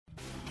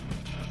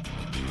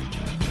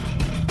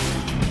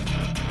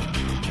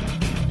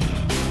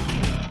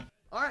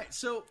right,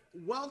 so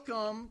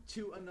welcome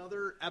to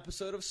another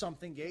episode of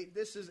Something Gate.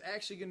 This is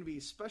actually going to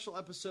be special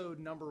episode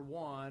number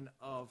 1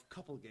 of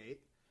Couplegate.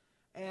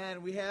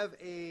 And we have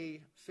a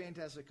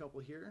fantastic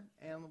couple here.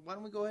 And why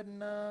don't we go ahead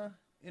and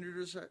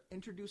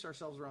introduce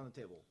ourselves around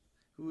the table.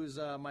 Who is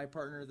my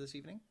partner this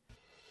evening?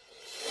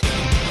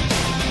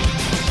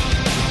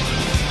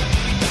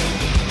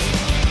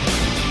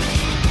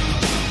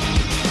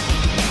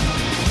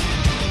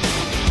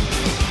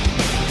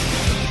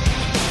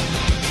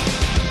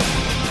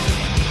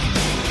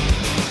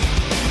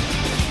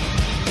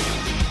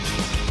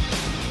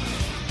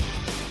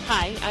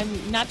 Hi,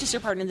 I'm not just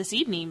your partner this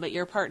evening, but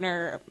your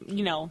partner,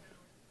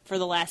 for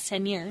the last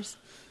 10 years.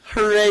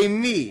 Hooray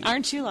me!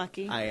 Aren't you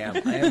lucky? I am.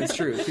 It's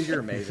true, because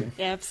you're amazing.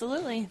 Yeah,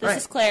 absolutely. This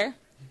is Claire.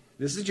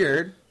 This is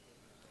Jared.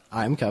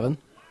 I'm Kevin.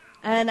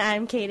 And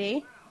I'm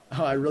Katie.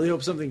 Oh, I really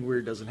hope something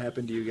weird doesn't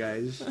happen to you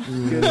guys.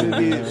 Because it'd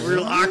be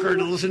real awkward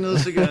to listen to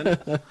this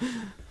again.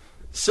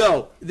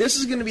 So, this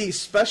is going to be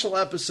special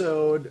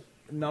episode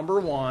number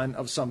 1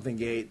 of Something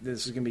Gate.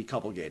 This is going to be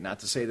Couplegate. Not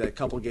to say that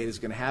Couplegate is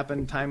going to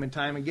happen time and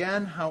time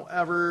again.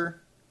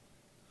 However,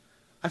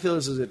 I feel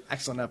this is an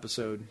excellent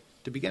episode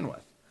to begin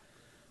with.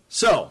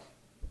 So,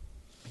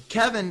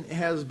 Kevin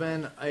has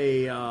been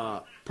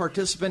a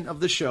participant of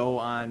the show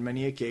on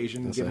many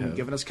occasions,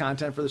 giving us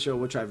content for the show,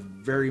 which I've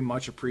very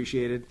much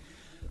appreciated.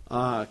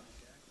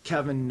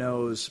 Kevin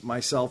knows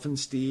myself and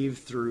Steve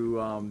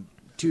through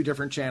 2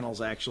 different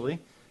channels, actually.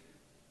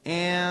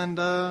 And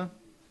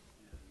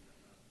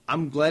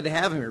I'm glad to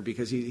have him here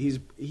because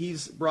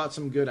he's brought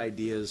some good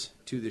ideas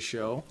to the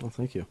show. Well,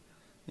 thank you.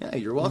 Yeah,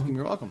 you're welcome. Mm-hmm.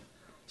 You're welcome.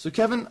 So,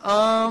 Kevin,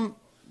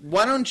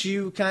 why don't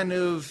you kind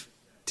of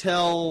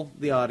tell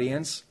the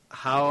audience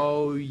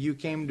how you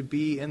came to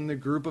be in the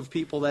group of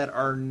people that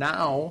are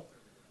now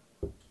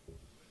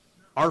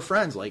our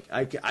friends? Like,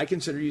 I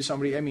consider you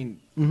somebody. I mean,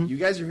 you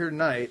guys are here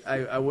tonight.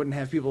 I wouldn't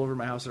have people over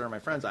my house that are my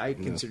friends. I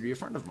consider you a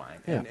friend of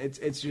mine, and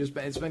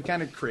it's been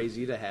kind of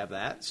crazy to have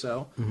that.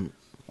 So, why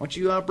don't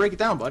you break it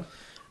down, bud?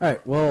 All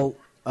right. Well,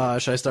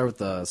 should I start with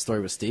the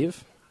story with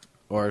Steve,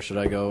 or should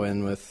I go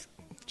in with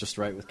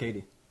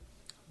Katie?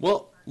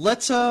 Well,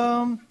 let's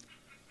Well,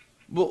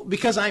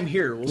 because I'm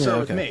here, we'll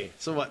start with me.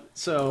 So what?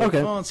 So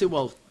okay. Well, let's see.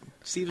 Well,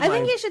 Steve is I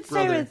think you should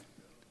start brother. with.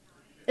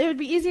 It would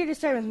be easier to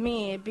start with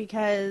me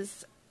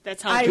because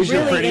That's how I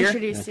really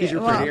introduced you.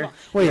 You're prettier.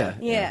 Well, yeah.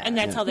 Yeah. And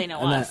that's how they know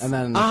us. And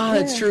then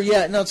That's true.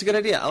 Yeah, no, it's a good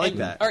idea. I like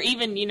that. Or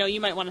even,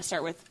 you might want to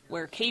start with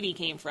where Katie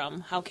came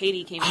from, how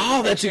Katie came from.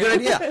 Oh, that's a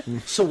good idea.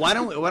 So why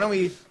don't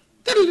we?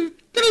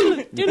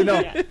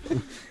 Yeah.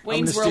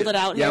 Wayne's World it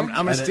out here. Yeah,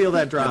 I'm going to steal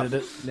that drop,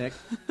 Nick.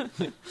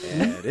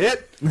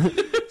 Edit.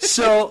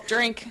 So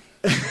drink.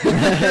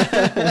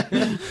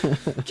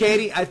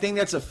 Katie, I think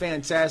that's a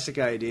fantastic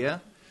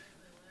idea.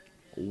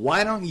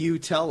 Why don't you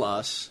tell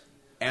us,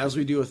 as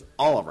we do with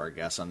all of our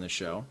guests on this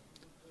show,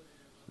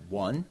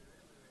 one,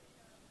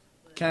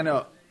 kind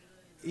of,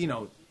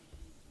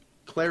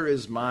 Claire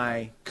is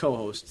my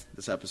co-host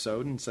this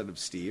episode instead of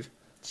Steve.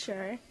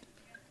 Sure.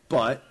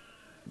 But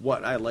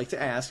what I'd like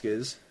to ask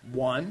is,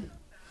 one,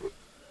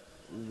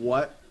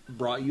 what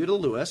brought you to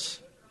Lewis?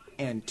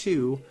 And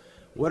 2,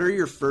 what are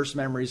your first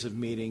memories of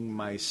meeting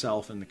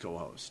myself and the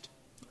co-host?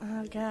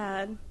 Oh,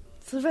 God.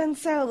 It's been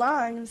so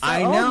long. I'm so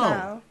I old know.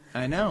 now.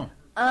 I know.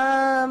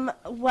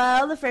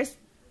 Well, the first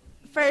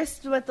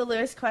with the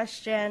Lewis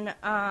question,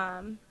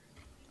 I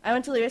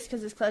went to Lewis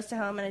because it's close to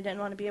home and I didn't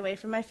want to be away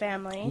from my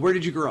family. Where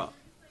did you grow up?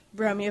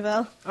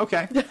 Romeoville.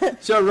 Okay.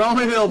 So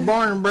Romeoville,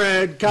 born and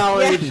bred,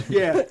 college,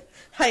 yeah.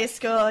 High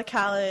school,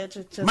 college,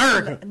 it just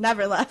America.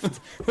 Never left.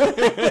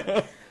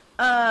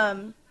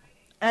 And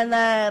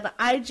then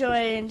I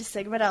joined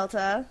Sigma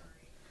Delta.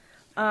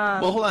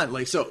 Well, hold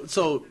on.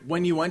 So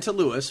when you went to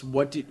Lewis,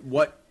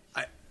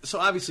 so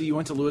obviously you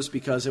went to Lewis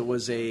because it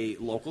was a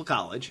local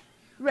college.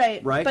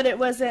 Right. Right. But it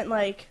wasn't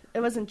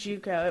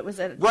JUCO. It was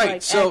a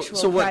right. So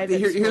actual what? private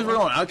Here's school. where we're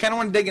going. I kind of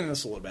want to dig into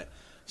this a little bit.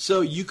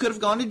 So you could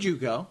have gone to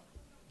JUCO.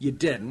 You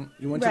didn't.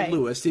 You went to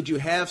Lewis. Did you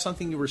have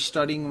something you were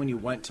studying when you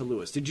went to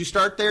Lewis? Did you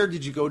start there?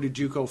 Did you go to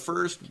JUCO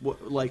first?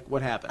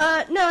 What happened?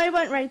 No, I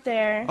went right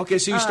there. Okay,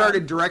 so you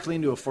started directly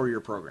into a 4-year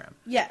program.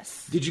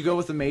 Yes. Did you go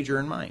with a major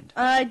in mind?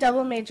 I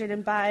double majored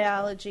in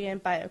biology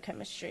and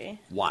biochemistry.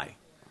 Why?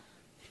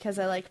 Because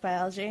I like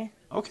biology.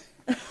 Okay.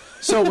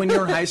 So when you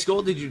were in high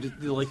school, did you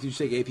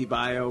take AP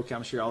Bio,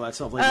 chemistry, all that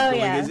stuff?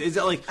 Yeah. Is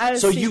that like I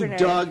was so super you nerd.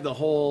 dug the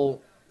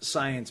whole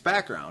science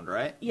background,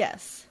 right?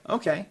 Yes.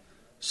 Okay.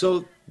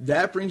 So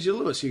that brings you to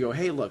Lewis. You go,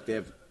 hey, look, they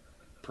have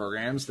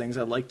programs, things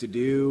I'd like to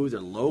do. They're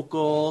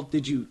local.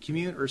 Did you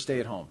commute or stay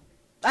at home?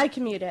 I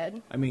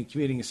commuted. I mean,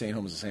 commuting and staying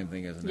home is the same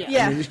thing, isn't it?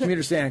 Yeah. I mean, just commute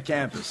or stay on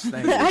campus.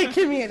 Thank you. I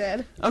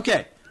commuted.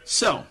 Okay.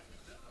 So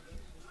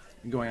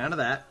going on to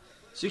that.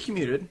 So you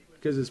commuted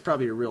because it's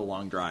probably a real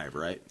long drive,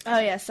 right? Oh,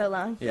 yeah, so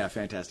long. Yeah,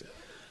 fantastic.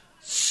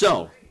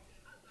 So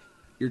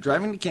you're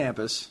driving to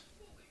campus.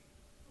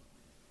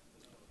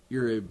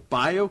 You're a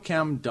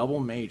biochem double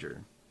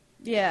major.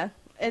 Yeah,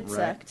 it Right.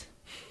 sucked.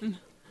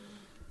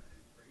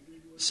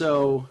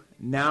 So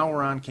now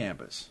we're on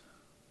campus.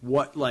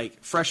 what,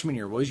 like, freshman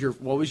year,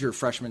 what was your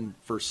freshman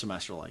first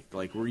semester like?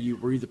 Like, were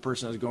you the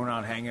person that was going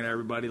around hanging at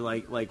everybody?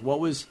 Like what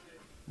was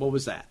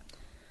that?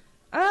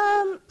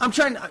 I'm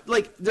trying to,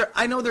 like,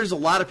 I know there's a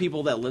lot of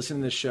people that listen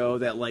to this show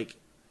that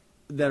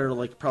are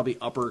like probably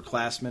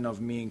upperclassmen of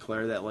me and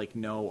Claire that like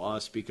know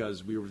us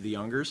because we were the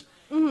youngers,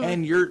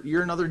 and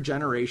you're another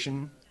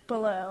generation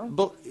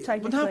below.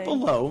 Technically, not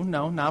below.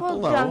 No, not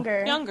below.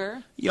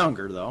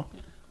 Younger though.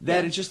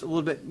 That is just a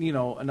little bit,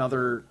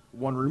 another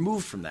one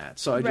removed from that.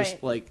 So I just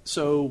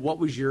so what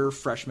was your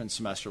freshman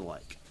semester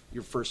like?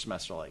 Your first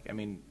semester like? I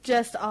mean,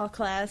 just all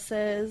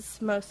classes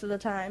most of the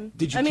time.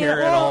 Did you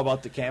care at all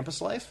about the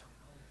campus life?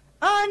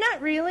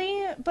 Not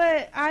really,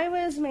 but I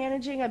was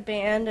managing a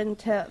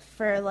band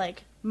for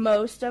like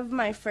most of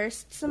my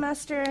first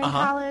semester in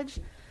college,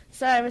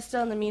 so I was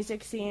still in the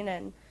music scene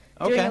and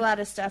doing a lot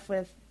of stuff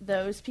with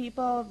those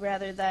people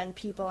rather than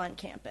people on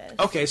campus.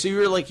 Okay, so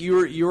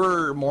you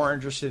were more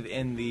interested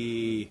in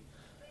the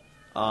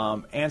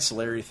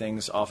ancillary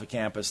things off of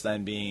campus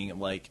than being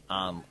like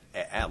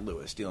at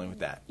Lewis dealing with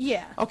that.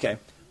 Yeah. Okay,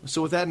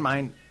 so with that in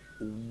mind,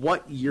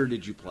 what year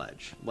did you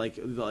pledge? Like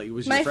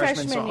was my your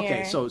freshman year.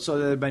 Okay, so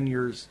that had been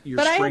your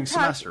spring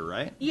semester,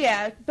 right?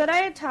 Yeah, but I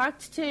had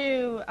talked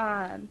to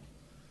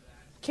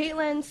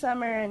Caitlin,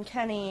 Summer, and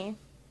Kenny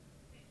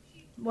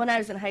when I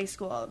was in high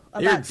school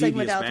about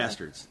Sigma Delta.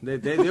 Bastards.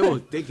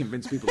 They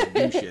convince people to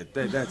do shit.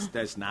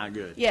 That's not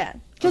good. Yeah,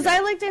 because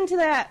I looked into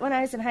that when I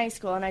was in high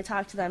school, and I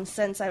talked to them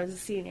since I was a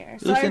senior.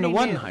 So looked into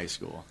what in high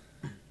school?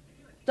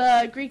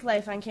 The Greek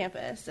life on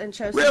campus and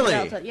chose really?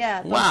 Sigma Delta.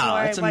 Yeah. Wow,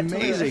 that's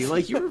amazing.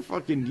 Like you were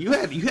fucking. You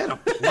had a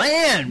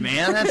plan,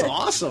 man. That's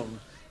awesome.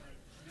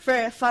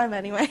 For fun,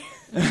 anyway.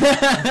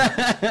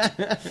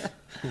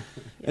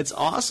 It's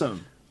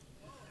awesome.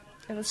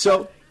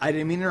 So I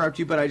didn't mean to interrupt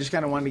you, but I just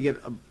kind of wanted to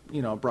get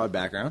a broad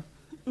background.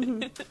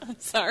 I'm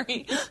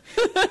sorry.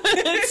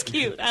 It's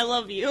cute. I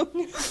love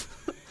you.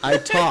 I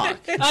talk.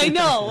 I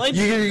know. Like,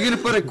 you're going to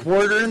put a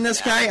quarter in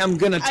this guy? I'm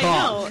going to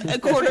talk. I know. A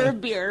quarter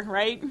of beer,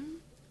 right?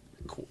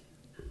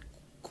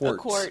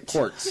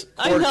 Quarts.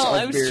 I know.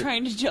 I was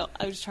trying to joke.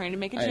 I was trying to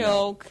make a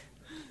joke.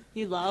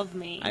 You love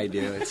me. I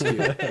do. It's cute.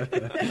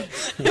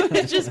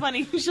 It's just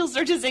funny. She'll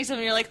start to say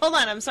something. You're like, hold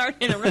on. I'm sorry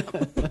to interrupt.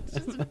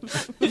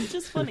 It's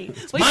just funny.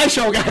 It's my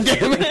show,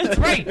 goddammit. That's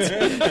right.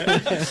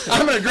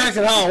 I'm going to direct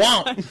it how I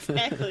want.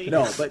 Exactly.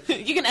 No, but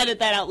you can edit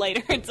that out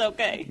later. It's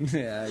okay.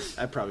 Yeah,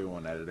 I probably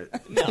won't edit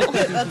it. No,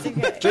 that's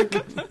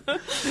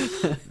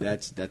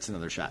okay. That's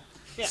another shot.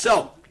 Yeah.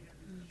 So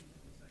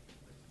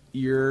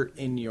you're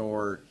in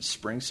your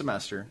spring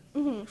semester,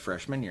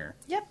 freshman year.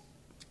 Yep.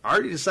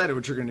 Already decided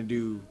what you're going to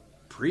do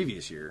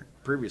previous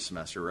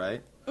semester,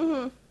 right?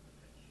 Mm-hmm.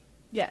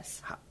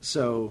 Yes.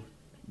 So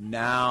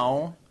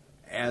now,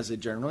 as it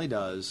generally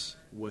does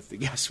with the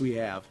guests we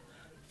have,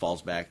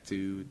 falls back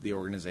to the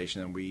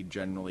organization that we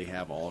generally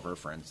have all of our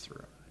friends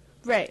through.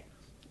 Right.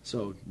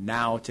 So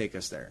now take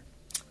us there.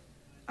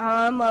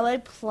 Well, I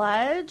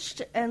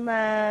pledged, and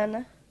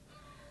then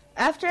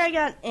after I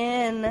got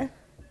in,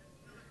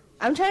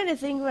 I'm trying to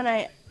think when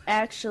I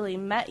actually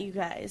met you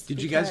guys.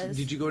 Did you go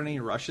to any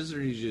rushes, or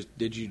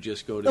did you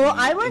just go to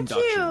I went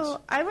inductions?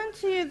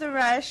 to the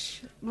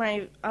rush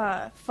my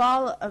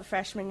fall of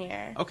freshman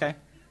year. Okay.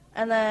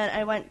 And then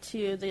I went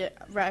to the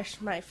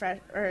rush my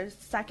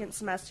second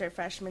semester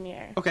freshman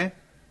year. Okay.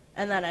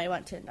 And then I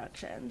went to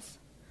inductions.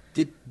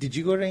 Did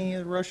you go to any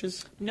of the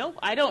rushes? Nope,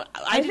 I don't.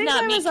 I did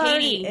not meet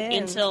Katie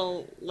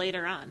until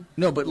later on.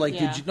 No, but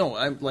did you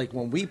know? Like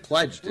when we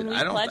pledged it,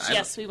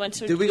 yes, we went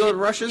to. Did we go to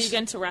rushes? We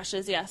went to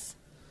rushes, yes.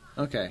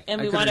 Okay. And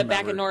we wound up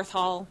back at North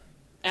Hall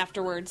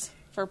afterwards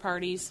for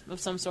parties of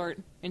some sort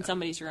in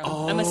somebody's room.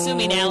 Oh, I'm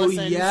assuming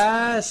Allison's.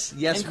 Yes,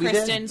 and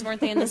Kristen's, weren't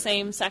they in the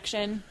same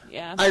section?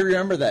 Yeah. I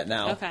remember that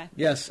now. Okay.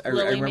 Yes, I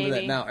Lily, remember maybe.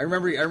 that now. I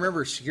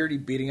remember security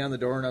beating on the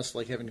door and us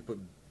having to put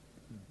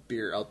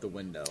beer out the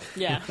window.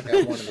 Yeah.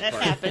 At one of the that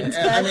parties. happened.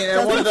 That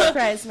doesn't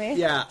surprise me.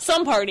 Yeah.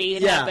 Some party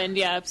it happened.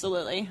 Yeah,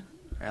 absolutely.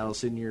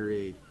 Allison, you're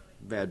a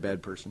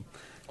bad person.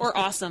 Or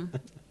awesome.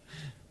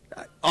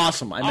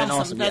 Awesome. I meant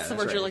awesome. That's the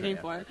word right, you're looking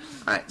yeah. for.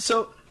 All right.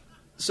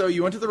 So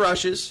you went to the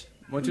rushes,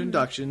 went to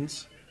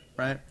inductions,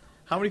 right?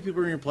 How many people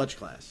were in your pledge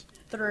class?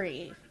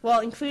 3. Well,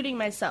 including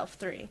myself,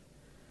 3.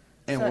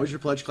 And what was your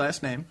pledge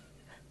class name?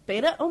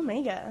 Beta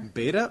Omega.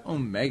 Beta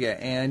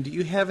Omega. And do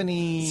you have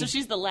any... So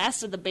she's the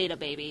last of the beta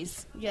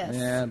babies. Yes.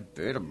 Yeah,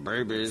 beta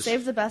babies.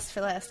 Save the best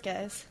for last,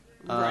 guys.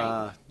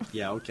 Right.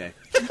 Yeah, okay.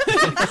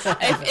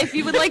 If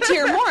you would like to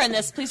hear more on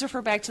this, please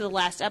refer back to the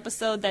last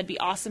episode. That'd be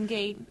Awesome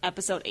Gate,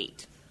 episode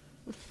 8.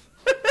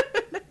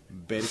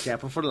 Beta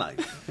Kappa for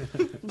life.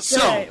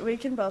 Right, we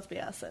can both be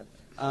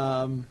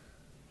awesome.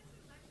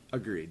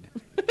 Agreed.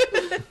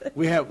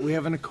 we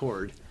have an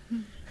accord.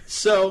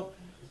 So,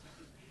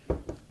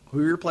 who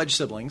are your pledge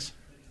siblings?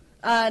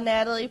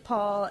 Natalie,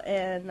 Paul,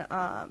 and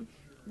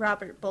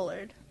Robert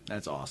Bullard.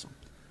 That's awesome.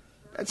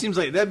 That seems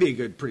like that'd be a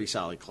good, pretty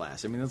solid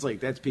class. I mean,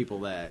 that's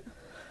people that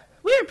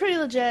we were pretty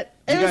legit.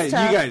 It you was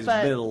tough, guys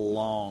but bit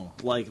along.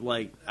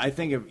 Like I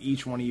think of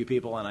each one of you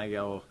people, and I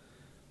go,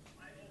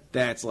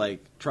 that's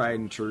like tried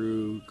and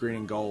true, green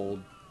and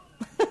gold.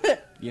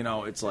 You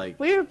know, it's like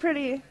we were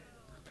pretty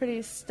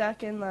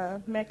stuck in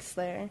the mix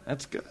there.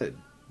 That's good.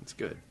 That's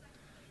good.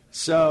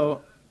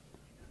 So,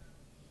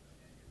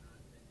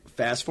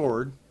 fast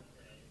forward.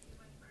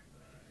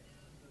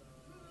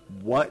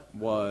 What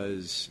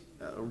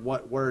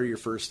are your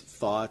first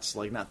thoughts?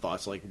 Like, not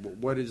thoughts. Like,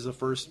 what is the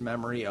first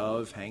memory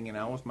of hanging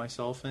out with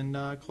myself and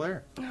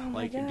Claire? Oh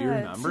my like, God. do you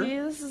remember? See,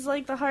 this is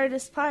like the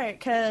hardest part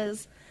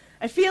because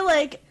I feel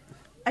like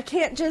I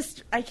can't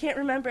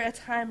remember a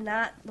time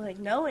not like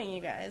knowing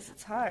you guys.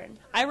 It's hard.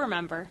 I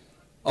remember.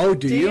 Oh,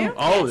 do you? you?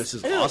 Oh, Yes. this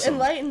is Ooh, awesome.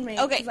 enlighten me.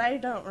 Okay. Because I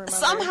don't remember.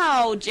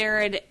 Somehow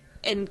Jared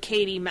and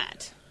Katie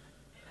met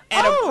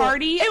at a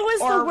party. It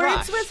was or the a Words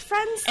rush. with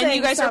Friends and thing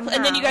you guys somehow.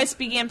 and then you guys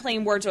began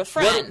playing Words with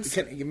Friends.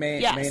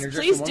 May Yes, I interject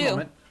please for one do.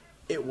 moment?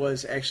 It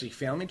was actually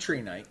family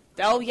tree night.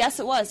 Oh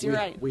yes, it was. You're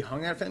right. We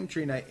hung out at family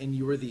tree night, and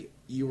you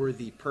were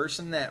the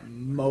person that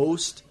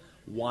most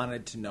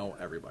wanted to know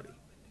everybody.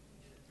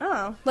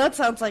 Oh, that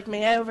sounds like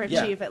me. I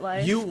overachieve at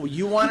life. You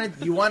wanted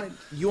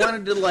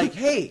to like,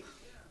 hey,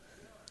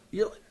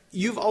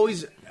 you've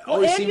always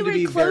and seemed you to were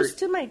be close very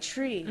to my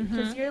tree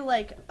because you're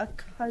like a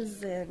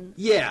cousin.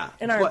 yeah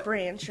in our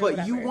branch or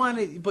but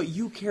whatever. but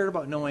you cared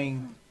about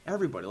knowing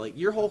everybody. Like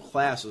your whole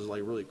class was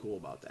like really cool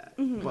about that.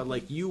 Mm-hmm. But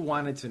like you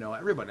wanted to know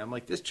everybody. I'm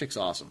like, this chick's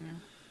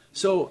awesome.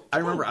 So I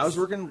remember I was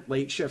working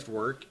late shift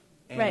work,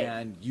 and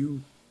Right.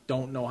 you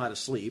don't know how to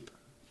sleep.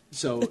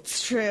 So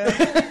It's true.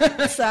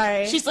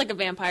 Sorry. She's like a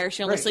vampire.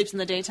 She only Right. sleeps in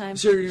the daytime.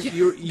 So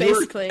you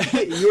Basically.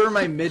 you were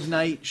my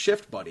midnight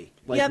shift buddy.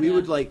 Like Yep. we Yeah.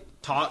 would like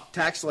talk,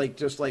 text, like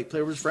just like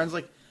play with friends,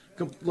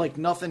 like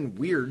nothing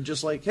weird.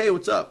 Just like, hey,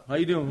 what's up? How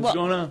you doing? What's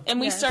going on? And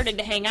we Yes. started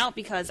to hang out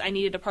because I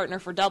needed a partner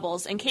for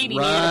doubles, and Katie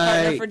needed a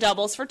partner Right. for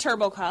doubles for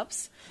Turbo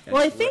Cups.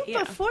 well, I think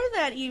Yeah. before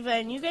that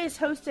even, you guys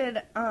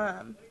hosted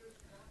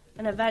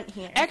an event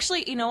here.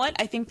 Actually, you know what?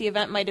 I think the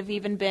event might have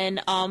even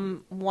been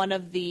one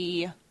of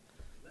the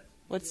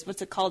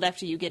what's it called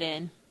after you get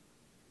in?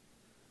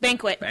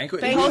 Banquet.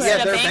 Banquet. We Banquet. hosted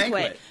Yeah, a their banquet.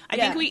 banquet. I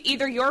Yeah. think we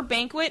either your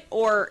banquet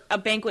or a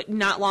banquet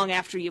not long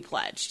after you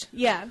pledged.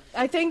 Yeah,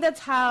 I think that's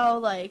how,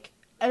 like,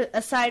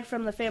 aside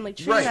from the family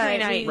tree Right. night,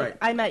 Tree night. Right.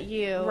 I met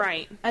you.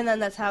 Right. And then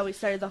that's how we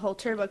started the whole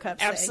Turbo Cup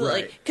thing.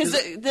 Absolutely. Right. Because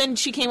then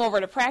she came over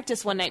to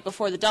practice one night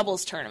before the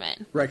doubles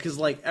tournament. Right, because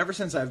like ever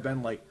since I've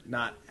been like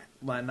not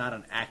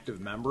an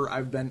active member,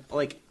 I've been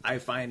like I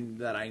find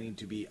that I need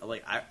to be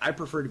like I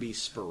prefer to be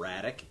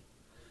sporadic.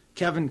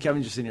 Kevin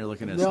just sitting here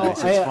looking at his No,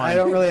 face. It's fine. I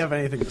don't really have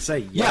anything to say.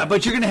 Yet. Yeah,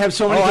 but you're gonna have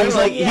so many Oh, things. I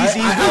Like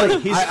will.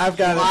 he's I've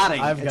got plotting.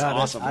 it. I've It's got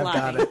awesome. it. I've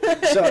got Plotting.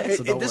 it. So,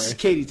 So don't this is worry.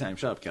 Katie time.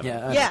 Shut up, Kevin.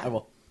 Yeah, Yeah. I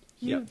will.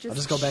 You Yep. I'll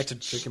just go back to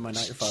drinking my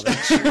Not Your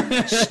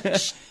Father.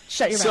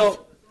 Shut your mouth.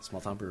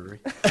 Small town brewery.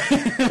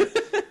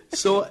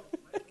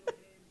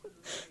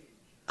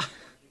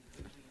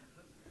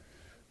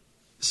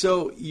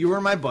 So you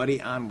were my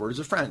buddy on Words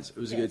of Friends. It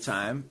was a good Yes.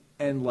 time,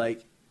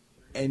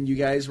 and you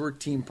guys were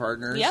team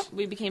partners. Yep,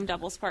 we became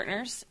doubles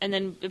partners, and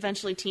then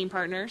eventually team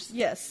partners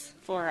Yes.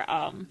 for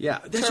Yeah,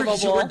 that's Turbo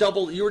right. You were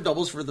Bowl. You were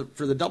doubles for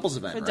the doubles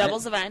event. for right?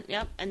 doubles event.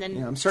 Yep, and then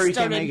Yeah, I'm sorry you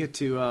started, can't make it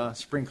to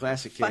Spring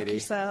Classic, Fuck Katie.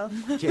 yourself.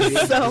 Katie.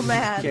 So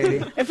mad.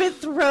 Katie. If it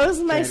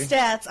throws my Katie.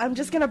 stats, I'm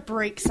just going to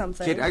break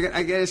something. Katie, I got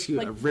to ask you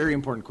a Like, very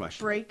important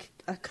question. break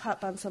a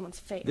cup on someone's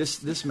face.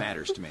 This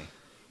matters to me.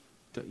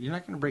 You're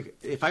not going to break.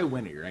 If I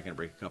win it, you're not going to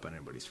break a cup on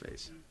anybody's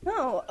face.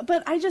 No,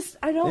 but I don't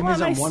That want means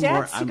my I'm one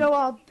more- stats to go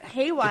all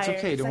haywire. It's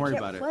okay. 'cause Don't I worry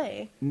can't about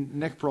play. it.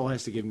 Nick Prohl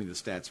has to give me the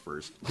stats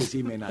first because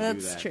he may not do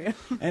That's that.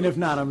 true. And if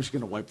not, I'm just going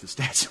to wipe the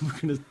stats.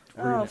 And we're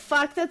Oh, gonna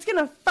fuck. That's going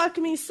to fuck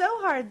me so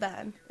hard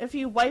then. If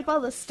you wipe all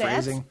the stats.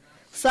 Phrasing.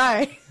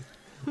 Sorry.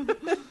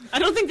 I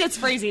don't think that's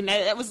phrasing.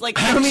 That was like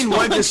I don't mean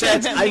wipe the actual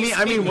stats.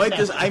 I mean wipe speaking.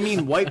 this. I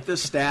mean wipe the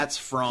stats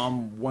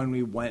from when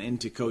we went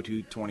into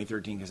COTU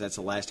 2013 because that's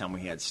the last time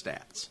we had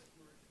stats.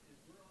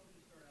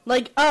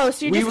 Like, oh,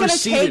 so you're We just were going to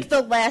seated. take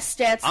the last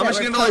stats I'm that just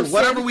were going to like posted?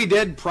 whatever we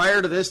did prior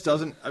to this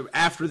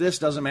after this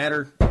doesn't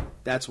matter.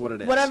 That's what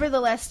it is. Whatever the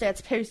last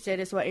stats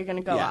posted is what you're going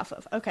to go Yeah. off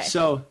of. Okay.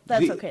 So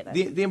that's the, okay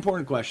then. The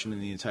important question in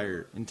the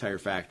entire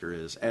factor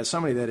is, as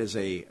somebody that is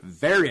a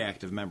very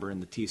active member in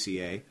the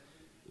TCA,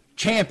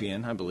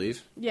 champion, I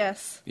believe.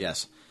 Yes.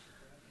 Yes.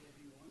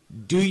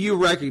 Do you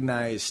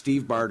recognize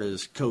Steve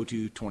Barta's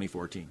COTU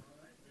 2014?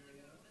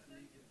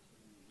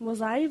 Was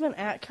I even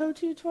at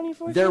COTU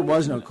 2014? There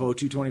was no COTU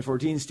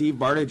 2014. Steve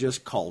Barta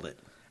just called it.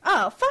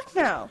 Oh, fuck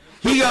no.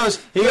 He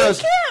goes, You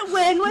can't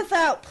win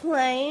without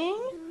playing.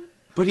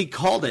 but he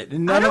called it,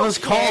 and I none of don't us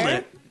called care.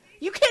 it.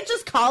 You can't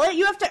just call it.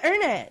 You have to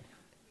earn it.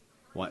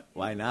 What?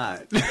 Why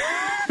not?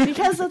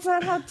 Because that's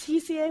not how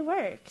TCA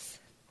works.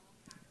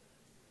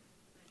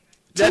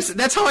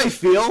 That's how I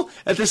feel.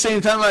 At the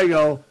same time, I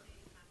go,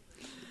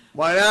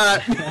 why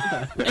not?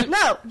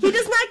 No, he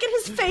does not get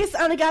his face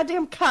on a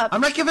goddamn cup.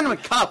 I'm not giving him a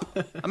cup.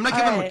 I'm not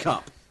giving him a Alright.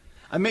 cup.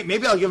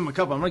 Maybe I'll give him a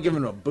cup. I'm not giving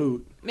him a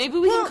boot. Maybe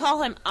we Well- can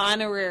call him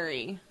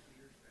honorary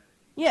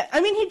Yeah,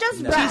 I mean, he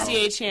does No. rap.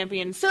 TCA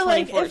champion. So,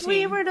 like, if 2014.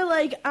 we were to,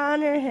 like,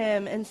 honor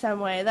him in some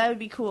way, that would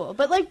be cool.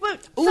 But, like,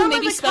 but Ooh, some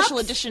maybe of the special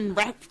cups, edition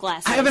rep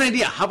glasses. I have an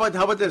idea. How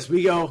about this?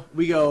 We go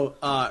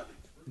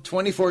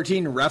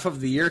 2014 Ref of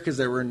the Year because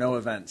there were no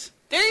events.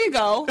 There you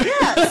go. Yeah,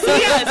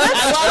 Yes,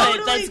 I love it.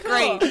 totally That's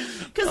cool.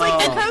 great. Because like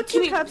the Can Coach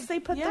we- Cups, they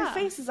put their Yeah.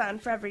 faces on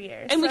for every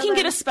year. And we So can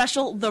get then- a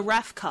special The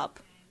Ref Cup.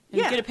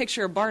 And Yeah. get a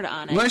picture of Barta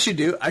on it. What I should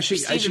do? I should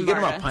Steve get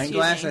him a Barta, pint excuse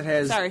glass me. that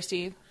has. Sorry,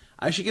 Steve.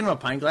 I should get him a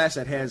pint glass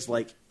that has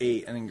like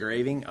an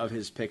engraving of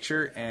his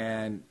picture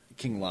and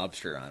King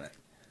Lobster on it.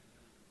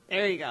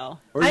 There you go.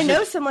 Or I is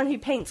know it- someone who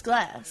paints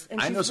glass, and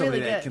I she's know somebody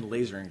really that good. can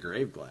laser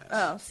engrave glass.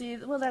 Oh, see,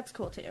 well, that's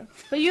cool too.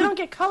 But you don't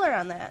get color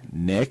on that.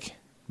 Nick,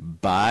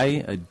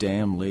 buy a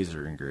damn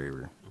laser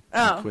engraver.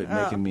 Oh, Quit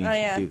oh, making me oh,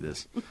 yeah. do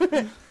this.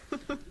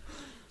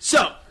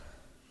 So,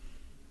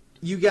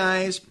 you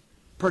guys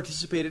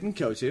participated in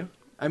KOTU.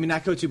 I mean,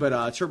 not KOTU,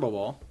 but Turbo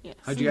Bowl. Yes.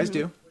 How'd you guys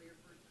do?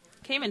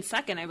 Came in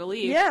second, I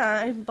believe.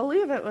 Yeah, I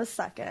believe it was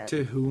second.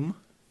 To whom?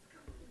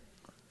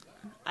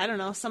 I don't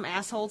know, some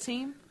asshole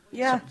team.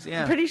 Yeah,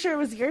 Yeah. I'm pretty sure it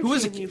was your Who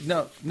was team.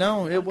 it?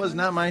 No, it was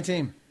not my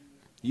team.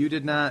 You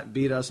did not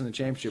beat us in the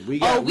championship. We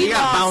Oh, got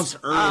lost, bounced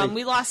early.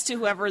 We lost to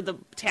whoever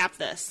tapped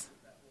this.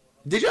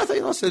 Did you? I thought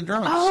you lost to the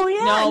drunks. Oh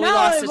yeah, No, we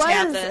lost it to was.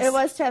 Tap This. It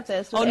was Tap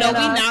This. Oh no, And,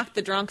 we knocked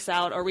the drunks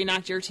out, or we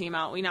knocked your team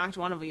out. We knocked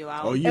one of you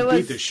out. Oh, you It beat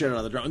was- the shit out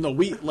of the drunks. No,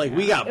 we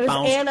got It was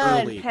bounced Anna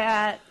early. and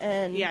Pat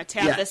and Yeah,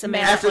 tap this and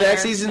Matt after that Flair.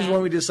 season is Yeah.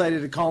 when we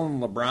decided to call him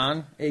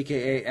LeBron,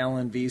 aka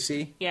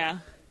LNVC. Yeah.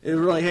 It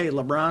was like, hey,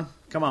 LeBron,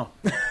 come on.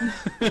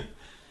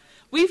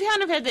 We've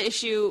kind of had the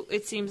issue,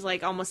 it seems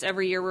like almost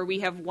every year, where we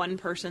have one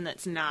person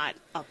that's not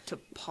up to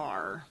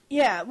par.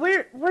 Yeah,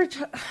 we're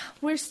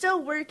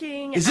still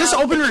working. Is this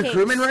out open the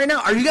recruitment kinks. right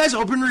now? Are you guys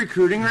open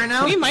recruiting right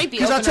now? We might be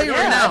Because I'll open tell you right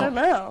right Yeah, I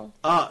now.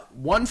 don't know.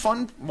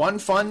 One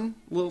fun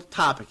little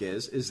topic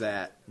is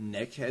that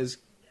Nick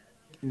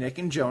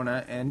and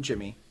Jonah and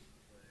Jimmy,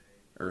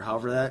 or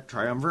however that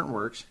triumvirate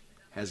works,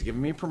 has given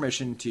me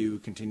permission to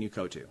continue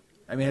KOTU.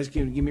 I mean, has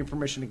given me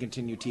permission to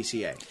continue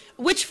TCA.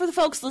 Which, for the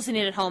folks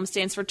listening at home,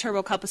 stands for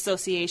Turbo Cup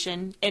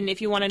Association. And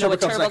if you want to know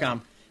what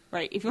TurboCups.com.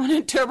 Right, if you want to know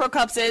what Turbo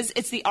Cups is,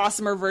 it's the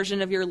awesomer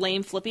version of your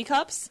lame Flippy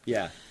Cups.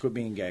 Yeah, quit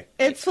being gay.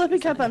 It's Flippy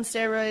Cup on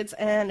steroids,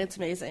 and it's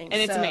amazing.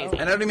 And it's amazing.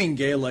 And I don't mean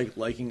gay like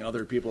liking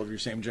other people of your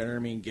same gender. I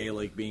mean gay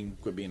like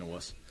quit being a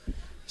wuss.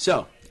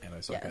 So, And I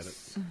suck at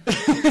Yes.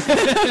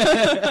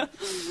 it.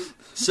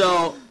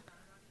 So,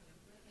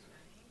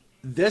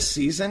 this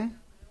season,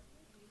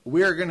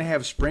 we are going to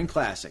have Spring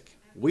Classic.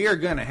 We are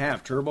going to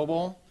have Turbo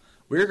Bowl.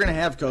 We are going to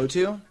have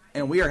KOTU,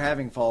 and we are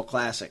having Fall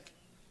Classic.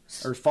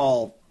 Or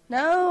Fall...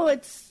 No,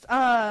 it's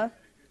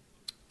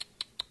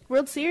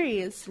World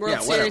Series. World yeah,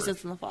 Series whatever.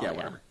 is in the fall. Yeah, Yeah,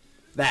 whatever.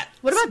 That.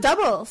 What about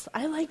doubles?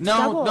 I like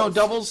doubles. No,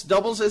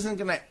 doubles isn't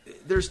going to...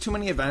 There's too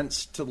many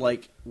events to,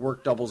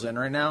 work doubles in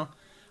right now.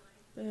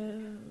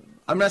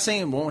 I'm not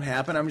saying it won't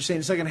happen. I'm just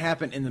saying it's not going to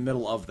happen in the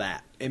middle of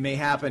that. It may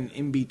happen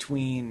in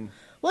between...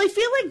 Well, I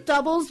feel like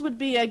doubles would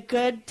be a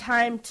good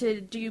time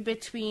to do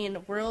between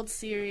World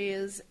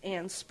Series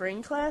and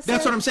Spring Classic.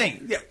 That's what I'm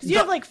saying. Yeah, 'Cause you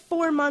have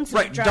 4 months.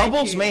 right. Of dry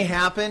Doubles period. may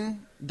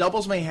happen.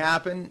 Doubles may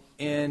happen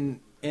in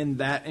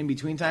that in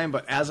between time.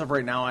 But as of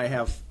right now, I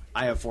have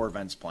 4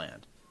 events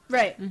planned.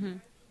 Right. Mm-hmm.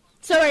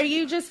 So are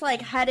you just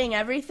heading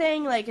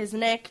everything? Is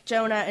Nick,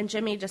 Jonah, and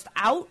Jimmy just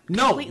out?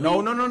 Completely?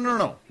 No.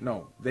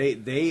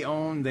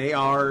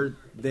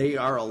 They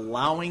are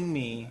allowing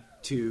me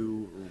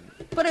to.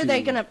 But are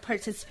they going to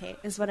participate?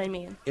 Is what I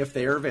mean. If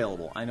they are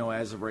available. I know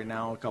as of right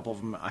now, a couple of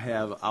them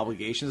have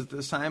obligations at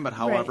this time, but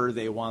however, Right.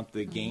 they want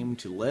the game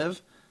to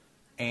live,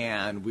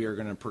 and we are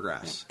going to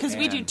progress. Because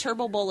we do And-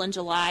 Turbo Bowl in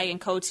July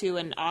and KOTU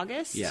in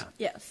August. Yeah.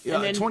 Yes. Yeah,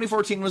 And then-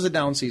 2014 was a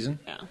down season,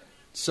 Yeah.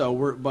 so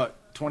but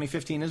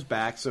 2015 is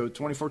back, so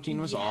 2014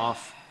 was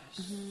off.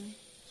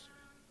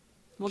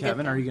 We'll get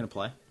Kevin, there. are you going to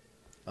play?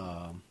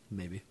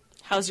 Maybe.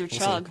 How's your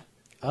chug?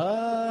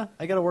 I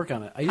got to work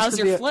on it. How's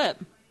your flip?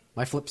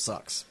 My flip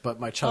sucks, but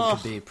my chug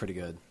could be pretty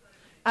good.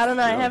 I don't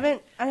know.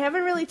 I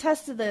haven't really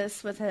tested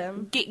this with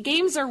him.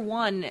 Games are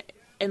won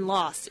and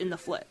lost in the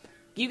flip.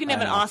 You can have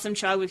I an know. awesome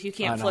chug if you I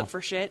can't know. flip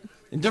for shit.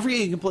 And don't forget,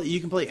 you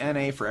can play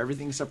NA for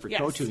everything except for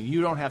Yes. KOTU.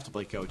 You don't have to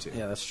play KOTU.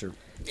 Yeah, that's true.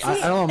 See, I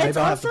don't know. Maybe it's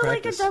I'll have to also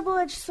practice. a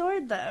double-edged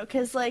sword, though,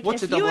 because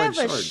What's if a you have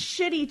double-edged a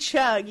sword? shitty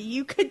chug,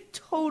 you could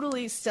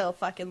totally still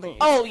fucking lose.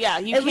 Oh, yeah.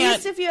 You At can't.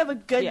 least if you have a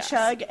good Yes.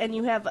 chug and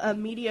you have a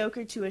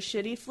mediocre to a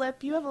shitty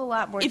flip, you have a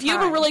lot more If time. you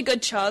have a really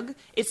good chug,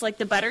 it's like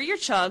the better your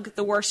chug,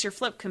 the worse your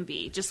flip can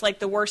be. Just like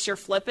the worse your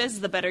flip is,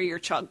 the better your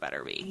chug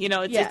better be. You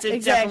know, it's, yeah, it's exactly.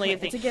 definitely a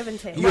thing. It's a give and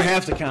take. You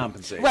have to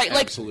compensate. Right,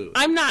 like Absolutely.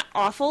 I'm not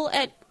awful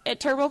at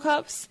Turbo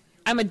Cups.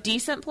 I'm a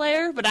decent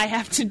player, but I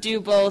have to do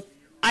both.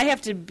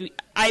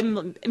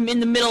 I'm in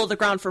the middle of the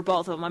ground for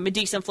both of them. I'm a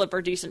decent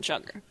flipper, decent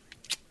chugger.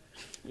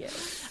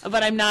 Yes.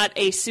 But I'm not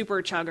a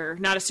super chugger,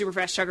 not a super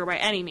fast chugger by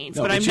any means.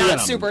 No, but I'm you not got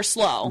 'em. super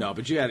slow. No,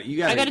 but you got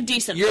I got a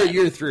decent You're flip.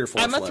 you're 3 or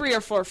 4. I'm a flip. 3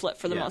 or 4 flip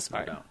for the Yeah, most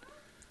part. no doubt.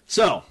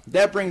 So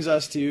that brings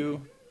us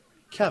to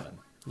Kevin.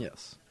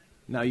 Yes.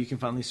 Now you can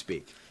finally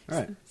speak. All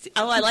right. See,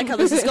 I like how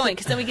this is going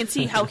because then we can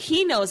see how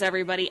he knows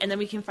everybody, and then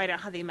we can find out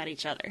how they met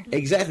each other.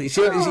 Exactly.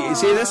 See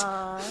this?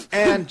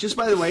 And just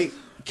by the way,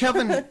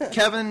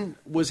 Kevin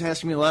was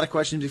asking me a lot of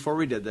questions before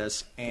we did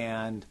this,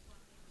 and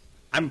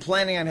I'm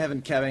planning on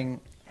having Kevin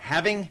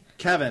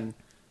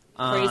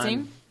on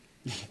Phrasing?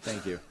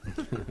 Thank you.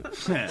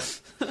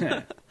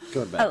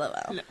 Go to bed.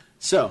 LOL.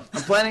 So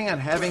I'm planning on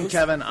having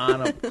Kevin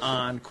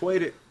on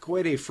quite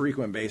a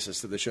frequent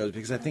basis to the shows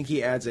because I think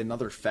he adds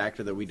another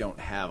factor that we don't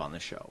have on the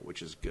show,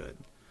 which is good.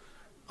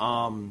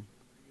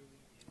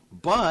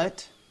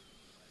 But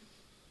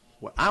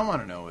what I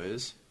want to know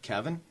is,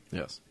 Kevin.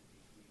 Yes.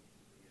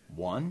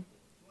 One,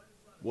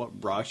 what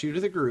brought you to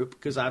the group?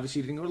 Because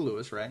obviously you didn't go to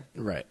Lewis, right?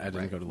 Right. I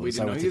didn't go to We Lewis.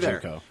 didn't I know went you to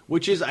there. JUCO.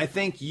 Which is, I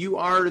think you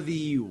are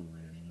the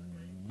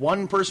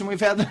one person we've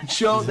had on the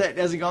show that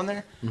hasn't gone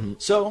there. Mm-hmm.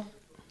 So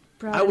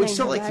I would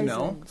still like to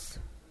know. Horizons.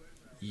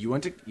 You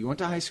went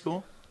to high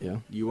school. Yeah.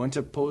 You went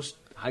to post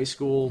high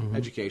school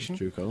education.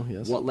 JUCO,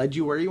 yes. What led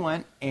you where you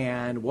went,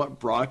 and what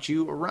brought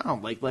you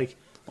around? Like, why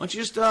don't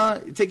you just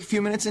take a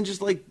few minutes and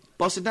just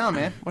bust it down,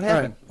 man? What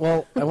happened? All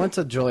right. Well, I went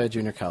to Joliet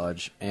Junior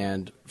College,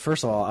 and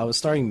first of all, I was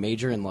starting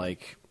major in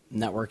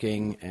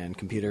networking and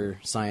computer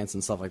science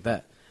and stuff like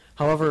that.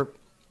 However,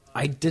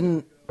 I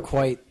didn't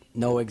quite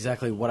know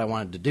exactly what I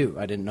wanted to do.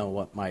 I didn't know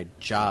what my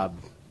job,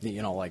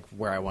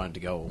 where I wanted to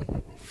go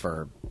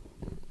for,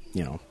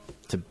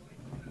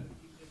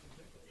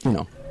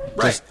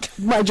 Right. just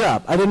my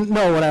job. I didn't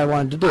know what I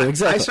wanted to do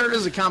exactly. I started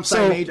as a comp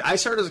sci major. I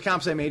started as a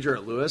comp sci major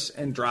at Lewis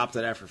and dropped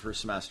it after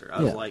first semester.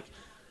 I was like,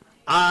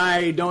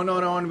 I don't know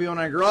what I want to be when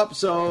I grow up,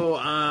 so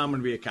I'm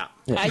going to be a cop.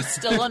 Yeah. I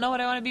still don't know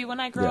what I want to be when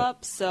I grow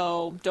up,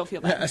 so don't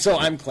feel bad. So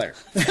I'm Claire.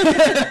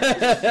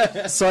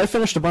 So I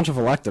finished a bunch of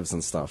electives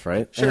and stuff,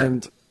 right? Sure.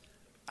 And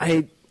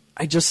I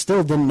just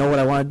still didn't know what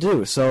I wanted to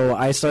do. So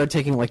I started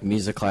taking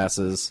music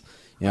classes.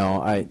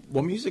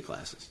 What music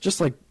classes? Just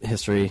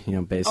basic.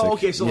 Oh,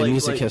 okay, so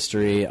music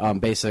history,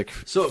 basic.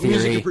 So theory.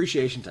 music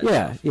appreciation type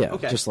stuff. Yeah,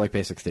 Okay. just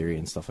basic theory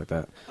and stuff like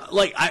that.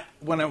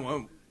 When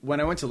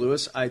I went to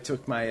Lewis, I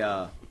took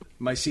my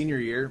my senior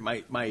year,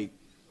 my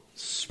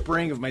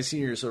spring of my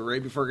senior year, so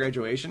right before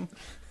graduation.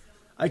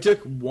 I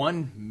took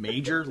one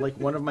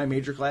of my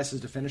major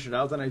classes to finish it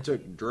out. Then I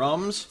took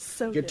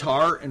drums,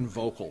 guitar, and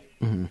vocal.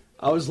 Mm-hmm.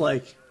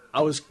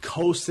 I was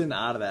coasting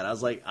out of that. I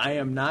was like, I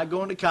am not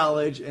going to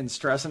college and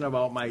stressing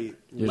about my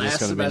last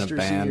semester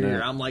senior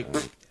year. I'm like,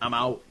 I'm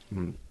out.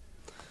 Mm-hmm.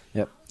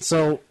 Yep.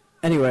 So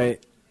anyway,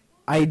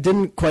 I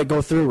didn't quite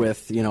go through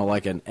with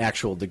an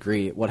actual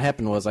degree. What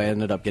happened was I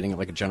ended up getting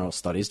a general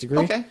studies degree.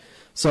 Okay.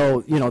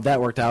 So that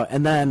worked out,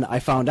 and then I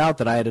found out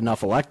that I had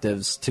enough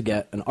electives to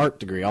get an art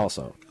degree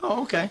also.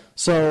 Oh, okay.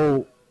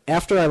 So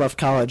after I left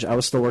college, I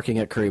was still working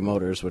at Curry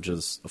Motors, which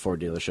is a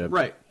Ford dealership.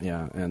 Right.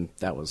 Yeah, and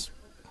that was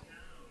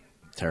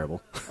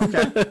terrible.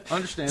 Okay,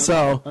 understandable.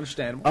 So,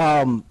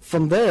 understandable.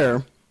 From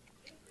there,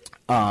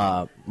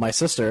 my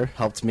sister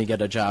helped me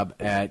get a job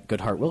at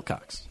Goodhart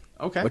Wilcox.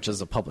 Okay. Which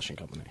is a publishing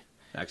company.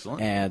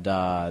 Excellent. And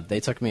they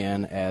took me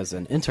in as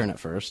an intern at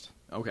first.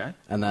 Okay.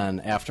 And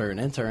then after an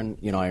intern,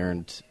 I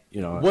earned.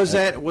 Was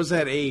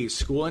that a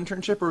school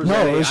internship or was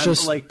no? that It was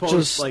just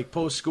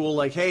post school?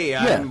 Hey,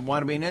 I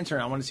want to be an intern.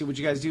 I want to see what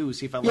you guys do.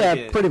 See if I like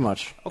it. Yeah, pretty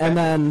much. Okay. And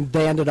then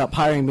they ended up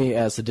hiring me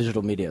as a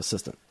digital media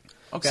assistant.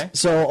 Okay.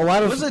 So a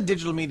lot of what does a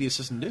digital media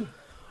assistant do?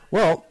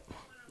 Well,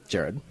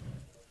 Jared,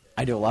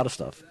 I do a lot of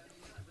stuff.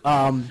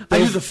 I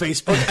do the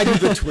Facebook. I do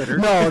the Twitter.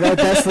 No,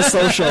 that's the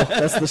social.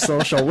 That's the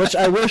social, which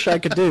I wish I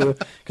could do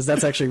because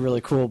that's actually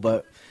really cool.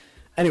 But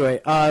anyway,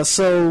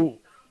 so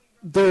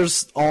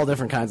there's all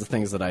different kinds of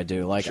things that I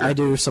do. Sure. I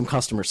do some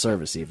customer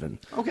service even.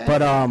 Okay. But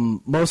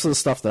most of the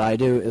stuff that I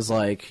do is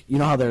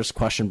how there's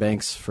question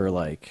banks for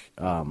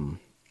the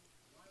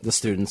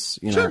students.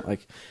 Sure.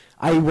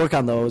 I work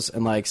on those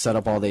and set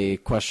up all the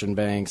question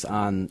banks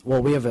on.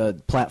 Well, we have a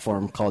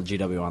platform called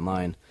GW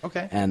Online.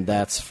 Okay. And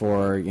that's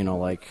for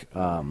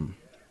the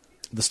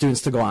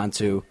students to go on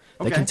to.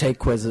 They Okay. can take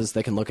quizzes.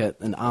 They can look at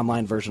an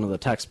online version of the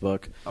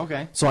textbook.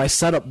 Okay. So I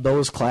set up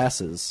those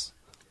classes.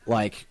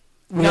 I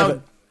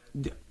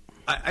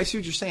see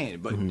what you're saying,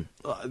 but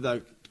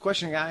the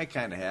question I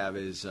kind of have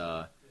is,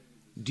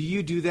 do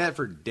you do that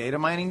for data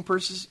mining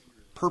purposes,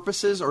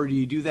 or do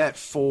you do that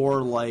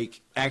for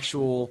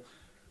actual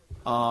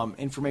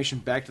information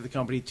back to the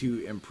company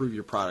to improve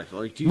your product?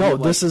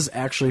 This is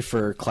actually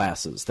for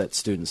classes that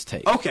students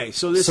take. Okay,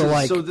 so this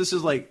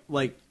is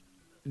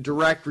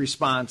direct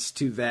response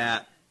to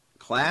that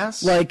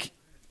class.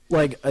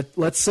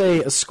 Let's say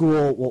a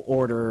school will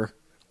order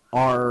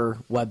our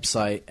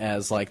website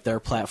as their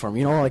platform.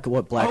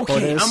 What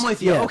Blackboard is? I'm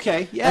with you. Yeah.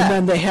 Okay, yeah. And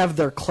then they have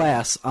their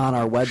class on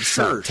our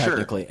website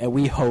technically, sure. and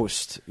we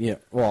host.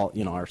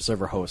 Our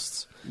server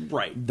hosts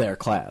their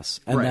class,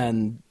 and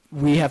then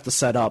we have to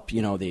set up,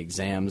 the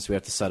exams. We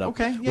have to set up.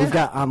 Okay, yeah. We've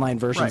got online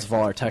versions of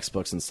all our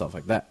textbooks and stuff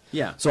like that.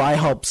 Yeah. So I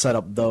help set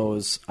up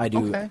those. I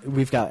do. Okay.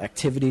 We've got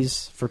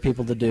activities for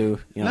people to do,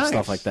 Nice.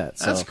 stuff like that.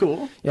 So, That's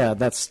cool. Yeah,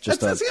 that's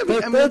just it's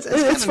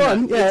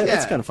fun. Kinda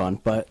It's kind of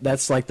fun, but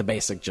that's the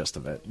basic gist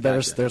of it.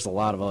 Gotcha. There's a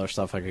lot of other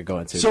stuff I could go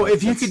into. So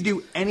if you could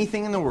do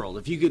anything in the world,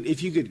 if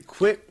you could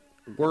quit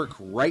work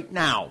right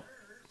now,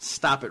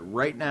 stop it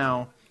right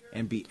now,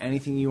 and be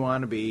anything you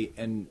want to be,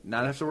 and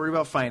not have to worry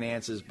about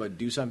finances, but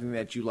do something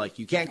that you like.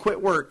 You can't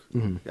quit work.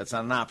 Mm-hmm. That's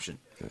not an option.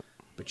 Yeah.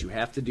 But you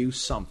have to do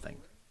something.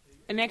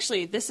 And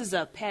actually, this is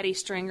a Patty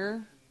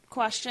Stringer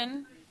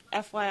question.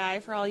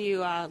 FYI for all you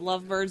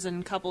lovebirds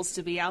and couples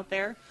to be out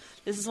there,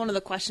 this is one of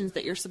the questions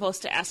that you're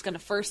supposed to ask on a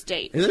first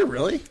date. Is it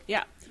really?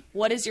 Yeah.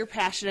 What is your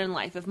passion in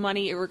life? If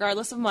money,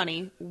 regardless of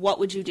money, what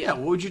would you do? Yeah,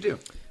 what would you do?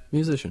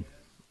 Musician.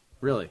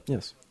 Really?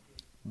 Yes.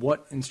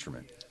 What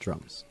instrument?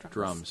 Drums.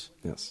 Drums.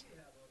 Yes.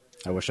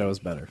 I wish I was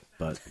better,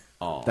 but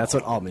Aw. that's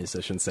what all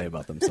musicians say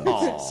about themselves.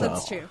 Aw. So.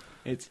 That's true.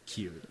 It's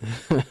cute.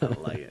 I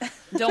like it.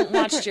 Don't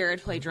watch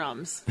Jared play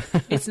drums.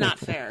 It's not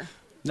fair.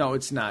 No,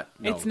 it's not.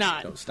 No, It's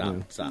not. No,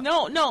 stop.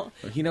 No.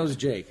 He knows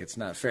Jake. It's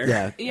not fair.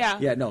 Yeah. Yeah.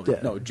 Yeah, no, Yeah.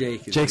 no,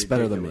 Jake is Jake's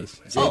better than me.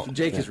 ridiculous.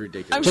 Jake is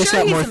ridiculous. I'm Jake's sure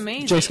got he's more.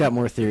 amazing. Jake's got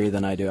more theory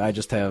than I do. I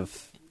just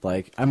have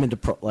I'm into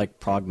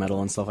prog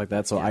metal and stuff like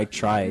that, so I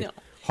try No.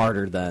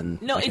 harder than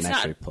No, I can it's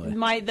actually not.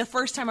 play. The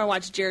first time I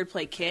watched Jared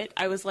play kit,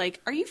 I was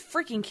like, "Are you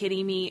freaking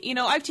kidding me?" You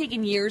know, I've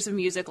taken years of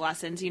music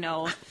lessons. You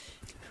know,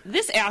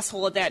 this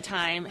asshole at that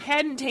time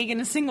hadn't taken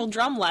a single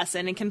drum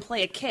lesson and can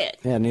play a kit.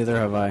 Yeah, neither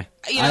have I.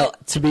 You know-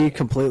 To be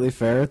completely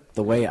fair,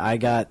 the way I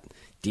got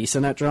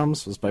decent at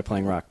drums was by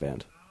playing Rock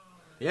Band.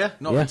 Yeah,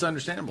 no, Yeah. it's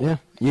understandable. Yeah,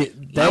 I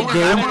that want,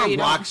 game. I want You a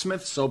know.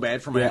 locksmith so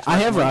bad for my Yeah, Xbox I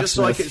have One, just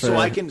so I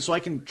Rocksmith can so I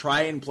can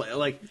try and play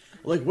like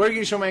where can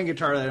you show me a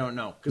guitar that I don't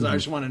know because I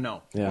just want to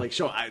know. Yeah. Like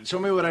show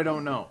me what I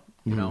don't know.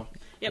 You know.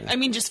 Yep. I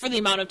mean, just for the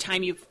amount of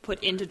time you've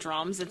put into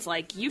drums, it's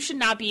like you should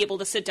not be able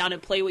to sit down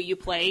and play what you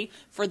play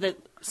for the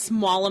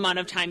small amount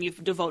of time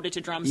you've devoted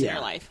to drums in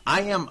your life.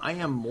 I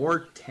am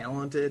more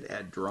talented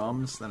at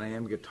drums than I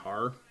am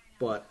guitar,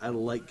 but I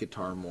like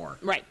guitar more.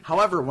 Right.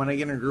 However, when I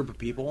get in a group of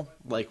people,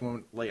 like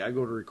when I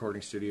go to a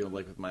recording studio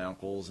like with my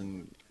uncles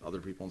and other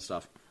people and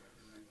stuff,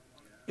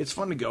 it's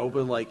fun to go,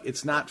 but like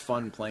it's not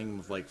fun playing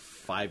with like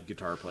 5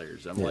 guitar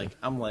players. I'm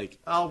like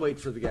I'll wait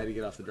for the guy to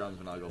get off the drums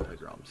and I'll go play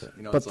drums.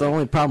 You know, But it's the like,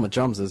 only problem with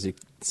drums is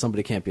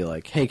somebody can't be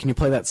like, "Hey, can you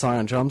play that song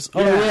on drums?"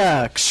 Yeah. Oh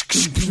yeah.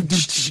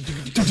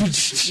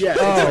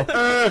 yeah.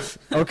 Oh,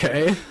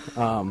 okay.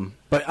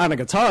 But on a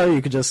guitar,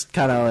 you could just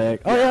kind of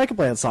like, "Oh yeah, I can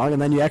play that song,"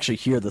 and then you actually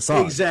hear the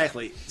song.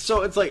 Exactly.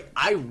 So it's like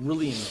I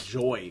really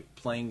enjoy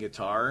playing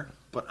guitar,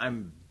 but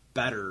I'm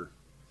better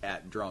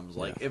at drums.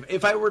 Like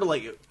if I were to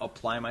like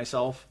apply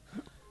myself,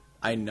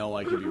 I know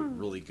I could be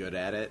really good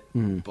at it,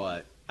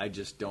 but I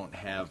just don't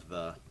have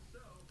the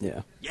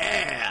Yeah.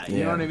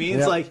 you know what I mean? Yep.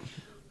 It's like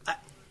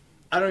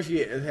I don't know if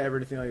you have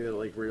anything like that,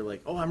 like where you're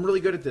like, oh, I'm really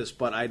good at this,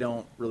 but I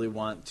don't really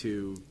want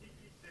to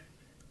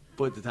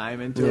put the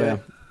time into Yeah. it.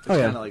 It's Oh,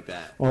 yeah. kind of like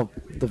that. Well,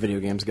 the video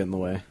games get in the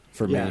way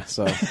for Yeah. me,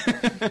 so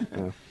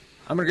I'm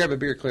gonna grab a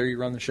beer, Claire. You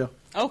run the show.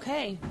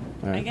 Okay,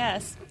 All right. I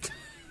guess.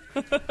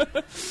 Bring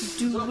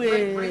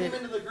him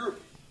into the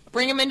group.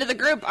 Bring him into the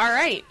group. All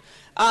right.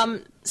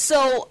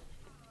 So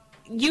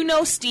you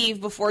know Steve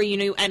before you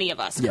knew any of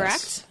us,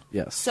 correct?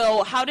 Yes.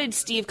 So how did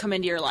Steve come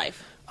into your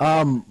life?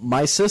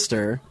 My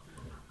sister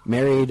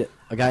married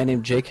a guy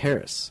named Jake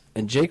Harris,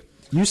 and Jake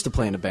used to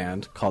play in a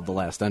band called The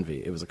Last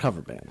Envy. It was a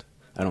cover band.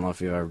 I don't know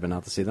if you've ever been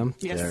out to see them.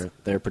 Yes.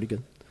 They're pretty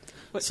good.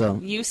 What, So-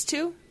 used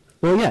to?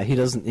 Well, yeah, he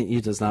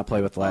does not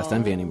play with The Last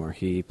Envy anymore.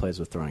 He plays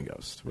with Throwing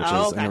Ghost, which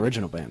Oh, is okay. an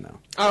original band now.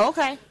 Oh,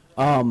 okay.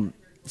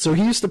 So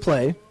he used to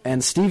play,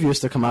 and Steve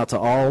used to come out to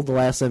all the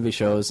Last Envy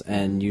shows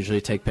and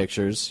usually take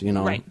pictures,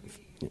 Right.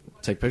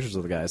 take pictures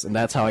of the guys. And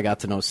that's how I got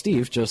to know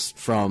Steve, just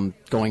from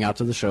going out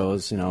to the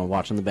shows,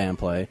 watching the band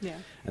play. Yeah.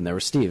 And there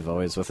was Steve,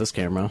 always with his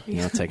camera,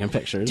 taking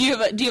pictures. Do you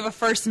have a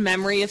first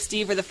memory of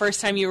Steve, or the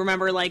first time you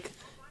remember like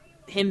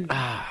him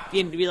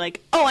being to be like,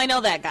 oh, I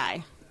know that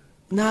guy?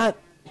 Not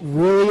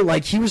really.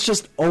 Like, he was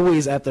just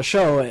always at the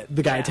show,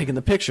 the guy Yeah. taking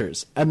the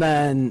pictures. And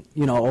then,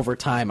 over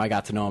time, I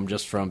got to know him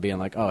just from being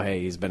like, oh,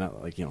 hey, he's been at,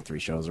 3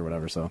 shows or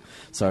whatever. So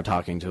started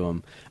talking to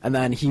him. And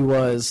then he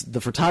was the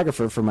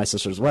photographer for my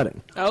sister's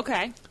wedding.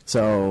 Okay.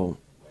 So,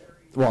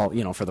 well,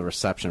 for the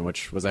reception,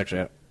 which was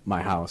actually at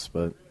my house,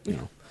 but,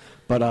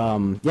 But,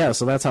 yeah,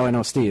 so that's how I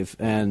know Steve.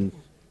 And,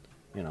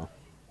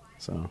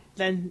 so.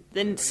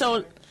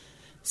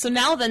 So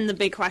now the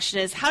big question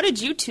is, how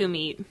did you two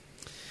meet?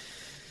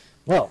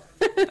 Well,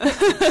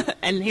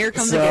 And here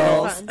comes So- the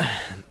giggles. Fun.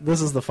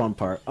 this is the fun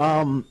part.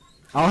 I'll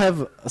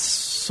have a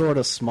sort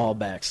of small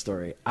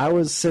backstory. I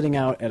was sitting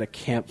out at a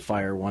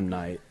campfire one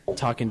night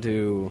talking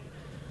to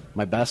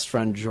my best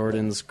friend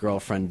Jordan's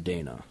girlfriend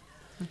Dana.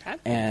 Okay.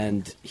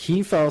 And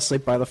he fell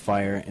asleep by the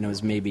fire, and it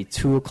was maybe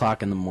 2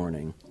 o'clock in the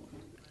morning.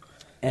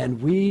 And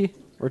we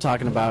were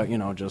talking about,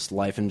 just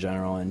life in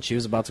general, and she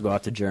was about to go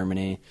out to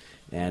Germany,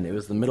 and it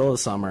was the middle of the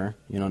summer,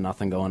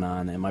 nothing going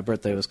on, and my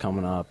birthday was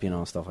coming up,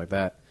 stuff like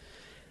that.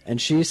 And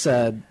she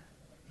said,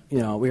 we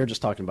were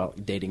just talking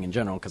about dating in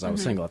general, because I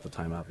was single at the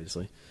time,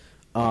 obviously.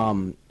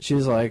 She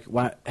was like,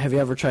 have you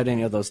ever tried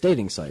any of those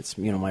dating sites?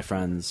 My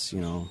friends,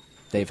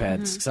 they've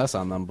had success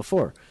on them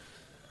before.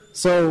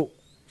 So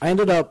I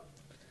ended up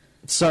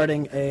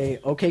starting a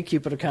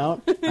OkCupid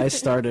account. I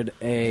started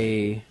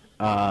a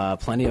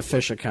Plenty of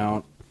Fish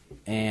account,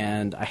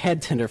 and I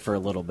had Tinder for a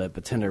little bit,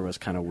 but Tinder was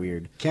kind of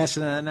weird.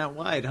 Casting that net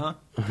wide, huh?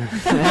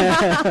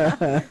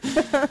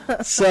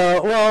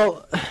 So,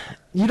 well,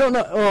 you don't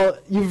know. Well,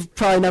 you've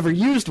probably never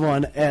used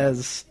one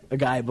as a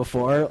guy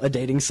before, a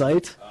dating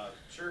site.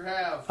 Sure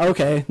have.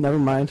 Okay, never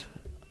mind.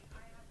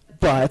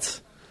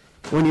 But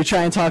when you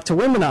try and talk to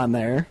women on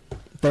there,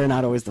 they're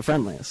not always the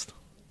friendliest.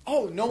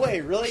 Oh, no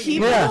way, really?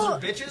 People- You guys are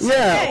bitches?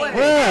 Yeah. No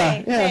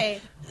way.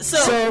 Hey. So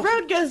The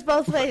road goes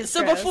both ways.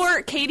 So Chris.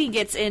 before Katie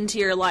gets into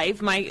your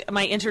life, my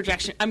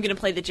interjection, I'm going to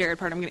play the Jared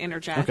part. I'm going to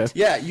interject. Okay.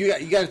 Yeah, you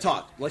got to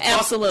talk. Like,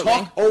 Absolutely.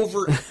 Talk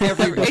over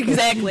everybody.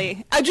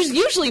 Exactly. I just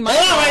usually my. Oh,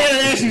 I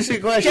gotta ask you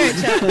some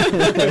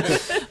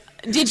questions.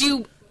 Did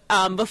you,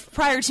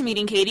 prior to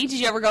meeting Katie, did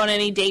you ever go on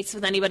any dates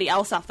with anybody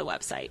else off the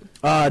website?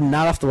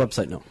 Not off the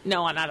website, no.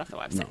 No, not off the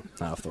website. No,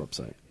 not off the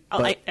website. Oh,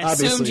 I But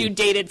assumed obviously- you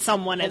dated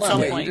someone at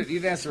some point. You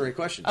didn't answer the right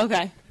question.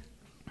 Okay.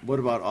 What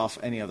about off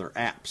any other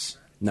apps?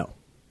 No.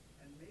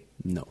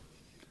 You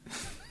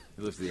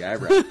lifted the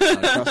eyebrow. I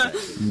don't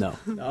trust that. No.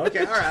 Oh, okay,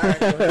 all right.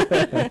 Go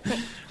ahead.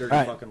 Dirty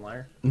right. fucking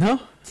liar. No.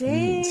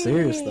 Dang.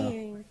 Serious,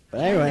 though.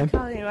 But anyway.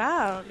 Calling you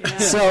out. Yeah.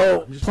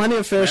 So, Plenty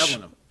of Fish,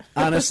 Traveling them.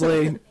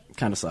 honestly,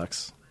 kind of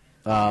sucks.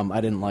 I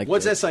didn't like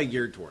What's it. that site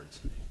geared towards?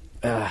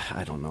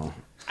 I don't know.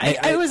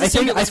 I was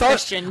assuming it was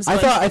Christians. I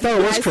but- thought it was Guys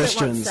that want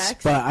Christians,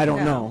 sex? but I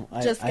don't No. know.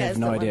 I Just have guys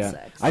no that want idea.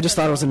 sex. I just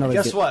thought it was another.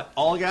 Guess what?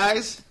 All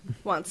guys?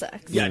 Want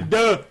sex. Yeah,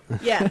 duh.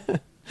 Yeah.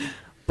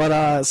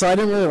 But so I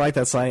didn't really like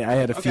that site. I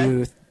had a Okay.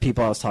 few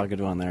people I was talking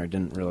to on there.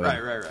 Didn't really. Right.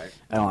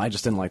 I don't know, I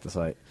just didn't like the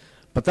site.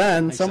 But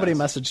then Makes somebody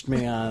sense. messaged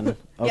me on Yeah,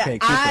 Okay,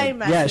 I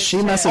Cupid. Yeah, she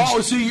messaged her. messaged.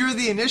 Oh, so you're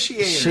the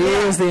initiator. She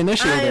is the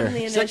initiator. I'm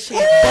the It's like,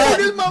 initiator. oh,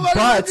 this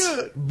motherfucker's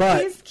good.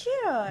 but He's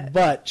cute.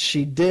 But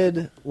she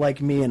did like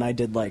me, and I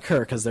did like her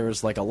because there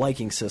was like a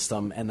liking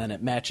system, and then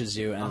it matches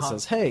you, and it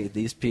says, "Hey,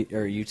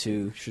 you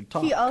two should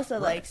talk." He also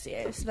likes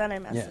you, so then I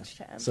yeah. messaged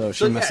him. So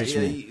she So messaged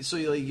me. so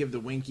you give the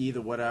winky,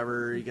 the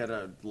whatever, you got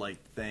a like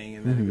thing,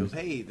 and then it goes,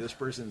 "Hey, this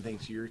person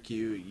thinks you're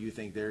cute, you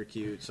think they're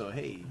cute, so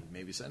hey,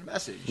 maybe send a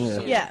message." Yeah.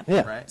 So, Yeah.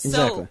 Yeah, right. So-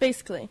 exactly.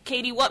 Basically.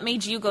 Katie, what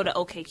made you go to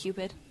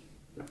OkCupid?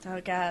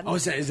 Oh, God. Oh,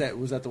 was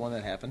that the one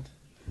that happened?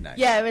 Nice.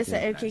 Yeah, it was the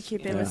Nice.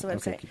 OkCupid Yeah, was the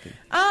website. OkCupid.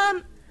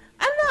 I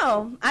don't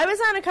know.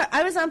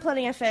 I was on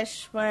Plenty of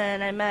Fish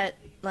when I met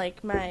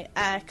like my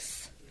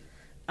ex,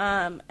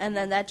 and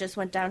then that just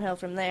went downhill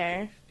from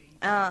there.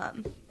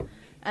 And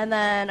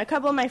then a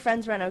couple of my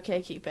friends were on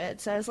OkCupid,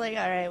 so I was like,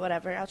 all right,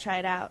 whatever, I'll try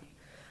it out.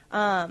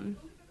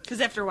 Because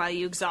after a while,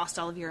 you exhaust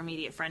all of your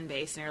immediate friend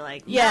base, and you're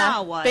like, Yeah,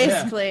 now what?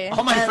 basically.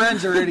 All my And-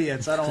 friends are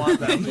idiots. I don't want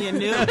them. You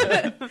knew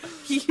it.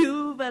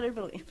 You better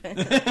believe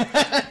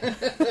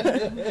it.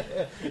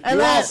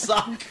 You all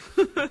suck.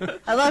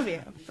 I love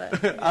you,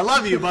 but I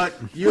love you, but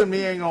you and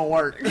me ain't gonna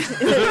work.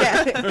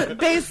 yeah,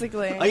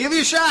 basically. I give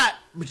you a shot,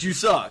 but you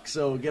suck.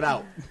 So get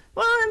out.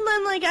 Well, and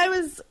then like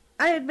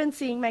I had been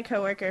seeing my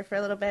coworker for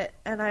a little bit,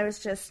 and I was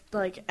just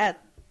like at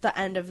the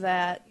end of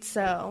that,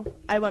 so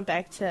I went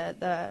back to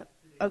the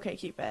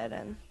OkCupid,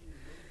 and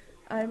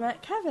I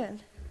met Kevin.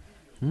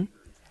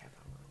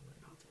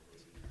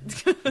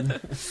 So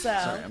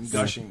Sorry, I'm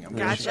gushing. I'm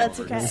Gotcha. gushing That's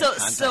over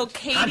okay. So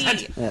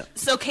Katie, Yeah.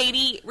 so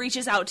Katie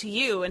reaches out to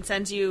you and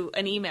sends you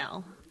an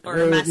email or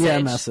a message. Yeah,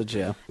 message.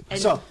 Yeah. And-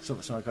 So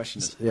my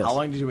question is, Yes. how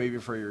long did you wait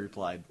before you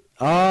replied?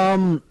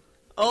 oh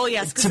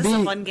yes, because To it's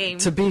be a fun game.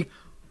 to be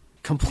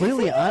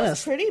completely it was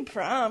honest, pretty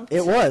prompt.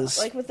 it was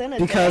like within a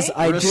because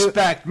day.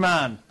 Respect,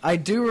 man. I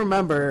do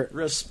remember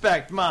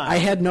Respect, man. I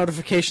had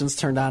notifications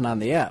turned on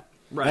the app.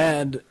 Right.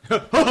 And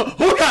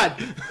Oh God!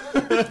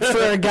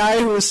 for a guy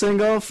who was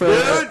single for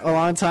Dude! a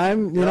long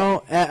time, you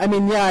know, I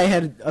mean, yeah, I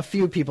had a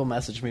few people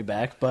message me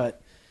back,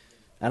 but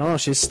I don't know.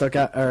 She stood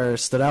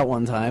out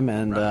one time,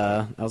 and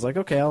I was like,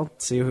 okay, I'll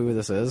see who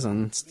this is,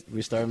 and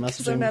we started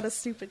Because I'm messaging. not a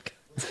stupid.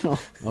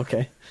 Oh,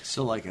 okay.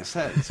 So, like I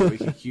said,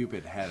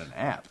 OkCupid had an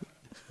app,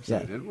 so Yeah.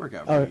 it did work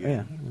out Oh, pretty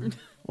good. yeah.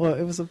 Well,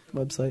 it was a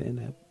website and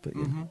app, but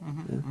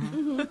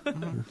yeah.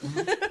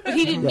 But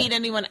he didn't meet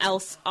anyone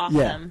else off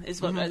Yeah. them.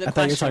 Is what the I thought you were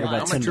question talking was. about I'm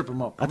gonna Tinder. trip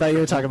 'em up. I thought you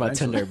were talking about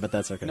Eventually. Tinder, but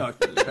that's okay. No,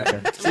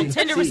 Well,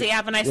 Tinder was the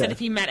app, and I said Yeah. if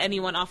he met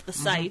anyone off the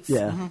sites.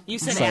 Yeah. You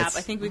said Sites. app.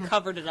 I think we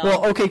covered it all.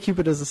 Well,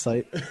 OkCupid is a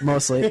site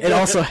mostly. It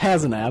also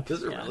has an app.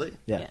 Is it really?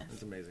 Yeah. Yeah.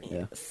 That's amazing.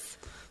 Yeah.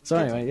 So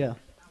anyway, yeah.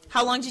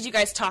 How long did you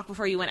guys talk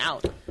before you went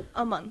out?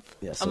 A month.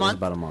 Yeah. So A it was month?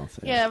 about a month.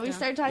 Yeah, we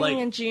started talking Like-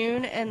 in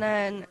June, and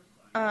then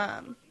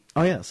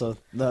Oh yeah. So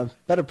the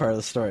better part of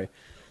the story.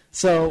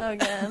 So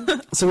again.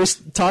 so we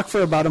talked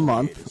for about a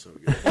month.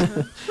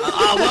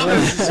 I love it.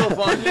 This is so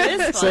fun. It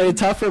is fun. So we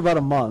talked for about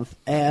a month,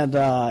 and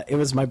it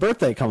was my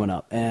birthday coming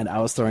up, and I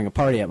was throwing a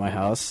party at my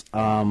house.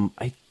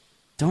 I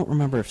don't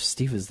remember if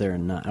Steve was there or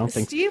not. I don't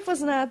think. Steve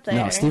was not there.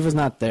 No, Steve was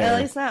not there. At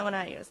least not when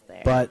I was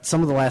there. But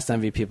some of the last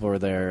MV people were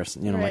there.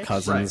 You know, my Rich.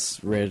 cousins,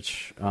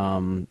 Rich,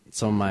 some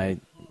of my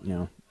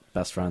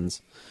best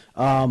friends,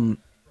 and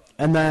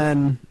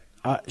then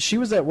she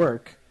was at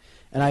work,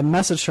 and I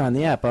messaged her on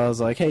the app. I was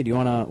like, "Hey, do you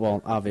want to?"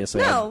 Well,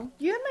 obviously. No,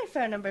 you had my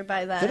phone number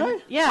by then. Did I?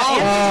 Yeah.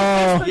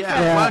 Oh, and yeah.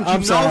 friend. Why don't you I'm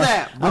know sorry.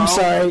 that, bro? I'm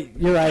sorry.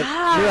 You're right.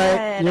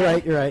 God.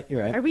 You're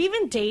right. Are we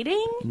even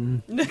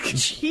dating?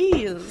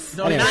 Jeez.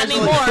 No, Anyway. Not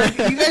you guys are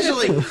anymore. you guys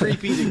are like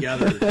creepy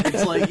together.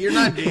 It's like you're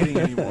not dating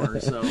anymore.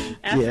 So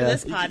After Yeah.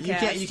 this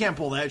podcast. you can't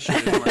pull that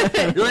shit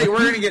anymore. You're like,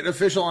 we're gonna get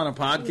official on a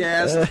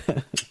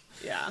podcast.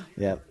 Yeah.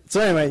 Yeah. So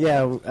anyway,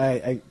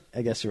 yeah,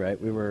 I guess you're right.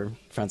 We were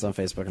friends on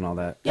Facebook and all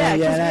that. Yeah,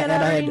 because we and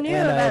already knew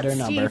about her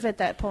Steve number. at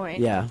that point.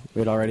 Yeah,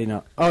 we'd already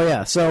know. Oh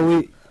yeah, so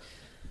we.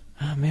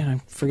 Oh man, I'm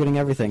forgetting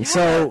everything. Yeah.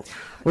 So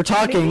we're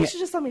talking. Maybe you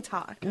should just let me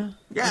talk. Yeah.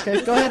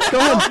 Okay, go ahead.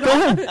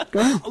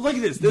 Oh, look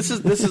at this. This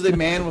is a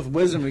man with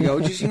wisdom. We go,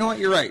 you know what?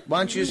 You're right. Why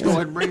don't you just go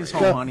ahead and bring this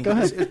home, honey? Go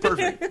ahead. It's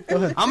perfect. Go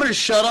ahead. I'm going to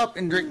shut up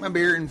and drink my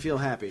beer and feel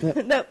happy.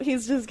 No,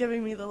 he's just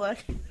giving me the look.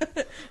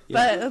 But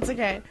that's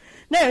okay.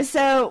 No,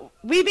 so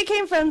we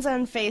became friends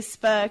on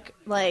Facebook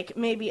like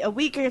maybe a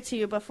week or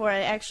two before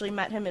I actually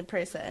met him in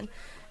person.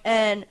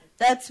 And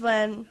that's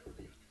when...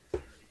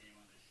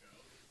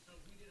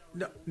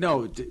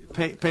 No,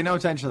 pay no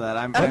attention to that.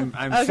 I'm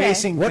okay.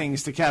 facing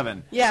things to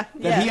Kevin. Yeah,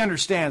 that he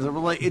understands.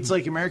 It's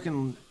like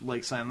American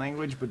sign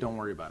language, but don't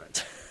worry about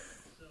it.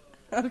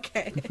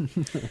 Okay.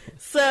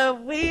 So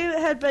we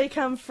had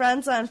become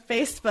friends on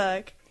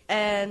Facebook,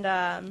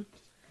 and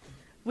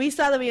we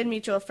saw that we had a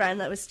mutual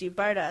friend that was Steve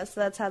Barta, so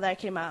that's how that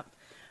came up.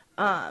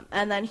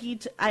 And then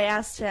I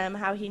asked him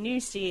how he knew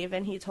Steve,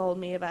 and he told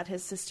me about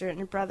his sister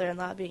and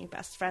brother-in-law being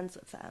best friends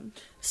with them.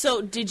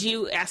 So did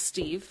you ask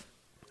Steve?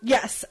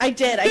 Yes, I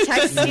did. I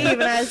texted Steve,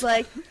 and I was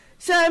like,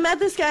 so I met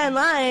this guy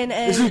online,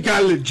 and... This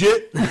guy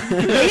legit?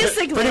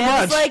 Basically,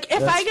 I was like, if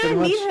That's I go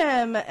meet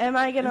him, am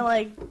I going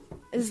to,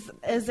 is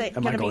it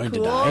going to be going to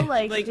cool? die?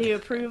 Like, do you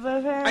approve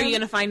of him? Are you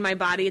going to find my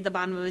body at the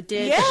bottom of a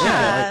ditch?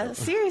 Yeah,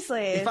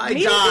 seriously. If I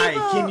Meeting die,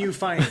 people- can you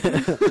find me?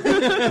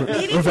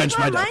 Meeting Revenge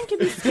people my death. online can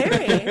be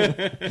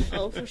scary.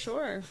 Oh, for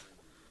sure.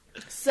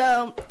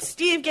 So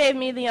Steve gave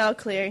me the all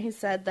clear. He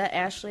said that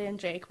Ashley and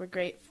Jake were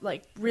great,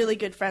 like really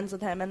good friends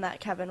with him, and that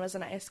Kevin was a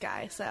nice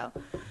guy. So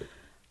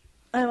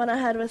I went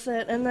ahead with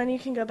it, and then you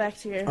can go back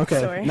to your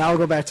story. Now I'll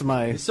go back to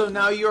my... So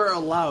now you're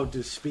allowed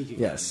to speak again.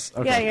 Yes.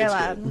 Okay. Yeah, you're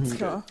allowed. It's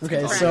cool. Okay,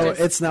 Practice. so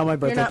it's now my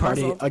birthday not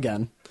party muzzled.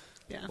 again.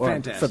 Yeah. Or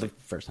Fantastic. for the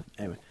first time.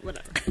 Anyway.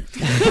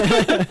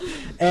 Whatever.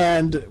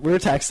 And we were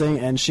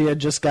texting, and she had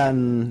just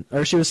gotten...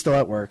 Or she was still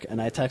at work,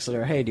 and I texted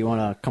her, hey, do you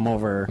want to come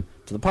over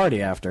to the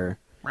party after?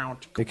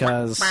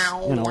 Because,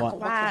 you know,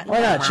 why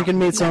not? She can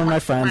meet some of my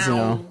friends, you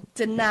know.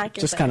 Did not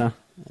get Just that. kind of...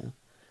 Yeah.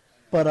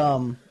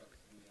 But,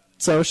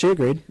 so she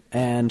agreed,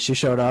 and she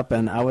showed up,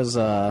 and I was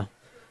a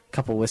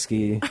couple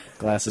whiskey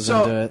glasses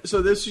into it.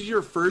 So this is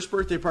your first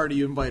birthday party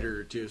you invited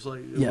her to. So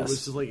like, Yes.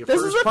 this is like a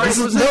This first is a party.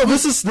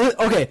 first-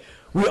 Okay,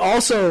 we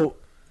also...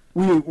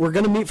 We're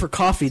going to meet for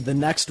coffee the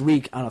next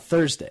week on a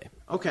Thursday.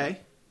 Okay.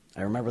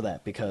 I remember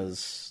that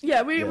because...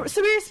 Yeah, we were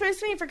supposed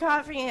to meet for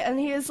coffee, and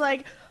he was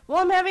like, well,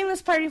 I'm having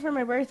this party for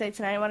my birthday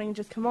tonight. Why don't you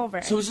just come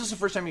over? So is this the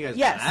first time you guys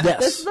Yes. met? Yes.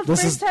 This is the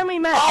This first is- time we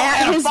met Oh,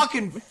 at his... a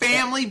fucking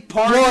family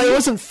party? Well, it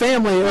wasn't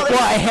family. Well, it was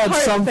I had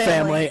part some family.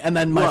 family, and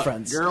then my Look,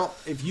 friends. Girl,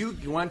 if you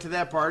went to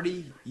that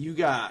party, you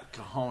got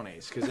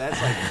cojones. Because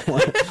that's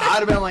like I'd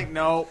have been like,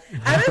 no.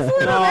 I was a little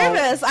No.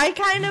 nervous. I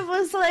kind of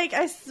was like,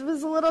 I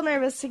was a little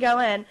nervous to go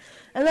in.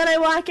 And then I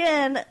walk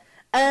in,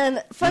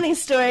 and funny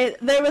story,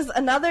 there was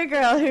another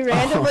girl who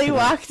randomly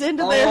walked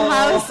into their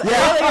house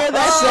earlier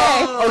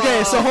that day.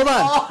 Okay, so hold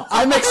on.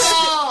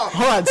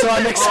 Hold on. So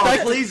I'm Oh,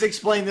 expecting. please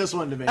explain this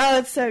one to me. Oh,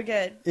 it's so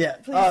good. Yeah.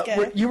 Please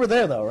go. You were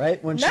there though,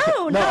 right? When No,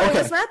 she... I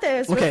okay. was not there.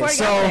 It was Okay, before I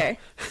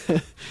got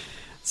there.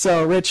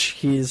 So Rich,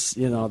 he's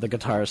the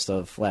guitarist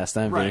of Last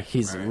Envy. Right,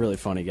 He's right. a really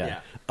funny guy.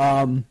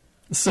 Yeah.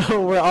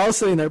 So we're all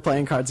sitting there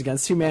playing Cards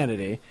Against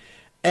Humanity,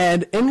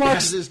 and in That's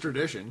walks his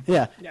tradition.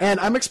 yeah, and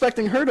I'm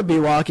expecting her to be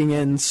walking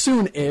in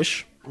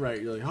soon-ish.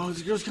 Right. You're like, oh,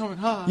 this girl's coming.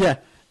 Huh? Yeah,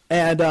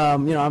 and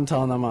I'm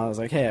telling them, I was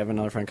like, hey, I have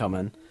another friend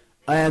coming,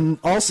 and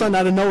all of a sudden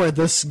out of nowhere,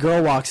 this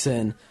girl walks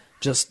in.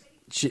 Just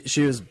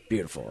she was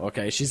beautiful.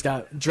 Okay, she's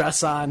got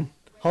dress on.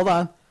 Hold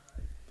on,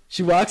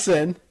 she walks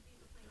in,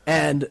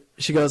 and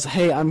she goes,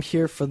 hey, I'm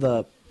here for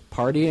the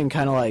party, and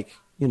kind of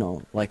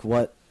like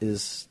what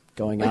is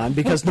going on,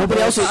 because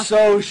nobody else is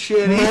so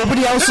shitty.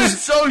 Nobody else is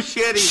so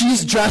shitty.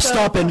 She's dressed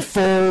up in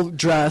full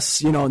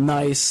dress,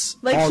 nice.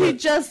 Like, all she the-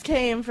 just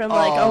came from,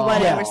 like, a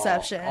wedding Yeah.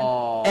 reception.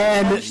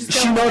 and She's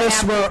she going to an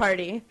noticed after where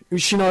party.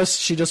 she noticed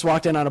she just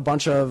walked in on a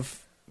bunch of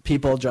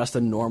people dressed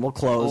in normal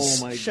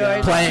clothes, Oh my Shorts,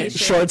 god. playing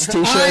t-shirts. shorts,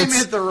 I'm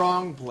t-shirts, at the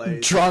wrong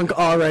place. drunk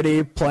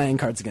already, playing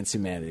Cards Against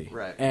Humanity.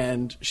 Right.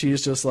 And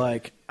she's just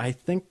like, I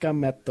think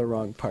I'm at the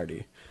wrong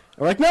party.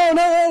 We're like,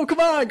 no, come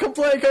on, come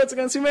play Cards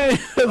Against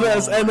Humanity with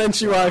us. And then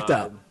she walked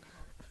out.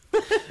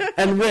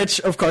 And Rich,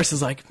 of course,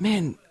 is like,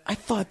 man, I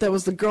thought that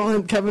was the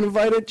girl Kevin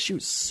invited. She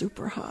was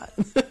super hot.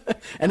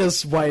 And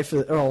his wife,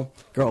 or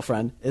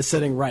girlfriend, is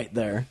sitting right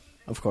there,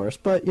 of course.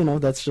 But,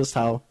 that's just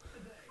how...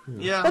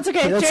 Yeah. That's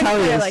okay. That's Jared's how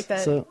he player is. like that.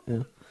 So,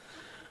 yeah.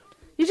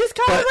 You just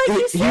call But it like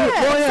you he- said.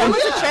 well, yeah.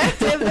 Someone's Yeah.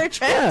 attractive, they're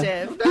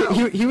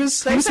attractive. He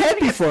was They're happy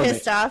gonna for get me.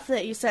 pissed off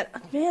that you said, oh,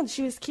 man,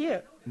 she was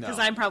cute. Because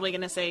I'm probably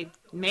going to say,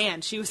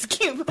 man, she was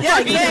cute. Yeah,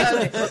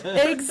 exactly.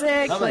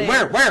 Exactly.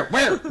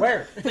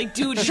 Where? Like,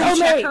 dude, did Show you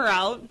check me. her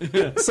out?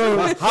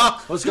 So, Huh?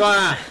 What's going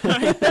on?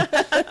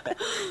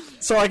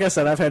 so like I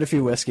said, I've had a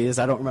few whiskeys.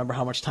 I don't remember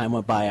how much time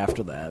went by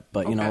after that,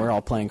 but Okay. we're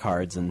all playing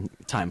cards, and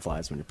time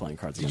flies when you're playing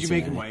cards. Did you against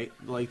make him humanity.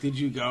 wait? Like, did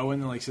you go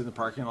and like sit in the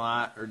parking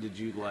lot, or did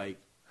you like?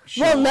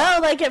 Well, no,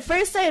 like, at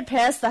first I had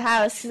passed the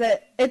house, because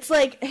it's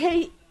like,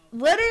 he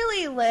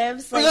literally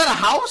lives, like... Was that a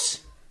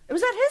house? It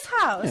was at his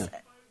house. Yeah.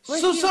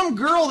 So some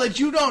girl that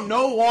you don't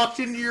know walked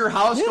into your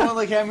house going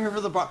like, I'm here for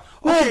the bar.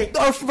 Okay,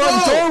 our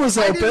front door was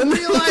open. I didn't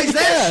realize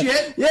that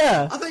shit.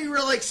 Yeah. I thought you were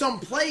like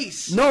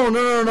someplace. No.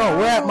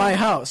 We're at my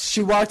house.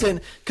 She walked in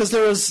because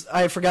there was.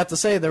 I forgot to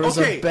say there was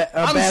a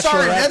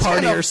bachelorette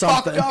party or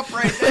something. That's fucked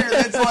up right there.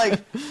 That's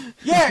like,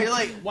 yeah, you're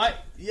like, what?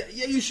 Yeah,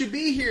 you should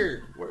be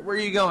here. Where are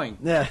you going?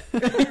 Yeah.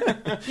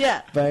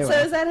 Yeah. Anyway. So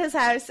it was at his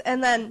house,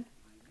 and then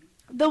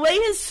the way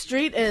his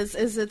street is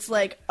it's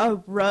like a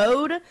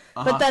road,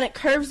 but then it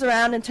curves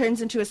around and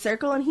turns into a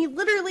circle, and he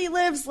literally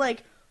lives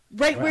like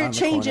right where it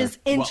changes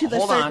into the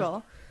circle.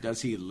 On.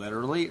 Does he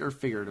literally or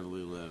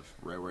figuratively live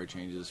right where it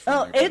changes?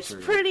 From it's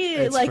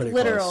pretty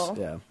literal. Close,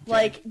 yeah.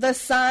 Like the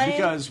sign.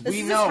 Because this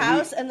we is know his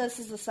house, and this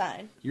is the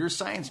sign. You're a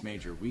science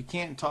major. We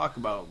can't talk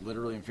about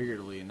literally and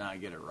figuratively and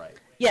not get it right.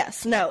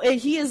 Yes, no,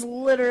 he is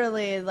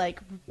literally like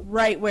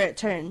right where it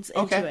turns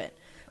into it.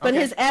 But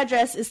his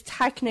address is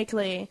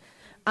technically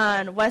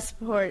on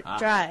Westport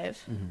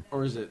Drive. Mm-hmm.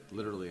 Or is it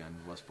literally on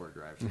Westport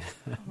Drive?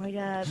 Oh my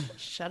god,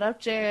 shut up,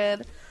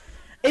 Jared.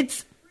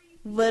 It's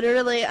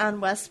literally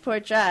on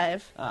Westport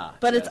Drive,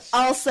 but it's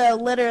also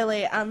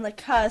literally on the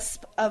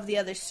cusp of the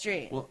other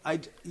street. Well,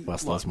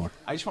 West Lesmore.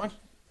 I just want...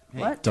 Hey,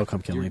 what? Don't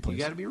come kill me, please. You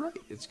gotta be right.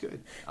 It's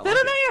good. They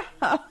don't know your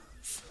house.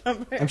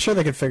 I'm sure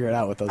they could figure it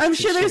out with those. I'm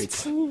two sure there's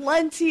streets.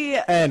 plenty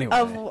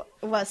of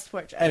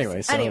Westport Drive.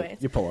 Anyway, so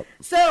you pull up.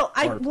 So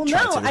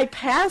I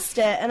passed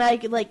it and I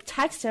like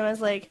text him. I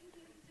was like,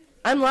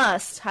 "I'm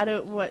lost.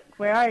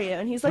 Where are you?"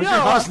 And he's like, What's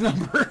your house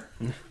number?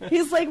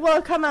 He's like,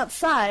 "Well, come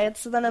outside."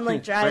 So then I'm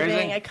like driving.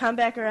 Phrasing? I come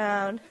back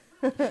around,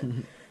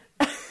 and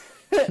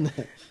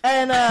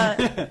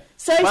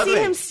so I see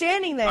him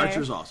standing there.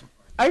 Archer's awesome.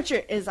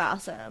 Archer is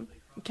awesome.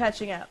 I'm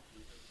catching up.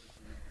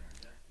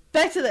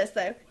 Back to this,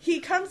 though.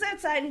 He comes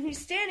outside, and he's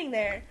standing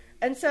there.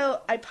 And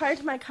so I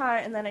parked my car,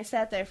 and then I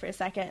sat there for a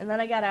second, and then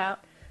I got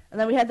out. And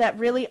then we had that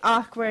really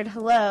awkward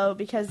hello,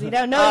 because we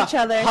don't know each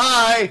other.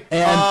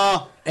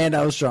 Hi! And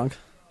I was drunk.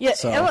 Yeah,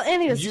 so.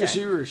 And he was drunk.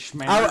 You were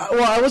schmammered.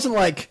 I wasn't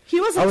like... He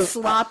wasn't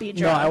sloppy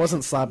drunk. No, I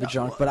wasn't sloppy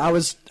drunk, but I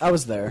was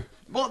there.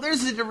 Well,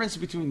 there's a difference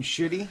between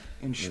shitty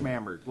and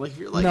schmammered. Like if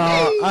you're like, no,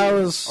 hey! I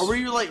was. Or were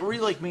you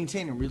like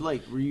maintaining?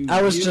 Were you?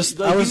 I was just.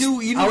 Like, I was. You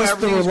knew I was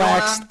the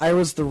relaxed. Going on? I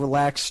was the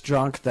relaxed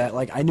drunk that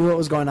like I knew what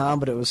was going on,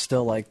 but it was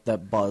still like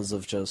that buzz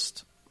of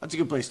just. That's a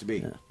good place to be.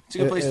 Yeah. It's a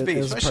good place to be,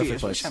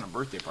 especially on a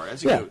birthday party.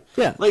 That's a good.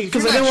 Yeah. Like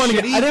because I didn't want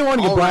to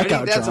get blackout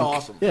drunk. That's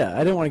awesome. Yeah, I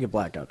didn't want to get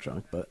blackout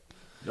drunk, but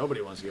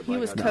nobody wants to get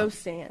blackout drunk. He was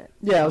coasting it.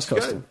 Yeah, I was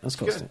coasting. I was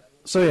coasting.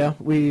 So yeah,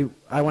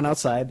 I went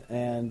outside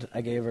and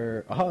I gave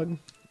her a hug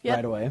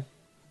right away.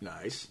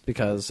 Nice.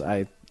 Because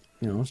I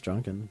was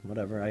drunk and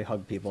whatever. I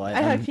hug people.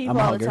 I hug people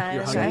all the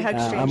time. I hug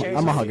strangers.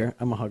 I'm a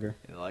hugger.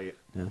 I like it.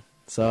 Yeah.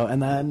 So, and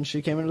then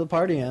she came into the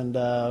party, and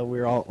we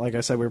were all, like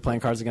I said, we were playing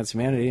Cards Against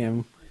Humanity,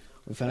 and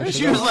we finished.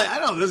 She was like, I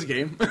know this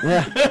game.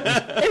 Yeah.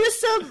 It was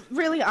still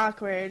really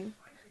awkward.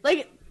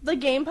 Like, the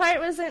game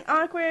part wasn't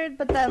awkward,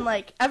 but then,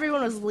 like,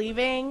 everyone was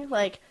leaving,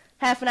 like,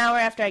 half an hour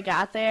after I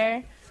got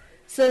there.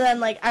 So then,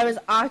 like, I was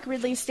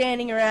awkwardly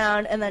standing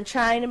around and then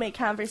trying to make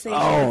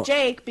conversation with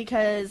Jake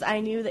because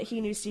I knew that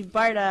he knew Steve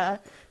Barta.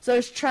 So I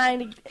was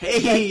trying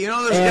to you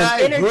know this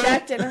guy?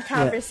 Interject in a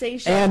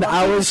conversation. And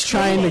I was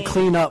trying to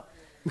clean up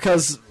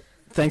because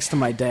thanks to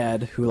my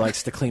dad, who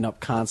likes to clean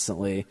up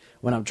constantly.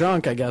 When I'm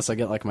drunk, I guess I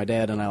get like my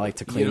dad, and I like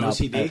to clean up.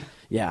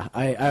 Yeah,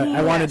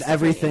 I wanted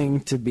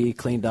everything to be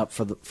cleaned up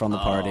from the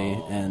party,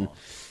 and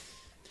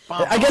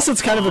I guess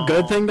it's kind of a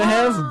good thing to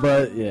have,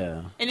 but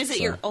yeah. And is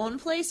it your own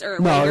place or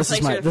no?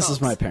 This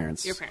is my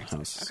parents' Your parents'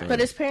 house. Okay. But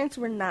his parents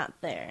were not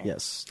there.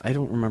 Yes, I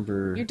don't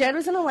remember. Your dad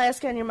was in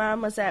Alaska, and your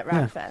mom was at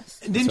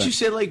Rockfest. Didn't you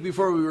say like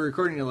before we were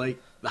recording? You're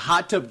like the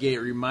hot tub gate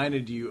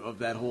reminded you of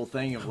that whole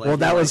thing of like. Well,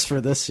 that was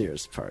for this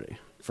year's party.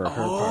 For her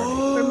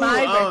party. For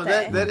my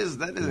birthday. That is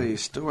a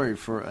story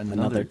for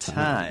another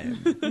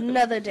time.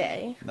 Another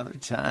day. Another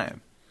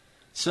time.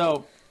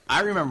 So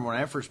I remember when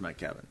I first met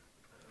Kevin.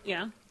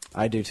 Yeah.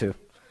 I do too.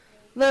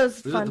 That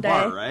was a It was fun at the day.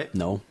 bar, right?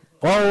 No.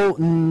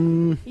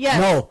 Oh,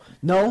 yes.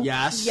 No.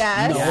 Yes.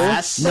 Yes.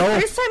 Yes. No.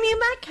 The first time you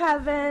met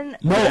Kevin.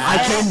 No,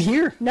 I came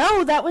here.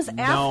 No, that was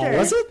after.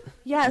 Was it?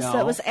 Yes, No.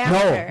 that was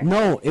after.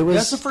 No, it was.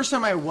 That's the first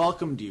time I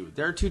welcomed you.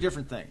 There are two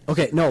different things.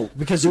 Okay, no,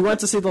 because you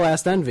went to see The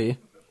Last Envy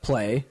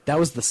play. That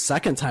was the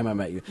second time I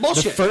met you.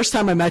 Bullshit. The first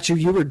time I met you,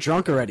 you were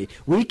drunk already.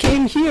 We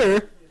came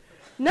here.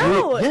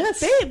 No,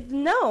 Yes. babe,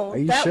 no. Are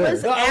you that sure?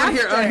 was No, I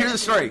after. want to hear the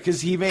story because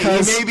he may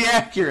be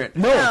accurate.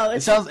 No,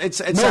 It sounds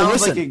sounds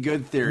listen, like a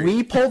good theory.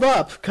 We pulled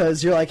up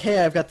because you're like,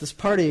 hey, I've got this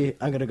party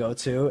I'm gonna go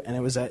to, and it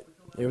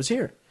was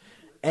here.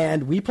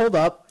 And we pulled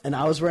up, and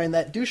I was wearing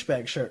that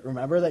douchebag shirt.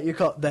 Remember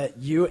that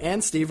you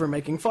and Steve were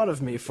making fun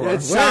of me for.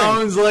 It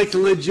sounds like a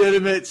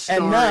legitimate story.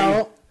 And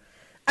now,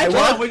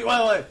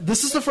 Wait.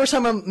 this is the first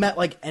time I met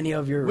like any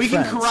of your. We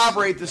friends. can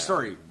corroborate the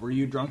story. Were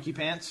you drunky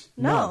pants?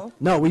 No.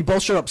 No, we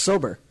both showed up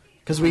sober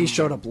because we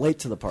showed up late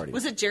to the party.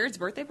 Was it Jared's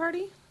birthday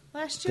party?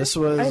 last year? This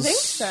was. I think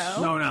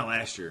so. No, not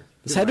last year.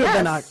 This had to have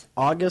been Yes.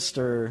 August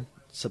or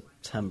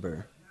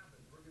September.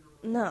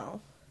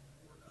 No.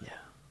 Yeah.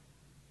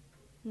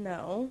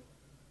 No.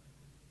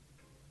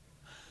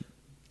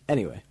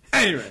 Anyway,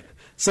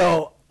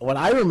 So what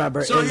I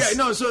remember so is. yeah,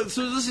 no, so this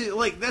is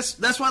like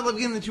that's why I love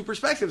getting the two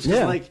perspectives. 'Cause,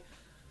 Yeah. like,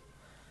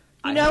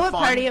 You know what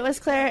party it was,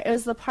 Claire? It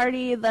was the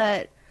party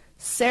that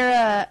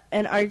Sarah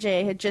and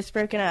RJ had just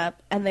broken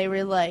up, and they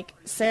were like,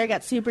 Sarah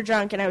got super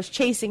drunk, and I was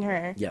chasing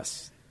her.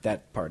 Yes,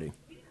 that party.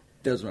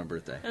 That was my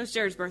birthday. It was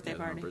Jared's birthday That was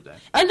my party. birthday.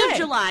 End of Okay.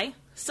 July.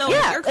 So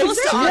Yeah, you're close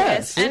exactly. to Yeah,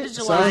 August. see? End of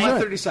So July. I My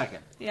was 32nd.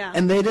 Yeah.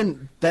 And they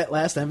didn't. That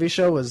last Envy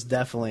show was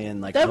definitely in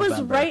like That was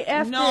November. right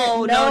after.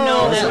 No. That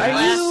Are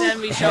last you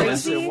Envy show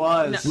Yes, crazy? it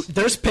was.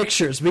 There's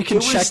pictures. We can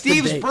It check was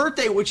Steve's the date.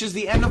 birthday, which is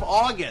the end of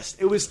August.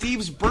 It was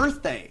Steve's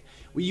birthday.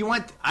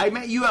 I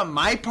met you at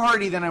my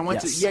party, then I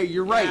went Yes. to. Yeah,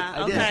 you're right. Yeah,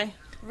 I did. okay.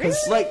 Really?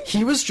 Like,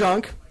 He was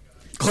drunk.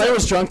 Claire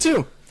was drunk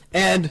too,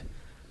 and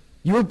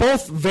you were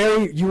both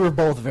very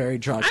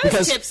drunk. I was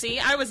because tipsy.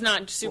 I was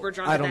not super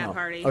drunk I at don't that know.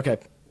 party. Okay,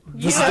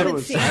 You I haven't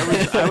was seen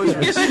I was You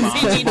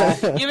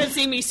responsible. haven't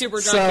seen me super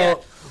drunk so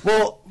yet.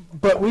 well,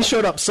 but we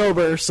showed up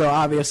sober, so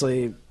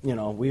obviously, we.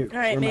 All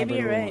right, maybe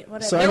you're right.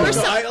 Whatever. So There were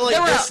anyway, some- I, like,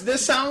 there were-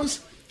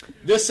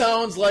 this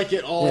sounds like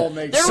it all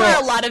makes There sense.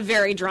 were a lot of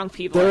very drunk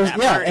people there at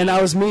was, that party. and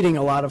I was meeting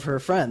a lot of her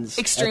friends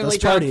extremely at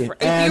this drunk. party, You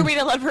and were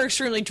meeting a lot of her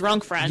extremely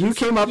drunk friends. you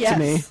came up Yes. to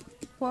me,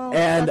 Well,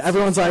 and that's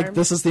everyone's like, charm.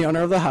 "This is the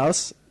owner of the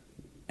house,"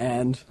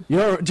 and do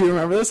you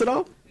remember this at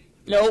all?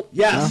 Nope.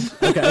 Yes.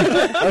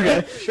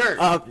 Okay. Sure.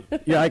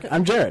 You're like,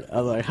 I'm Jared.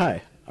 I was like,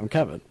 hi, I'm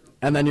Kevin.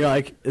 And then you're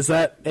like, is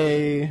that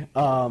a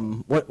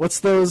what's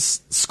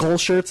those skull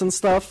shirts and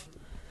stuff?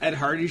 Ed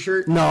Hardy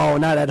shirt. No,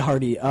 not Ed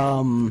Hardy.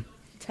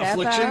 Tap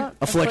Affliction? out.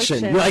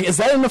 Affliction. You're like, is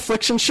that an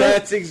Affliction shirt?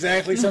 That's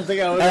exactly something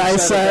I would and have I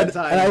said at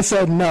said, that and I time.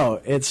 said, no,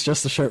 it's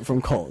just a shirt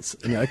from Kohl's.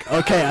 And you're like,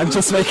 okay, I'm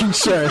just making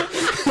sure.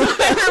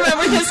 I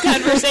remember this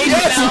conversation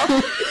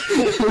now.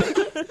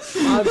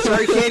 I'm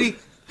sorry, Katie.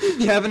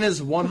 Kevin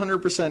is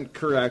 100%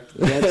 correct.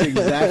 That's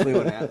exactly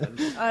what happened.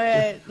 All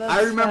right. That's I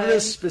remember fine.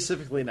 this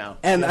specifically now.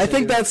 And Yes, I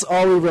think do. that's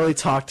all we really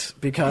talked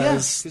Yeah,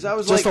 because 'cause I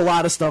was just like- a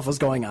lot of stuff was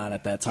going on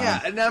at that time.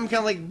 Yeah, and I'm kind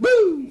of like,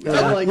 boo!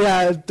 Yeah, I'm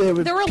like, there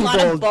were There were a people,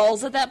 lot of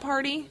balls at that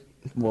party.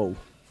 Whoa.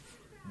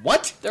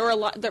 what? There were a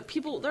lot. There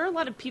were a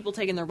lot of people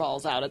taking their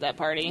balls out at that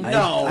party.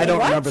 No. I don't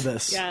What? remember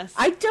this. Yes.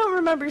 I don't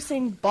remember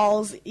seeing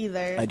balls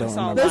either. I don't I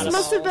saw remember a This lot of this.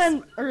 must have balls.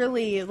 been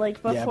early, like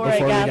before, before I we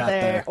got, got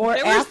there, there. or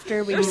There was-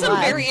 after we There's some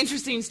left. very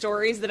interesting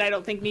stories that I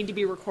don't think need to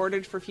be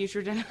recorded for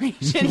future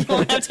generations.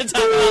 We'll have to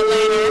talk about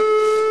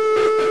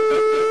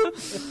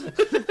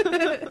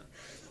later.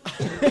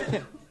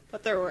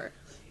 But there were.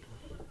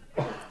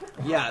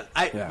 Yeah,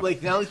 Yeah.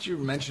 like now that you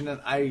mention it,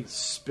 I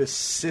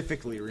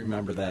specifically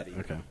remember that. that.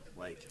 Okay.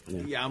 Like,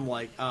 Yeah. yeah, I'm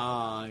like,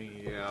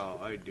 yeah,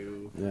 I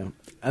do. Yeah.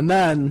 And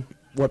then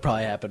what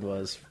probably happened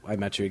was I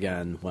met you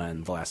again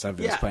when the last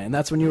Envy was Yeah. playing. And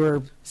that's when you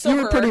were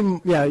Sober. pretty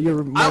you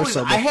were more I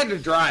sober. had to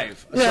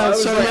drive. yeah, I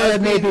was so like, I was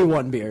maybe being-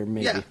 one beer,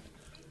 maybe. Yeah.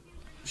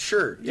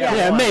 Sure. Yeah.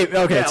 Yeah, why? maybe.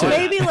 Okay, Yeah, two. why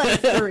Maybe like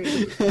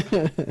 3.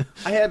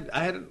 I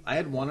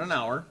had one an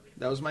hour.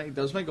 That was my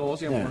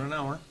goals. Yeah, Yeah. one an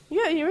hour.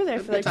 Yeah, you were there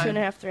for like good time.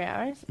 2.5, 3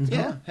 hours.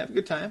 Yeah, have a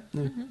good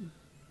time.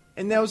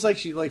 And that was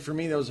for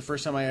me, that was the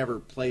first time I ever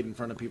played in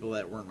front of people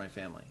that weren't my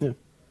family. Yeah.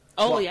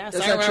 Oh Well, yes,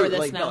 that's I not remember true. this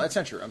Like, now. no, that's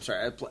not true. I'm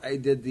sorry. I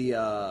did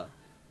the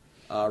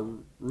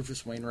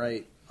Rufus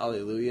Wainwright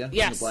Hallelujah in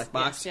yes. the black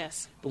box.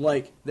 Yes. But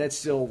like that's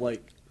still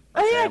like. a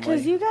Oh yeah, family.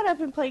 because you got up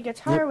and played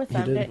guitar Yep, with he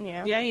them, did. didn't you?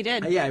 Yes. Yeah, you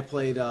did. Yeah, I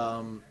played.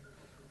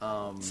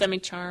 Semi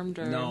Charmed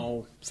or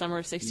No. Summer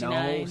of No,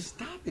 '69.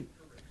 stop it.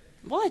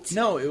 What?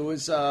 No, it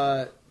was.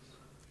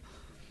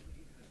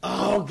 Oh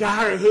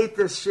God, I hate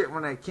this shit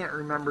when I can't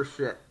remember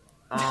shit.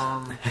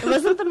 It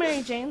wasn't the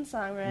Mary Jane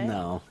song, right?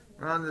 No.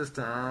 Around this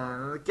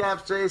time, the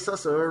caps chase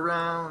us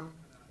around.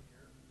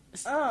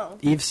 Oh,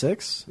 Eve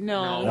 6?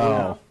 No. No.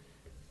 Oh.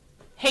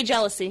 Hey,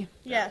 jealousy.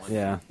 yes.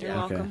 Yeah. You're okay.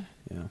 welcome.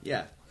 Yeah.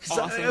 Yeah.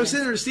 Awesome. I was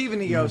sitting there with Steve,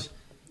 and he goes,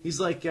 he's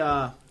like, you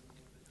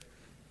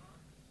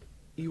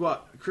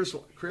walk, Chris?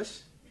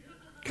 Chris,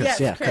 Yes,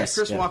 yeah, Chris.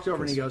 Chris yeah, walked over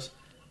and Chris. he goes,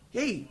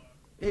 hey,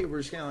 we're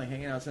just kind of like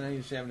hanging out tonight,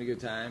 just having a good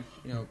time.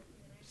 You know,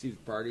 Steve's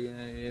party,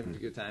 and having a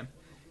good time.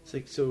 It's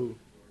like, so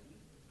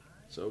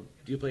do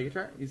you play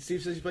guitar?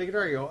 Steve says you play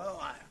guitar. You go,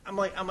 oh, I'm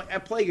like, I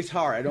play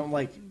guitar. I don't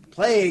like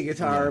play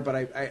guitar, but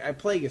I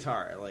play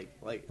guitar. I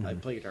I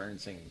play guitar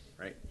and singing,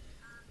 right?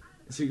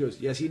 And so he goes,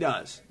 yes, he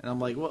does. And I'm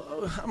like,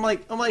 well, I'm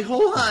like,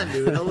 hold on,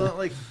 dude.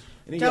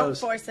 And he Don't goes,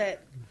 force it.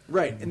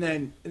 right. And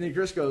then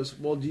Chris goes,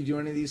 well, do you do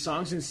any of these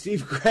songs? And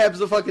Steve grabs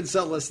the fucking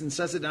set list and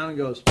sets it down and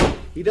goes,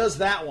 he does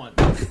that one.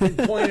 And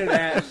pointed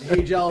at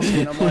Hey Jealousy.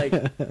 And I'm like,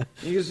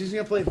 he goes, he's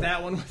going to play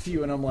that one with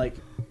you. And I'm like,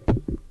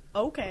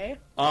 Okay.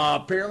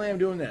 apparently I'm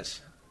doing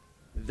this.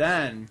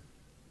 Then,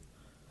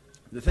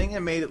 the thing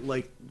that made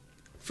it,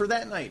 for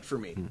that night for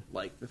me,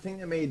 the thing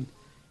that made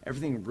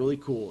everything really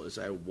cool is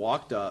I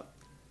walked up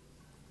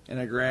and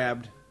I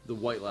grabbed the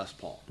white Les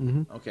Paul.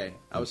 Okay,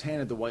 I was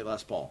handed the white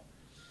Les Paul.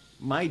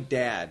 my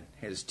dad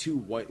has 2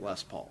 white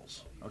Les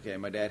Pauls. Okay,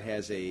 my dad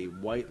has a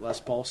white Les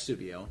Paul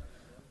Studio.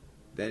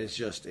 That is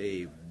just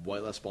a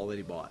white Les Paul that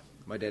he bought.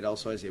 My dad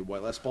also has a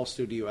white Les Paul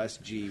Studio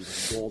SG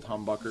with gold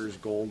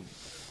humbuckers, gold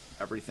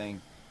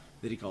everything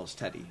that he calls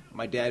Teddy.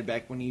 My dad,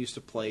 back when he used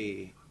to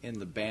play in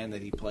the band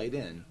that he played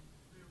in,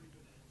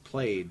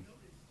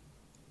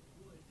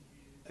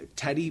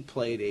 Teddy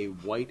played a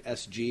white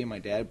SG and my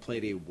dad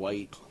played a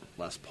white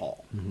Les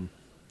Paul. Mm-hmm.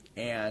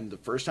 And the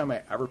first time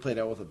I ever played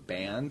out with a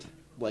band,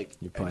 like,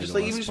 just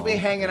like, even just be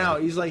hanging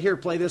out, he's like, here,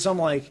 play this. I'm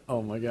like,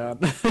 oh my God.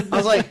 I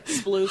was like,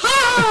 Sploosh.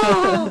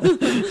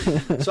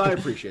 So I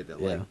appreciate that.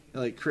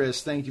 Like,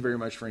 Chris, thank you very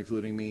much for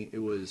including me. It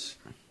was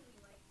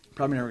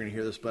probably never going to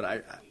hear this,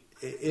 but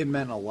it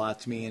meant a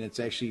lot to me, and it's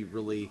actually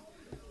really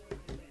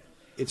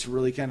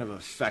kind of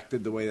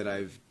affected the way that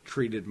I've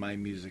treated my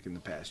music in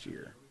the past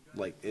year.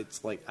 Like,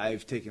 it's like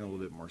I've taken it a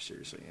little bit more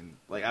seriously, and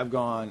like I've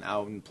gone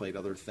out and played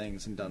other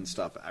things and done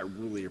stuff. I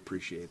really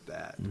appreciate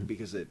that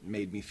because it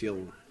made me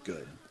feel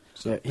good.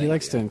 So he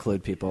likes to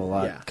include people a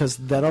lot because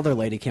that other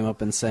lady came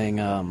up and sang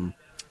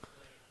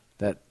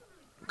that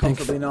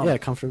Comfortably Numb. Yeah,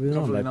 Comfortably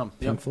Numb.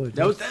 Pink Floyd.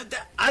 That was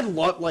I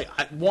love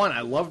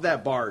I loved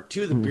that bar.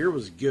 2, the beer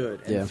was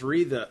good, and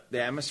 3, the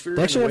atmosphere.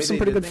 They actually have some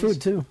pretty good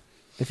food too.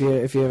 If you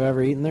have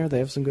ever eaten there, they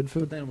have some good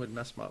food. Then it would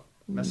mess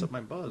up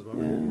my buzz. Why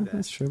would I do that?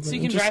 That's true. So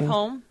you can drive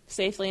home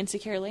safely and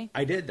securely.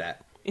 I did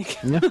that. Yeah.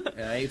 And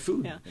I ate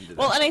food. Yeah.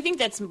 Well, and I think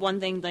that's one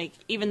thing, like,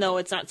 even though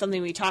it's not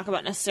something we talk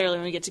about necessarily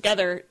when we get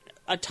together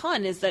a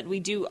ton, is that we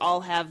do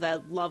all have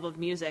that love of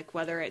music,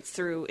 whether it's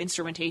through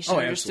instrumentation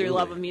or just through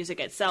love of music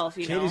itself.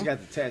 Katie's got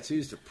the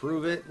tattoos to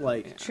prove it.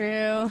 Like,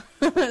 true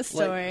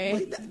story.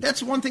 Like,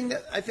 that's one thing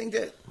that I think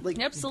that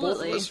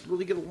absolutely both of us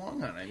really get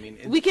along on. I mean,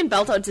 we can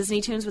belt out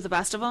Disney tunes with the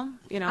best of them.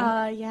 You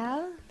know.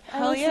 Yeah.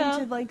 Hell I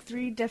listened to like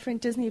 3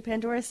 different Disney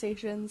Pandora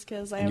stations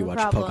because I have a problem. And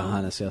you watched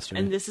Pocahontas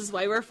yesterday. And this is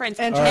why we're friends.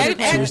 And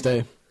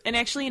Tuesday. And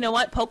actually, you know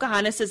what?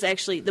 Pocahontas is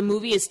actually, the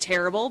movie is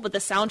terrible, but the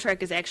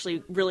soundtrack is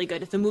actually really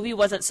good. If the movie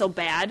wasn't so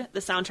bad,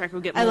 the soundtrack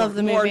would get more notoriety. I love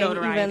the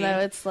movie, even though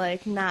it's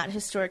like not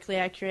historically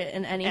accurate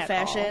in any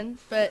fashion,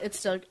 but it's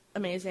still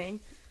amazing.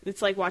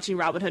 It's like watching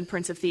Robin Hood,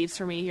 Prince of Thieves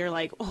for me. You're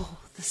like, oh,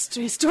 the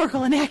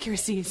historical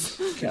inaccuracies.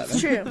 It's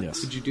true. Yes.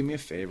 Could you do me a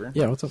favor?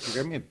 Yeah, what's up? Could you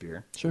grab me a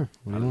beer? Sure.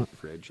 Out of the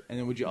fridge. And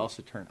then would you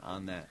also turn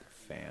on that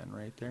fan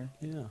right there?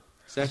 Yeah.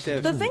 So I have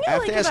to The thing I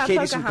like ask about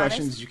Katie some Pocahontas-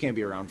 questions you can't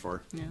be around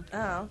for. Yeah.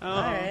 Oh,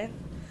 all right.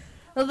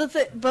 Well,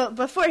 but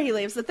before he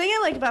leaves, the thing I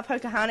like about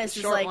Pocahontas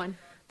is like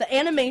the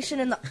animation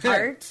and the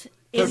art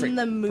in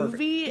the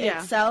movie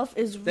itself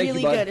is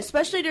really good,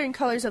 especially during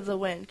Colors of the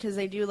Wind because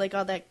they do like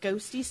all that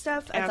ghosty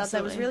stuff. I thought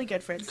that was really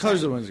good for its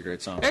Colors of the Wind is a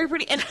great song. Very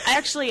pretty, and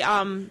actually,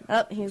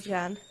 oh, he's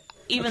gone.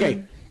 Even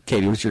okay,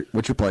 Katie, what's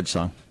your pledge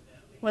song?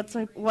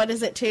 What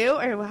is it to,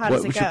 or how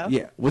does it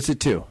go? What's it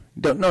to?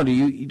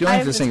 You don't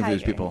have to sing for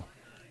these people.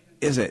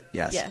 Is it?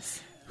 Yes.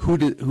 Yes.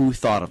 Who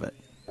thought of it?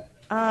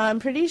 I'm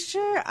pretty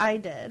sure I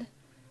did.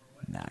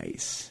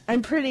 Nice.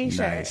 I'm pretty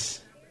sure.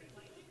 Nice.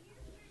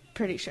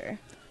 Pretty sure.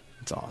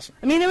 It's awesome.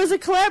 I mean, it was a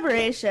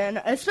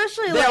collaboration,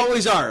 especially they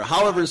always are.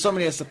 However,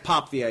 somebody has to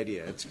pop the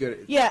idea. It's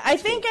good. Yeah, I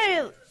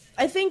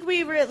think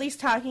we were at least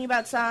talking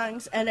about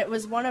songs, and it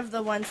was one of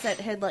the ones that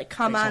had like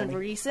come on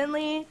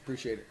recently.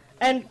 Appreciate it.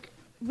 And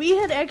we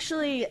had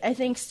actually, I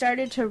think,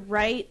 started to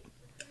write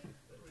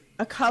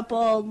a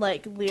couple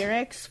like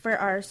lyrics for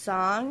our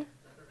song.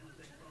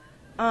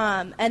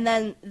 And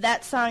then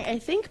that song, I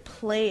think,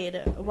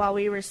 played while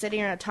we were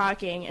sitting around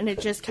talking, and it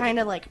just kind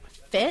of like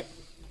fit.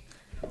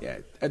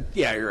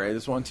 Yeah, you're right.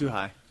 This one too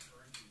high.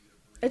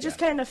 It just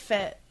kind of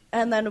fit,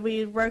 and then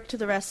we worked to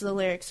the rest of the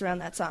lyrics around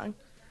that song.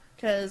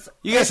 Cause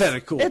you guys had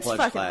a cool it's pledge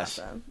fucking class.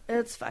 Awesome.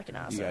 It's fucking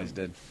awesome. You guys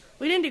did.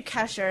 We didn't do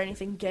Kesha or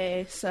anything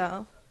gay,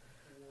 so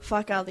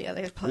fuck all the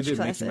other pledge we did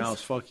classes. Mickey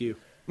Mouse. Fuck you.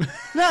 No,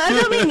 I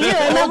don't mean you.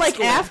 I meant like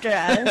after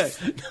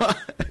us. No,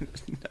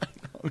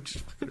 I'm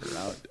just fucking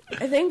around.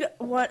 I think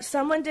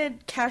someone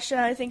did Kesha.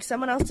 I think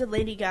someone else did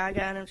Lady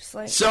Gaga, and I'm just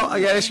like. So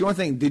I gotta ask you one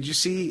thing. Did you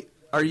see?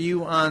 Are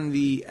you on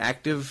the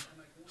active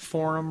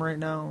forum right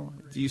now?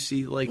 Do you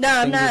see like? No,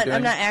 I'm not.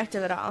 I'm not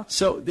active at all.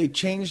 So they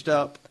changed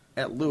up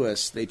at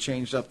Lewis. They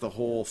changed up the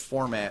whole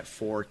format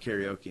for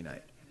karaoke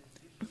night.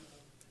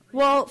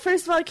 Well,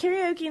 first of all,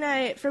 karaoke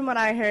night, from what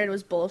I heard,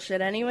 was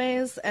bullshit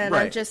anyways, and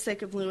I'm just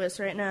sick of Lewis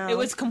right now. It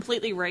was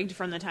completely rigged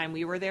from the time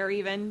we were there,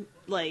 even.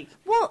 Like,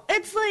 well,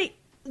 it's like,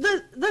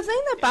 the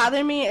thing that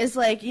bothered me is,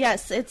 like,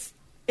 yes, it's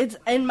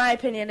in my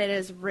opinion, it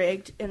is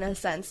rigged in a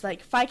sense.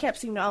 Like, Phi Cap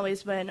seem to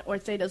always win, or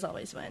Thetas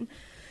always win.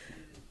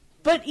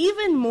 But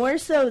even more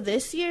so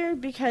this year,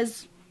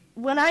 because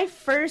when I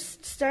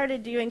first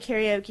started doing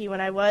karaoke,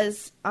 when I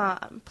was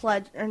not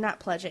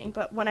pledging,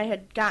 but when I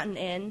had gotten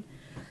in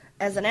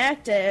as an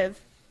active,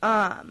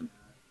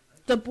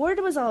 the board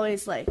was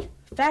always like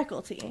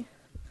faculty,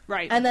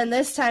 right? And then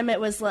this time it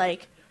was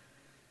like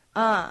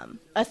a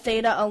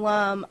Theta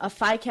alum, a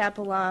Phi Cap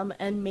alum,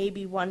 and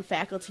maybe one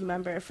faculty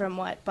member from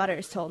what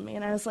Butters told me.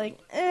 And I was like,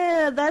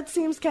 that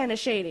seems kind of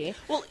shady.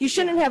 Well, you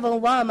shouldn't have an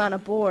alum on a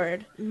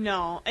board.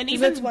 No, and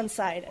even it's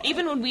one-sided.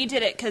 Even when we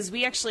did it, because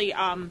we actually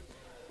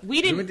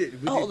We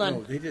didn't. Hold on.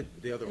 No, they did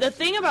the other one. The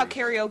thing about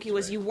karaoke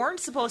was you weren't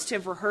supposed to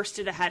have rehearsed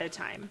it ahead of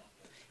time.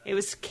 It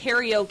was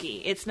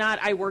karaoke. It's not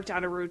I worked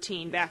out a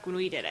routine back when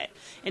we did it.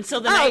 And so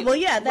the night... well,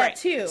 yeah, that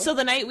too. So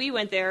the night we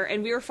went there,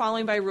 and we were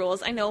following by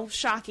rules. I know,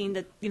 shocking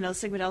that,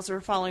 Sigma Deltas were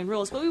following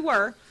rules, but we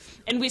were.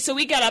 And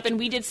we got up and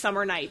we did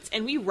Summer Nights,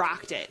 and we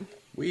rocked it.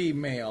 We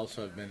may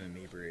also have been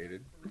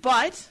inebriated.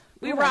 But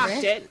we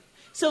rocked it.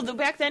 So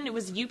back then it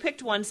was you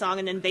picked one song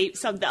and then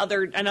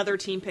another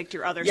team picked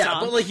your other song. Yeah,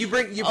 but like you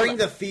bring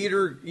the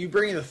theater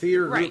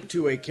group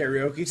to a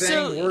karaoke thing.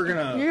 So we're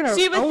gonna. So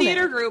you have a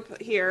theater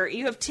group here.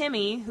 You have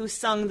Timmy who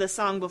sung the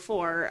song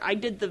before. I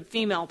did the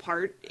female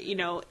part.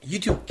 You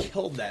two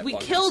killed that. We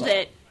killed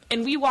it,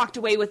 and we walked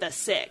away with a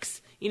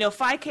 6.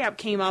 Phi Cap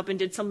came up and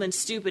did something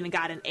stupid and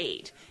got an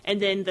 8. And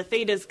then the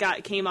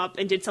Thetas came up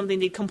and did something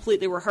they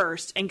completely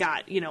rehearsed and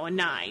got, a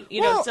 9.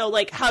 So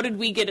like, how did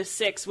we get a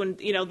 6 when,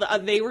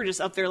 they were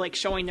just up there like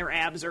showing their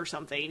abs or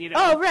something,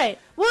 Oh, right.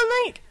 Well,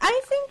 like,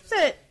 I think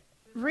that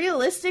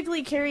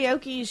realistically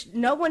karaoke,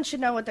 no one should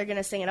know what they're going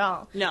to sing at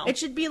all. No. It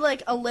should be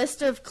like a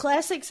list of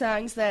classic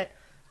songs that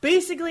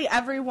basically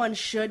everyone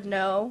should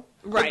know.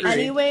 Right.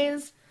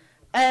 Anyways.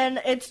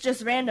 And it's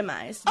just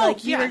randomized. Oh,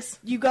 like yes.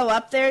 You go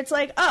up there, it's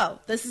like, oh,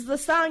 this is the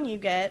song you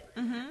get.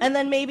 Mm-hmm. And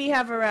then maybe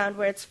have a round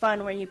where it's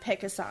fun where you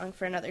pick a song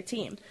for another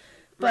team.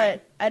 But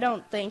right. I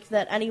don't think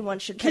that anyone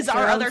should pick their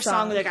our other own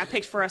song that got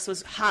picked for us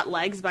was Hot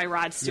Legs by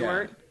Rod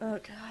Stewart. Yeah. Oh,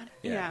 God.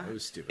 Yeah. It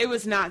was stupid. It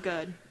was not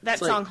good. That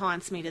song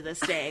haunts me to this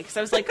day. Because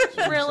I was like,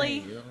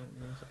 really?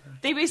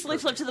 They basically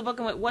flipped to the book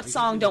and went, what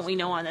song don't we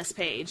know on this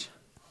page?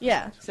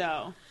 Yeah.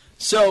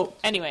 So,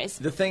 anyways.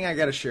 The thing I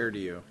got to share to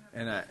you,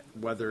 and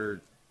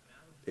whether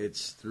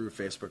it's through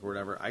Facebook or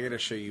whatever, I got to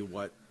show you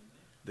what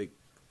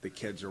the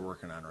kids are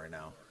working on right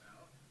now.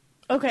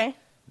 Okay.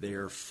 They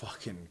are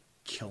fucking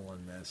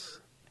killing this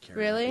karaoke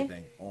really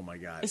thing. Oh my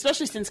God.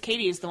 Especially since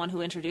Katie is the one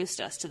who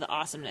introduced us to the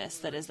awesomeness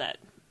that is that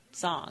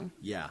song.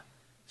 Yeah.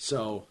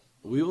 So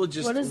we will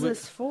just... What is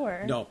this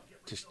for? No,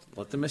 just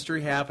let the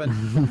mystery happen.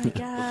 Oh my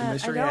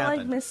God. I don't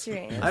like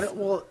mysteries.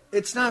 Well,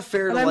 it's not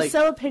fair and to I'm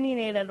so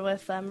opinionated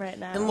with them right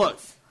now. And look.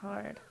 It's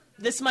hard.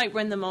 This might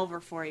win them over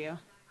for you.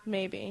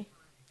 Maybe.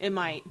 It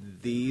might.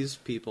 These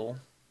people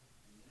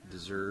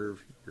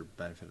deserve your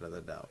benefit of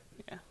the doubt.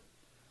 Yeah.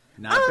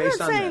 Not based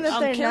on this.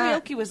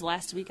 Karaoke was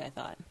last week, I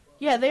thought.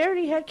 Yeah, they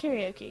already had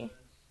karaoke.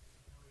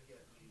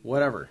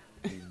 Whatever.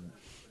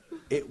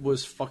 It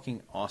was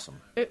fucking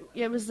awesome.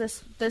 It was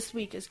this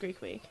week is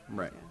Greek week.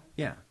 Right.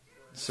 Yeah.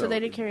 So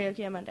they did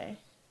karaoke on Monday.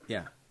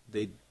 Yeah.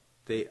 They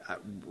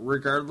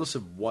regardless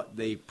of what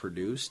they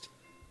produced,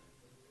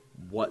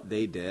 what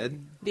they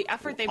did, the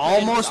effort they put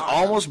in was awesome.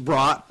 almost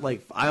brought,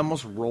 like, I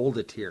almost rolled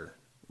a tear.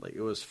 Like,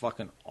 it was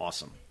fucking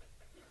awesome.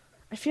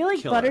 I feel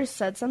like Butters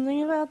said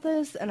something about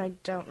this, and I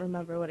don't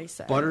remember what he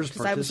said. Butters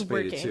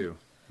participated too,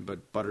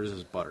 but Butters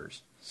is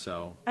Butters,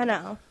 so I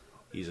know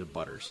he's a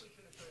Butters,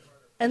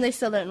 and they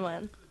still didn't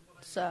win.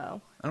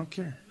 So I don't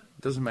care.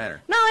 It doesn't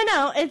matter. No, I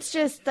know. It's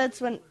just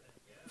that's when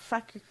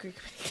fuck your Greek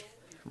week.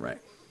 Right.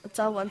 It's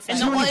all one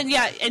side.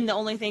 And the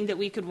only thing that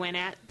we could win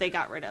at, they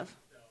got rid of.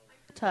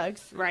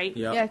 Tugs. Right?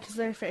 Yep. Yeah, because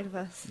they're afraid of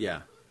us.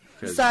 Yeah.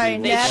 Sorry,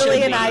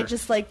 Natalie and I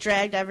just, like,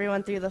 dragged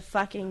everyone through the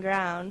fucking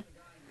ground.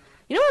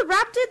 You know what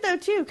Rob did, though,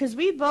 too? Because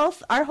we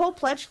both, our whole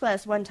pledge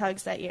class won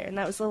Tugs that year, and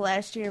that was the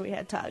last year we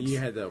had Tugs. You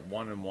had the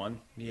 1-and-1?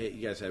 You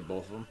guys had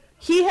both of them?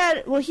 He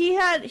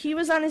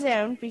was on his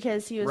own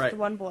because he was the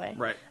one boy.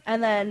 Right.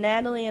 And then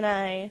Natalie and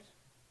I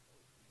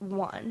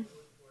won.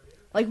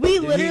 Like, we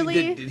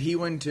literally... Did he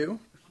win, too?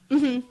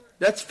 Mm-hmm.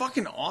 That's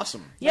fucking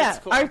awesome. Yeah,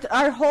 cool.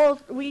 our whole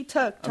we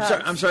took.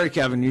 Tugs. I'm sorry,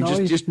 Kevin. You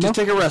just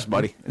take a rest,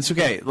 buddy. It's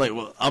okay. Like,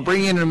 I'll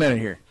bring you in a minute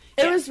here.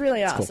 It was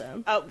really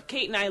awesome. Cool.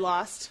 Kate and I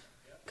lost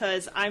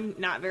because I'm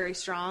not very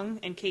strong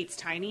and Kate's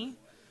tiny,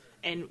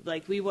 and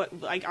like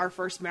our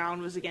first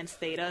round was against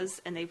Thetas,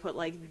 and they put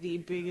like the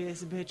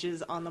biggest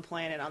bitches on the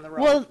planet on the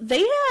road. Well,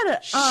 they had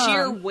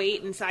sheer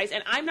weight and size,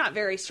 and I'm not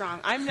very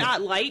strong. I'm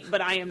not light, but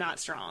I am not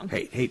strong.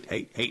 Hate.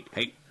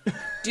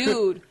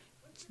 Dude.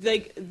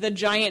 Like the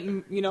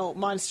giant,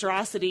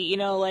 monstrosity,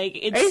 like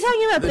it's... Are you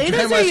talking about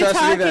Thetas or are you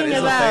talking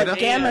about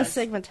Gamma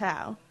Sigma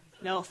Tau?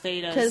 No,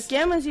 Thetas. Because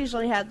Gammas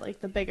usually had,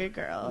 like, the bigger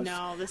girls.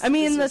 No, the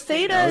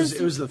Thetas...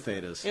 It was the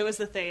Thetas. It was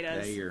the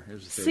Thetas. That year. It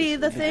was the Thetas. See,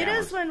 the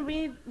Thetas, when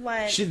we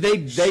went...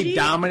 They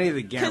dominated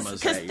the Gammas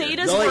that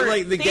year. Thetas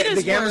were... the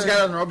Gammas got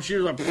on the rope, she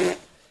was like,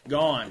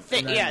 gone.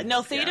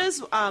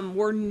 Thetas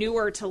were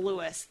newer to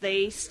Lewis.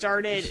 They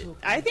started...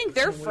 I think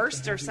their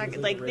first or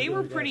second... Like, they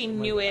were pretty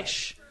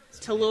newish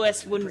to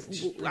Lewis when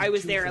I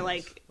was there,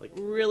 like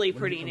really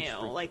pretty new,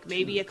 like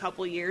maybe a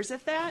couple years,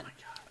 if that.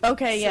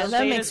 Okay, yeah,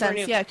 that makes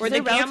sense. Yeah, where the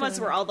Gammas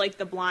were all like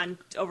the blonde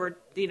the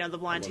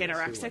blonde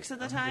tanorexics at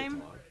the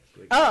time.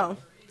 Oh,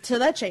 so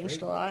that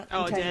changed a lot.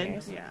 Oh, it did.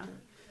 Years. Yeah,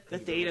 the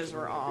Thetas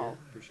were all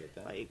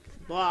like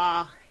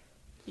blah.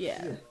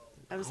 Yeah.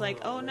 I was like,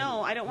 oh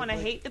no, I don't want to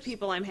hate the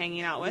people I'm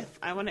hanging out with.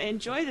 I want to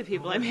enjoy the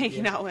people I'm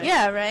hanging out with.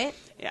 Yeah, right?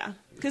 Yeah.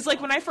 Because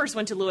like when I first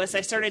went to Lewis,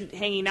 I started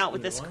hanging out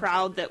with this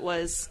crowd that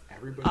was,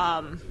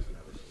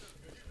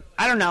 I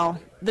I don't know,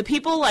 the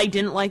people I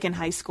didn't like in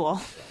high school,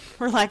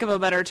 for lack of a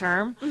better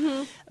term,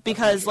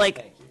 because,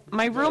 like,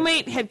 my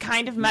roommate had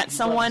kind of met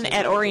someone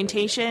at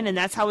orientation, and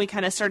that's how we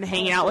kind of started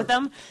hanging out with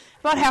them.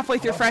 About halfway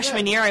through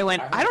freshman year, I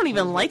went, I don't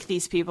even like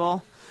these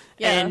people.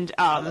 Yeah.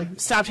 And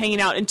stopped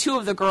hanging out. And two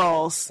of the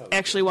girls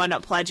actually wound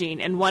up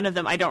pledging. And one of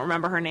them, I don't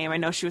remember her name. I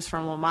know she was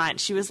from Lamont.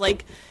 She was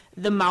like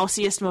the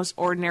mousiest, most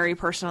ordinary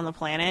person on the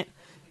planet.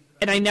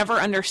 And I never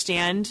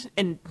understand,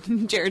 and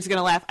Jared's going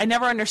to laugh, I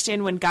never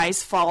understand when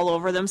guys fall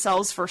over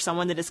themselves for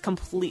someone that is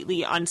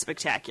completely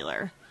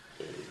unspectacular.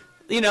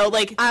 You know,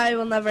 like... I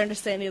will never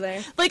understand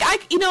either. Like,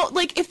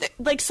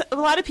 if a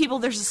lot of people,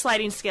 there's a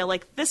sliding scale.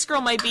 Like, this girl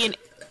might be an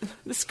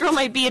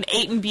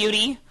 8 in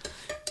beauty,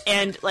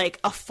 and like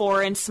a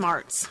 4 in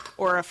smarts,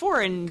 or a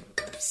 4 in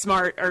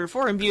smart, or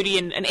 4 in beauty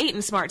and an 8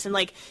 in smarts, and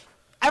like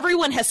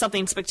everyone has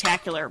something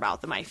spectacular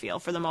about them, I feel,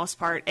 for the most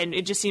part. And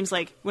it just seems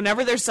like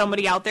whenever there's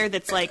somebody out there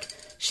that's like,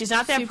 she's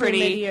not that super pretty,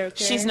 mediocre.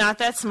 She's not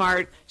that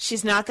smart,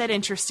 she's not that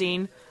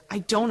interesting, I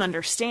don't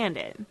understand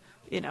it.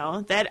 You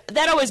know, that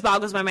always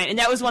boggles my mind. And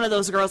that was one of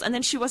those girls, and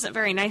then she wasn't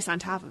very nice on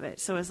top of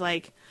it. So it was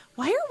like,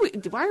 why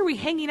are we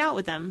hanging out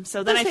with them?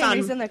 So then I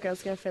found reason that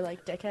girls go for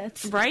like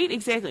dickheads, right?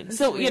 Exactly. That's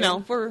so weird. You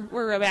know,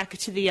 we're back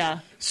to the.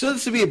 So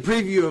this would be a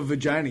preview of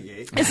Vagina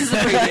Gate. This is a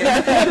preview.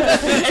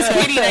 As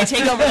Katie and I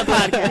take over the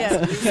podcast.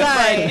 Yeah.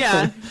 Sorry.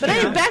 Yeah. But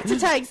anyway, back to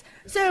tags.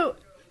 So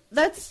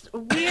that's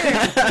weird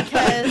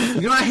because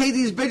you know I hate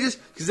these bitches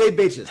because they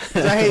bitches.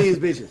 'Cause I hate these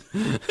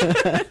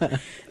bitches.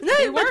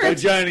 No, but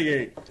Vagina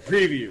Gate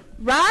preview.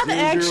 Rob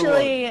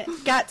actually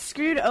got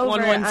screwed over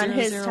 110011. on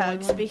his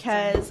tugs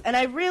because, and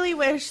I really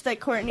wish that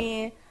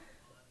Courtney,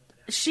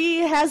 she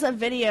has a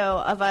video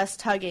of us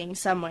tugging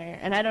somewhere,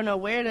 and I don't know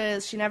where it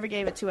is. She never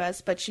gave it to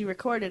us, but she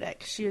recorded it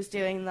 'cause she was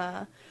doing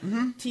the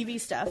TV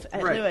stuff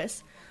at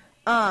Lewis.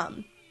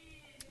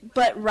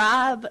 But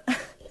Rob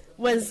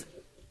was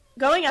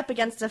going up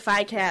against a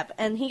Phi Cap,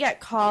 and he got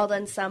called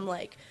on some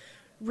like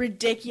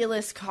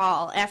ridiculous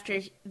call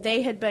after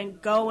they had been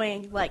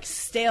going like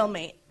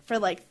stalemate for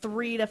like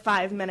 3 to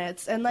 5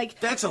 minutes, and like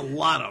that's a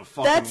lot of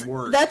fucking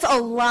work. That's a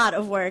lot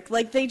of work.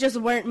 Like they just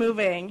weren't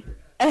moving,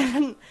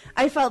 and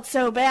I felt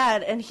so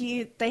bad. And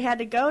they had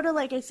to go to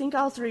like I think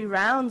all 3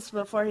 rounds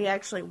before he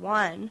actually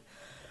won.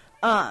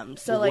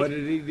 So like, what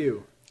did he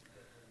do?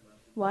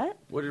 What?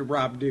 What did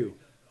Rob do?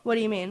 What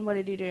do you mean? What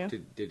did he do?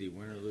 Did he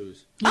win or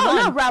lose?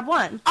 No, Rob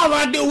won. All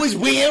I do is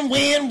win,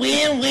 win,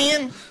 win,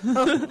 win.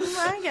 Oh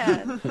my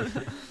god.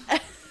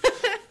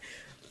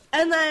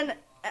 And then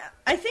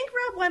I think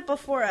Rob went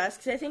before us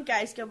because I think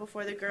guys go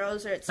before the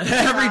girls, or it's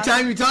every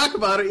time you talk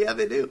about it, yeah,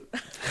 they do.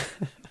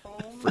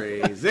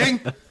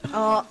 Phrasing.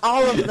 All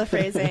of the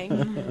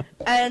phrasing.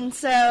 And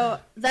so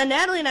then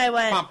Natalie and I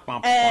went,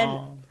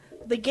 and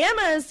the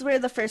Gammas were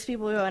the first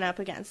people we went up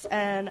against,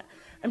 and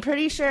I'm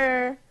pretty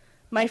sure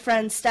my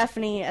friend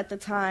Stephanie at the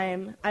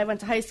time, I went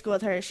to high school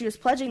with her, she was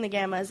pledging the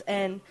Gammas,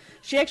 and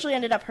she actually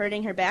ended up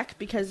hurting her back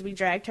because we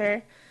dragged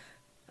her,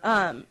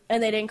 and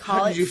they didn't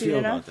call it soon enough. How did you feel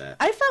about that?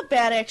 I felt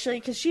bad, actually,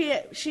 because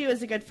she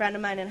was a good friend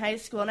of mine in high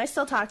school, and I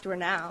still talk to her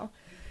now.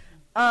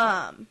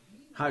 How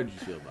did you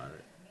feel about it?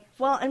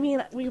 Well, I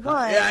mean, we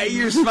won. Yeah,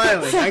 you're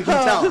smiling. I can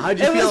tell. How'd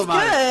you feel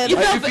about it?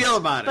 How'd you feel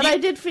about it? But I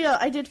did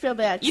feel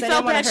bad. You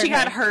felt bad she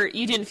got hurt.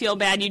 You didn't feel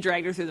bad. You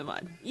dragged her through the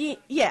mud.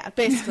 Yeah,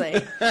 basically.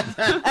 And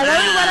then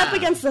we went up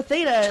against the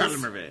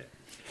Thetas.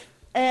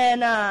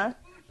 And I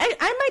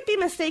might be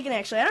mistaken,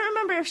 actually. I don't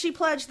remember if she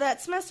pledged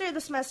that semester or the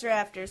semester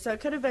after, so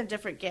it could have been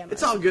different Gammas.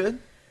 It's all good.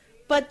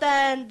 But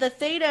then the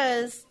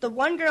Thetas, the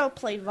one girl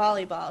played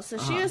volleyball, so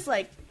she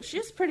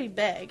was pretty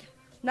big.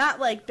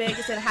 Not like big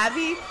as in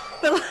heavy,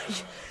 but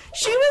like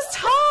she was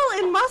tall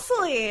and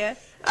muscly.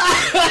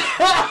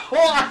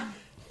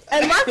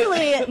 And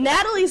luckily,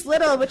 Natalie's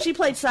little, but she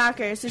played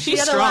soccer, so she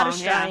had a lot of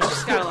strength. Yeah,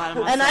 she's got a lot of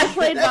muscle. And I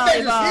played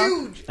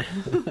volleyball.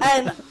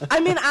 And I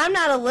mean, I'm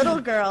not a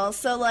little girl,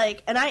 so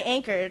like, and I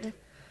anchored,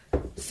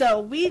 so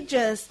we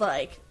just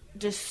like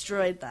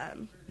destroyed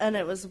them, and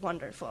it was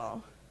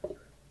wonderful.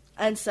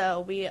 And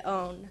so we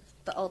own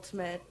the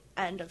ultimate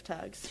end of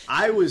tugs.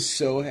 I was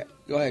so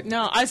go ahead.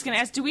 No, I was going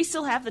to ask, do we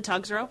still have the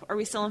tugs rope? Are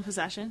we still in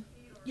possession?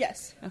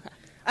 Yes. Okay.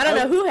 I don't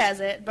know who has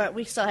it, but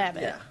we still have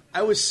it. Yeah.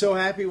 I was so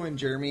happy when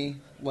Jeremy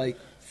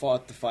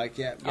fought the Phi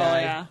Cap guy.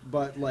 Oh yeah.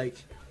 But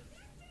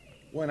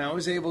when I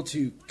was able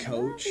to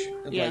coach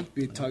and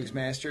be Tugs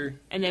Master,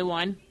 and they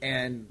won,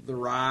 and The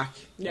Rock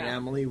and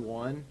Emily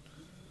won,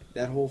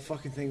 that whole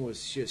fucking thing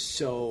was just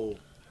so.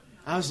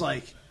 I was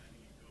like,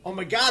 oh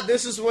my god,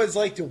 this is what it's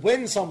like to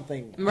win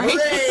something. Right?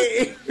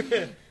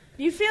 Hooray!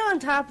 You feel on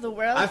top of the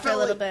world for a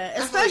little bit.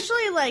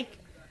 Especially,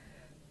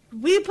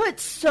 we put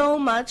so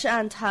much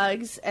on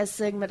tugs as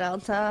Sigma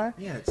Delta.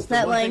 Yeah, it's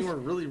the one thing we're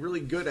really,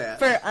 really good at.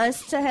 For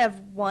us to have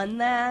won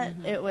that,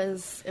 it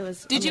was Did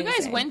amazing. you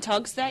guys win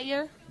tugs that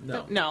year?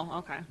 No. No,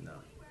 okay.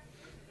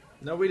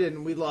 No, we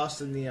didn't. We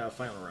lost in the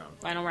final round.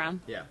 Final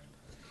round? Yeah.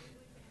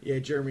 Yeah,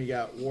 Jeremy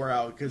got wore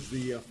out because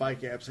the Phi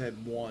Caps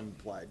had one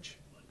pledge.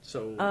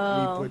 So we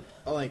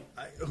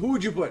put, who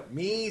would you put?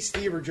 Me,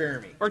 Steve, or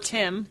Jeremy? Or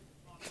Tim.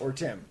 Or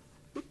Tim.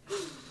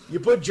 You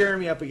put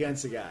Jeremy up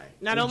against a guy.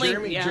 Not only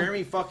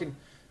Jeremy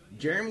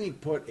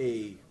put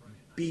a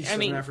beast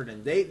of an effort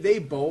in. They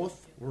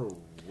both were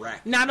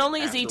wrecked. Not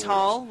only is he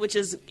tall, which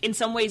is in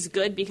some ways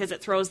good because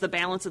it throws the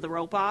balance of the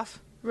rope off.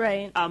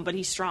 Right. But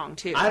he's strong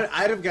too.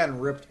 I'd have gotten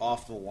ripped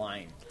off the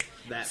line.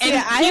 I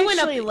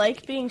actually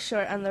like being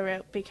short on the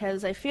rope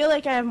because I feel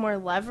like I have more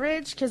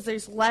leverage because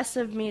there's less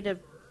of me to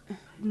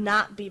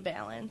not be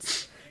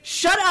balanced.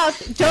 Shut up!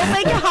 Don't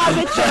make a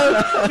hobbit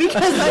joke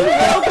because I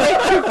will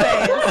break your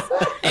face.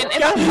 And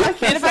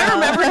if I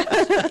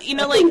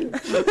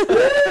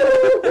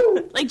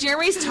remember, like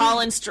Jeremy's tall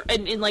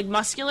and like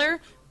muscular,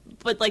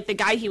 but like the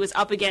guy he was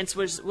up against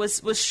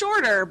was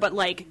shorter, but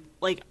like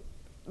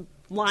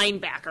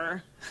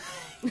linebacker.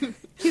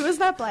 He was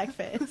not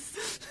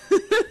blackface.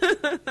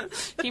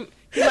 he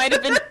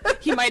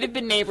might have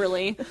been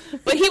neighborly,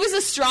 but he was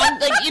a strong,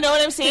 like, you know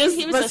what I'm saying?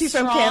 He was a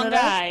strong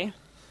guy.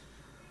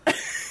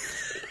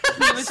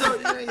 So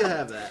you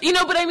have that. You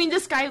know, but I mean,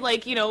 this guy,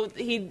 like, you know,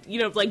 he, you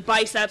know, like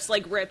biceps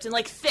like ripped and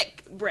like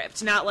thick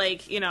ripped, not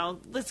like, you know,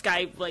 this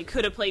guy like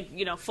could have played,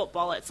 you know,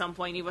 football at some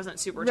point. He wasn't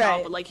super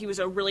tall, but like he was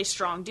a really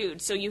strong dude.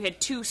 So you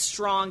had two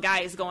strong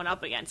guys going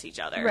up against each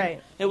other.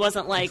 Right. It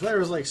wasn't like Claire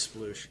was like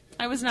sploosh.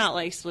 I was not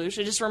like sploosh.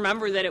 I just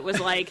remember that it was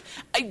like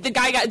the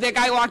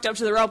guy walked up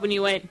to the rope and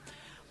you went,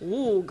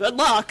 "Ooh, good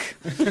luck.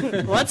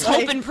 Let's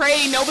hope and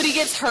pray nobody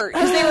gets hurt."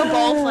 Because they were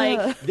both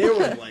like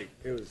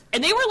it was,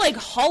 and they were like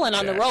hauling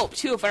on the rope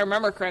too, if I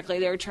remember correctly.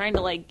 They were trying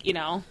to like, you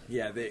know.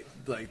 Yeah, they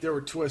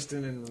were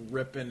twisting and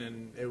ripping,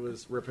 and it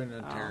was ripping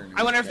and tearing.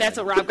 I wonder if that's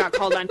what Rob got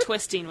called on,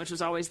 twisting, which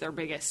was always their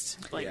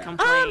biggest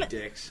complaint.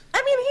 Dicks.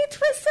 I mean, he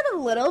twisted a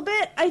little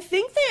bit. I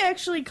think they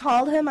actually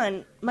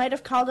might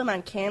have called him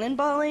on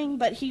cannonballing,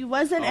 but he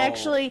wasn't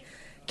actually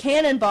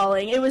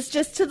cannonballing. It was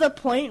just to the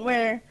point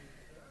where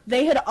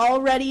they had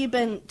already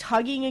been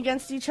tugging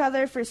against each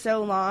other for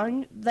so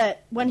long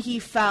that when he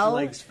fell,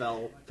 legs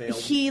failed.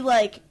 He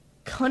like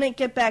couldn't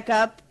get back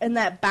up in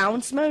that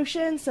bounce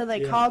motion, so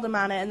they called him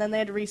on it, and then they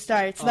had to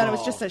restart. So then it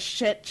was just a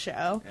shit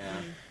show.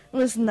 Yeah. It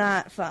was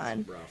not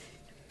fun. Rough.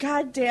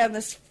 God damn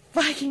this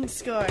fucking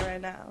score right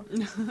now.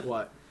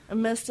 What? I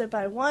missed it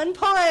by 1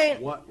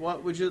 point.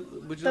 What would you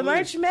The lose?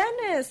 March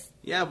Madness.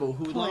 Yeah, but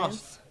who points.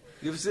 lost?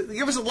 Give us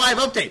a live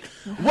update.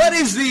 What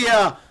is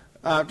the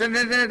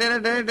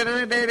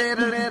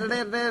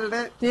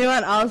Do you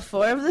want all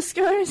 4 of the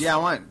scores? Yeah, I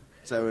want.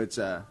 So it's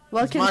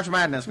March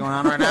Madness going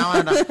on right now,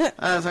 and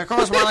of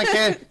course we're like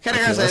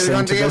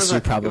listening to this, you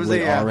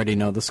probably already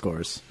know the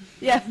scores.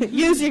 Yeah,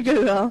 use your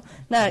Google.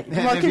 No,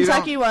 well,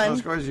 Kentucky won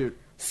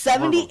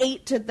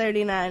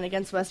 78-39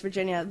 against West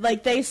Virginia.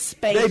 Like they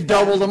spanked. They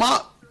doubled them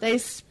up. They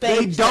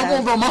spanked. They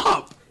doubled them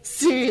up.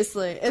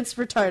 Seriously, it's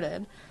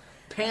retarded.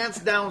 Pants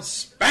down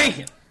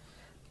spanking.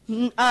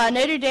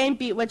 Notre Dame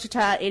beat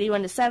Wichita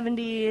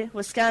 81-70.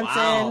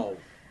 Wisconsin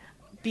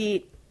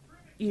beat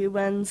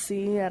UNC.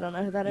 I don't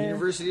know who that is.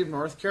 University of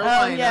North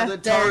Carolina, the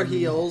Tar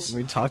Heels.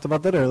 We talked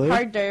about that earlier.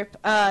 Hard derp.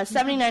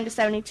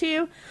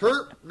 79-72.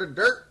 Herp the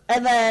dirt.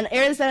 And then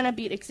Arizona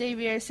beat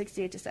Xavier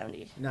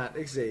 68-70. Not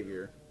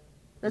Xavier.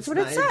 That's what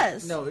it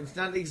says. No, it's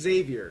not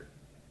Xavier.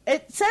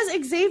 It says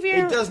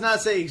Xavier. It does not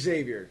say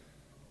Xavier.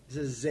 It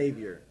says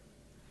Xavier.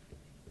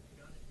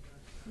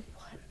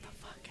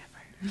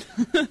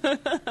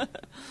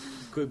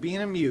 Quit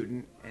being a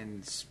mutant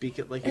and speak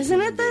it like isn't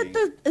that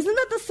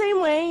the same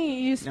way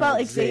you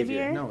spell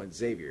Xavier? No, it's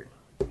Xavier.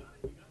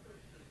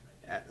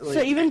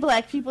 So even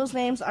black people's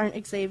names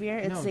aren't Xavier,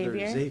 it's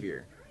Xavier? They're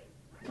Xavier.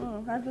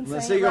 Oh, I've been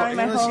saying it wrong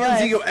my whole life.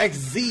 Unless you go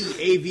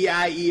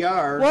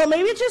XZAVIER. Well,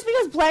 maybe it's just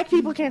because black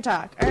people can't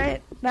talk. All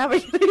right, now we're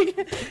getting...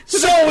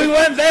 So we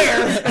went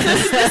there.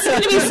 This is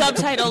going to be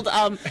subtitled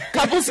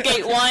 "Couple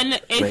Skate 1"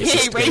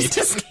 aka Race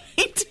to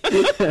Skate.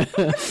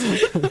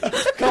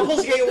 Couple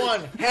Skate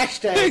 1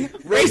 hashtag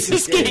Race to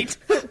Skate.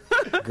 Great.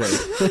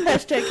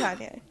 Hashtag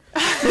Kanye.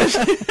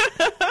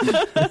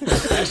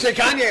 Hashtag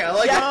Kanye. I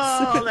like it.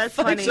 Oh, that's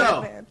funny.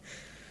 So. Man.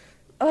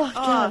 Oh,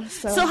 God.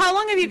 So how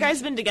long have you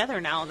guys been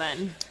together now,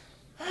 then?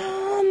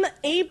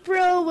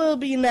 April will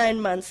be 9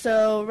 months,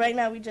 so right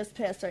now we just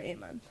passed our 8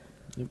 month.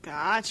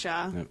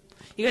 Gotcha. Yep.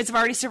 You guys have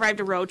already survived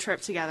a road trip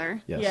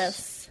together.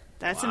 Yes.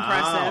 That's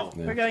impressive.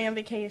 Yeah. We're going on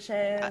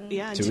vacation.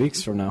 Yeah. 2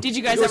 weeks from now. Did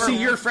you guys Go ever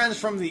see your friends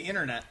from the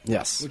internet?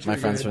 Yes, Which my are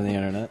friends good. from the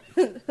internet.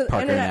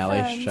 Parker and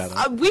Allie, shout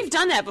out. We've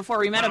done that before.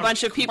 We met a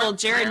bunch of people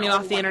Jared knew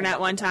off the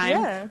internet one time,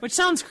 Yeah. which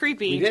sounds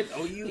creepy. We did.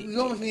 Oh, you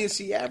went with me to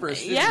see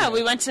Avarice. Yeah,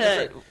 we went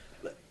to...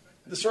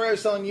 The story I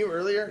was telling you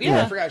earlier?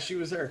 Yeah. I forgot she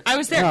was there. I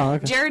was there. Oh,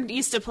 okay. Jared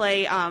used to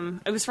play,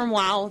 it was from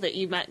WoW that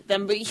you met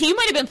them, but he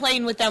might have been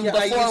playing with them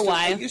before WoW.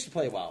 I used to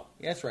play WoW.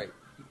 Yeah, that's right.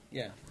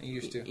 Yeah, I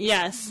used to.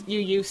 Yes, you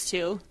used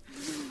to.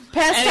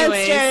 Past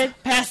Anyways, tense, Jared.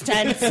 past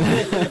tense.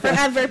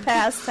 Forever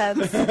past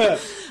tense.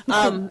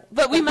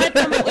 But we met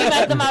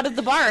them out of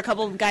the bar. A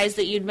couple of guys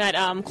that you'd met.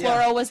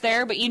 Chloro was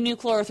there, but you knew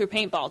Chloro through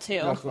paintball too.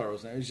 No, Chloro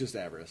was there. It was just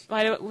Avarice.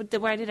 When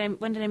did I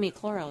meet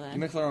Chloro then? You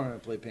met Chloro when I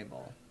played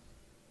paintball.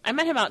 I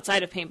met him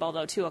outside of paintball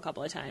though too a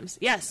couple of times.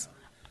 Yes.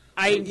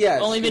 I've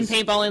only been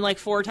paintballing like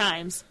 4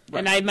 times, right.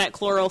 And I met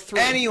Chloro through.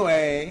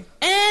 Anyway,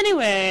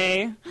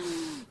 Anyway,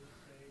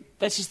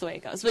 that's just the way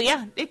it goes. But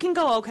yeah, it can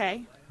go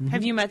okay.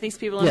 Have you met these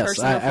people in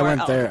person before? I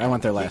went there. I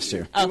went there last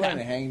year. You went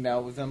and hanged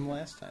out with them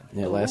last time.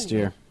 Yeah, last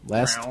year,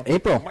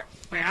 April.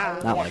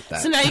 Not like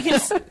that. So now you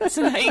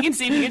can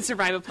see if you can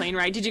survive a plane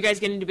ride. Did you guys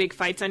get into big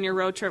fights on your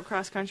road trip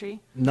cross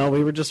country? No,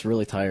 we were just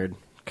really tired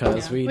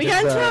because we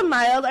got into a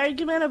mild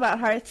argument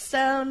about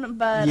Hearthstone,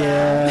 but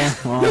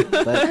well,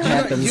 that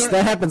happens.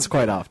 That happens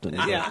quite often.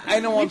 Yeah, I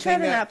know one we try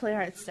thing to not play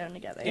Hearthstone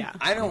together. Yeah,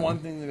 I know one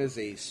thing that is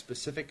a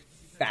specific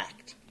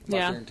fact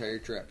about their entire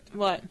trip.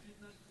 What?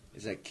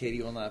 Is that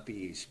Katie will not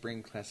be a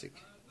Spring Classic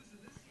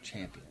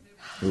champion.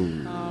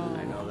 Ooh. Oh.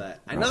 I know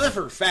that. I know that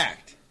for a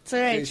fact. It's all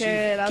right,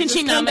 Jared. Can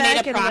she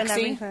nominate a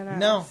proxy?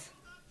 No.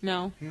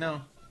 No.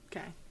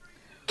 Okay.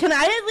 Can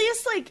I at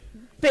least,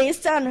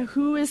 based on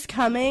who is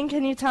coming,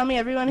 can you tell me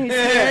everyone who's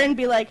here and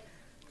be like,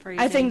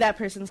 I think that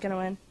person's going to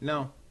win?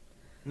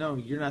 No,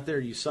 you're not there.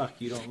 You suck.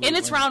 You don't. And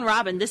it's round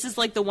robin. This is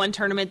the one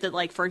tournament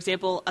that, for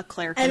example, a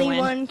Claire can win.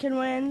 Anyone can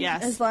win.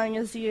 Yes, as long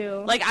as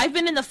you. I've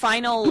been in the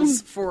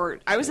finals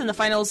I was in the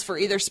finals for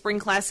either Spring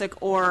Classic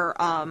or.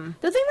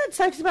 The thing that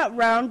sucks about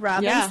round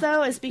robins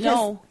though is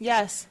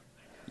because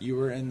you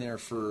were in there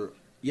for.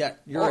 Yeah,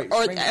 you're right. Or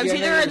I was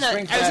either in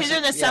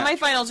the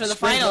semifinals or the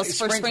finals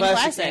for Spring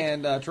Classic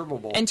and Turbo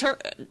Bowl. And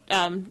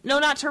no,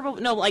 not Turbo.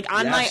 No,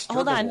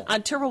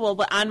 on Turbo Bowl,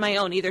 but on my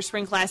own, either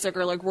Spring Classic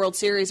or World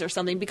Series or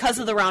something. Because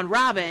of the round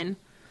robin,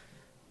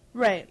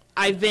 right?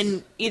 I've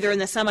been either in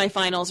the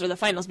semifinals or the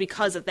finals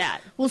because of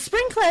that. Well,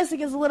 Spring Classic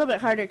is a little bit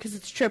harder because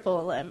it's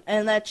triple elim,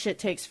 and that shit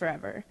takes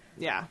forever.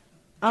 Yeah.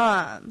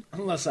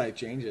 Unless I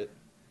change it.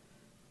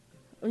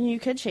 You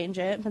could change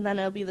it, but then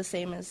it'll be the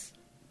same as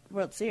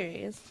World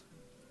Series.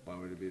 Why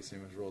would it be the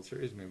same as World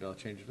Series? Maybe I'll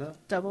change it up.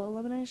 Double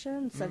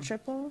elimination instead of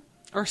triple?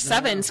 Or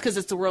sevens, because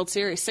it's the World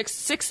Series.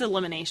 Six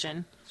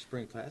elimination.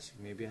 Spring Classic,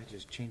 maybe I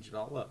just change it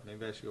all up.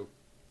 Maybe I should go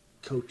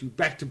coach you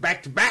back to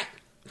back to back.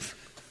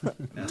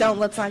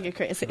 Let's not get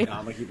crazy. No,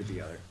 I'm going to keep it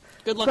together.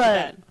 Good luck with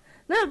that.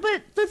 No,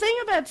 but the thing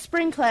about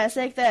Spring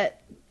Classic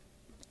that,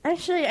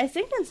 actually, I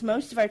think in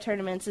most of our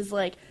tournaments is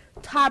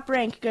top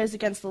rank goes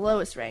against the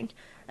lowest rank.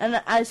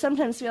 And I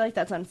sometimes feel like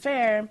that's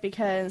unfair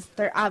because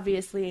they're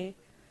obviously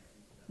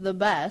the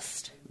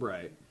best.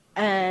 Right.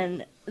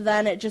 And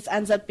then it just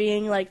ends up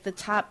being the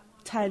top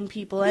 10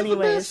 people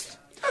anyways.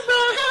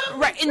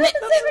 Right. And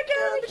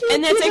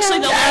that's actually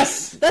the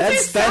last.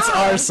 That's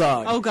our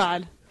song. Oh,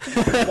 God.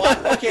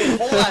 What? Okay,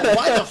 hold on.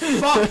 Why the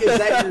fuck is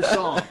that your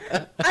song?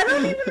 I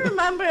don't even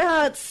remember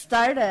how it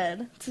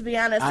started, to be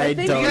honest. I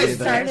think don't we either.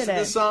 started it.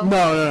 The song?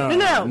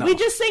 No. We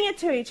just sing it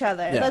to each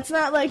other. Yeah. That's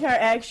not our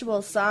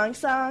actual song,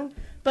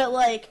 but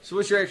So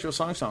what's your actual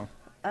song?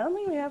 I don't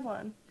think we have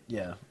one.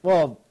 Yeah.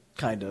 Well,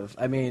 kind of.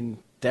 I mean,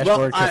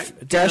 Dashboard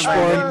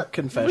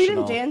Confessional. We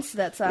didn't dance to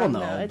that song, well, no,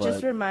 though. It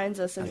just reminds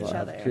us of each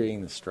other.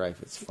 Creating the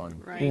strife, it's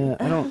fun. Right. Yeah,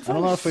 I don't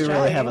know if we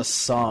really have a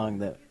song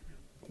that.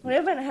 We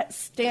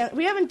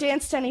haven't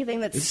danced to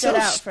anything that It's stood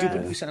so out for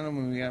stupid us. we sounded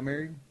when we got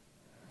married.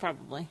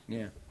 Probably.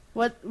 Yeah.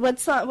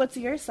 What's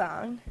your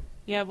song?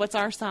 Yeah, what's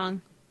our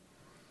song?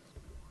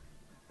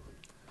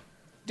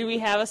 Do we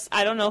have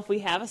I don't know if we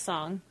have a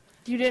song.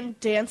 You didn't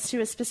dance to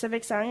a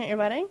specific song at your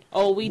wedding?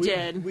 Oh, we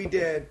did. We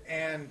did,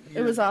 and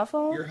it was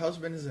awful? Your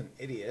husband is an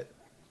idiot,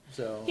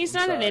 so... He's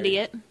not an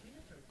idiot.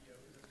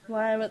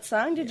 Why? What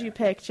song did you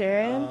pick,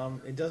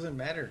 Jared? It doesn't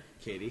matter,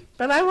 Katie.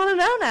 But I want to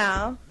know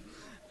now.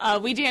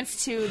 We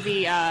danced to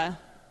the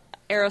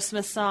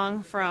Aerosmith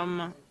song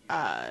from...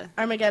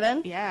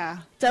 Armageddon? Yeah.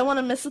 Don't Want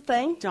to Miss a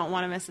Thing? Don't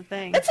Want to Miss a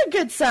Thing. It's a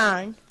good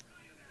song.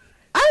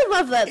 I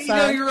love that song.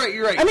 No,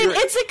 you're right. I mean,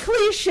 it's a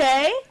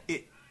cliche.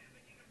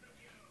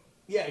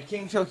 Yeah,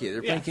 King Tokyo.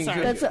 They're playing King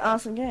Tokyo. That's an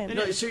awesome game.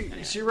 No, so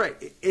you're right.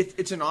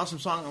 It's an awesome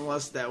song,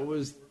 unless that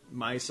was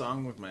my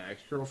song with my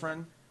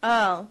ex-girlfriend.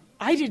 Oh.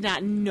 I did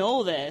not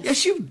know this.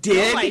 Yes, you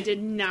did. No, I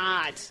did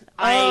not.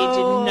 I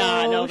did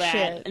not know that.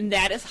 Shit. And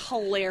that is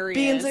hilarious.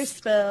 Beans are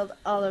spilled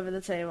all over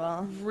the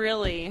table.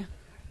 Really?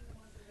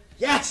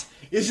 Yes!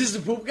 Is this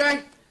the poop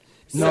guy?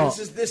 No.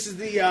 This is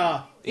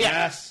the,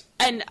 yes.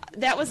 And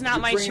that was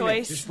not my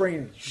choice. Just bring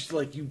it. Just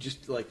you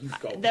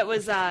go. That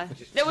was a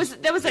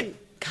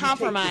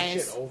compromise. You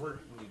take the shit over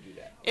and you do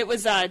that. It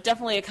was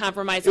definitely a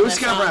compromise. It was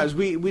a compromise.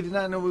 We did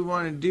not know what we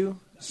wanted to do,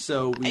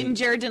 so and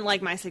Jared didn't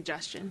like my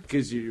suggestion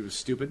because it was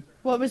stupid.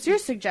 What was your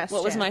suggestion?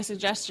 What was my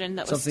suggestion?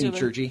 That was something stupid.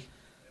 churchy.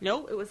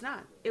 No, it was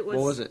not. It was.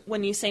 What was it?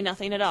 When You Say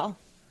Nothing at All.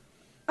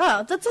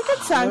 Oh, that's a good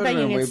song by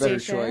Union way better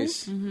Station.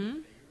 choice. Mm-hmm.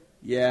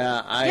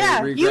 Yeah,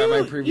 I regret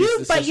my previous you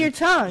decision. bite your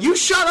tongue. You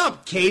shut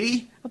up,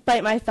 Katie. I'll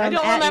bite my thumb. I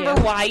don't at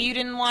remember you. why you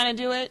didn't want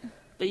to do it,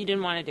 but you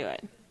didn't want to do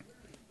it.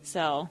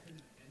 So,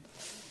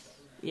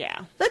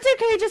 yeah. That's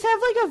okay. Just have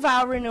a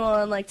vow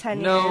renewal in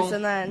 10 years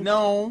and then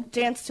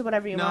dance to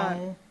whatever you want.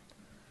 No.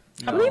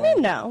 What do you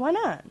mean no? Why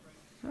not?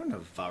 I don't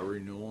have a vow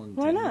renewal in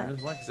Why 10 not?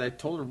 years. Why? Because I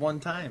told her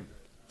one time.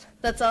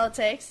 That's all it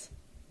takes?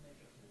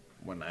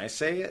 When I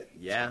say it,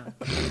 yeah.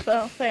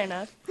 Well, fair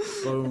enough.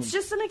 Boom. It's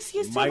just an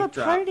excuse to Mic have a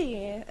drop. party.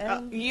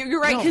 And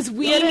You're right, because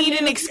we need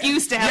an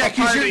excuse to have a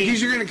Because party.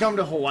 you're going to come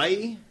to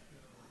Hawaii?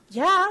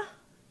 yeah.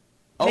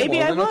 Oh, maybe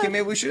well, I then, would. okay,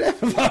 maybe we should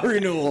have a vow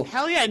renewal.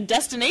 Hell yeah,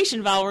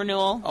 destination vow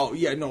renewal. Oh,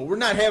 yeah, no, we're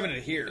not having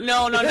it here.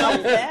 No.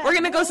 We're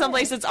going to go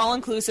someplace that's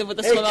all-inclusive with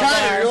a Hey, swim up Connor,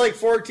 bar. you're like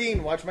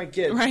 14. Watch my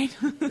kid. Right?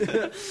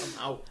 I'm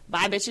out.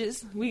 Bye,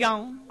 bitches. We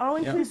gone.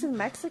 All-inclusive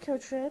Mexico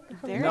trip.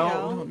 There you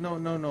go.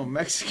 No.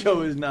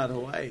 Mexico is not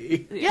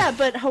Hawaii. Yeah,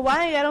 but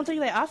Hawaii, I don't think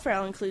they offer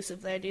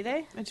all-inclusive there, do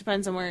they? It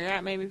depends on where you're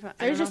at, maybe.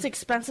 They're just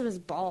expensive as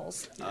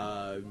balls.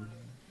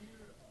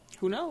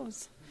 Who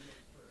knows?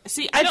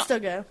 See, I'd still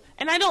go.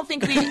 And I don't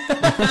think we...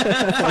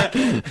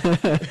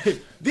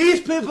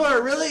 These people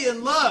are really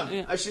in love.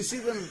 Yeah. I should see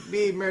them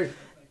be married.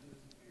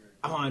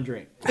 I want a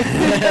drink.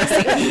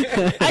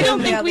 I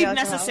don't think Yeah, we've the alcohol.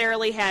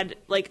 necessarily had,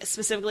 like,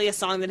 specifically a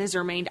song that has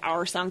remained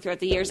our song throughout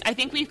the years. I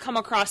think we've come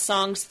across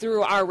songs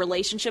through our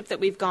relationship that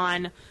we've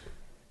gone,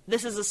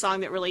 this is a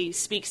song that really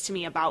speaks to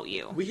me about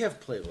you. We have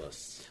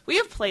playlists. We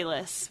have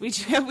playlists. We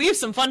have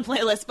some fun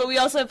playlists, but we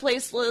also have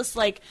playlists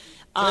like...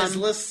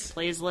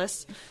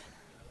 Playlists.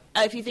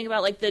 If you think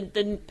about, like,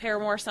 the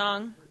Paramore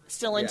song,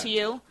 Still Into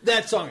You.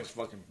 That song is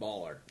fucking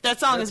baller. That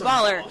song is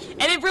baller. Awesome.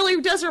 And it really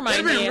does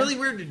remind me. It'd be really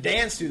weird to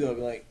dance to, though.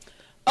 Be like,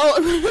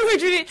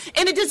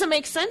 and it doesn't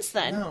make sense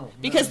then. No.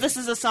 Because this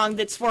is a song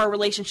that's for a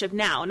relationship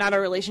now, not a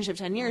relationship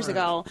 10 years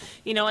ago.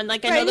 You know, and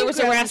like I know Right, there was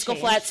a you've grown and Rascal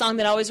changed. Flatts song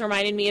that always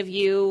reminded me of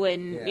you,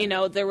 and, Yeah. you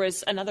know, there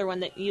was another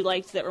one that you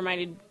liked that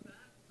reminded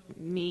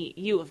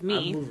you of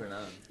me. I'm moving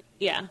on.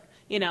 Yeah,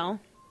 you know.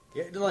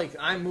 Yeah, like,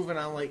 I'm moving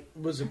on, like,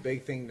 was a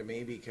big thing to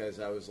me because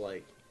I was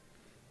like,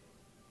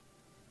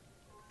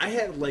 I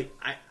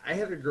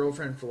had a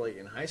girlfriend for, like,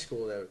 in high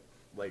school that,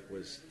 like,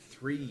 was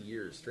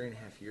 3.5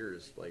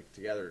 years, like,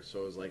 together.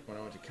 So it was like when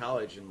I went to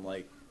college and,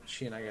 like,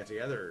 she and I got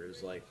together, it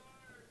was like,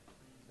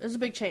 It was a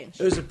big change.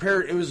 it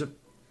was a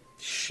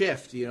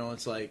shift, you know.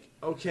 It's like,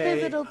 okay,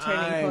 Pivotal turning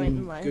I'm point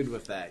in life. good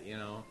with that, you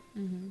know.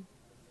 Mm-hmm.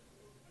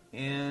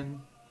 And,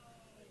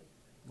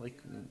 like,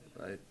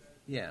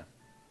 yeah.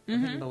 I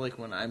think about, like,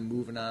 when I'm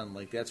moving on,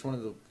 like, that's one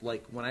of the,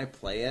 like, when I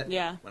play it,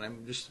 Yeah. when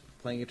I'm just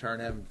playing guitar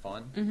and having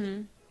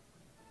fun,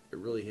 it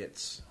really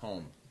hits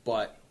home.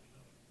 But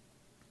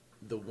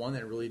the one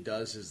that really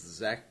does is the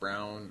Zac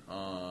Brown,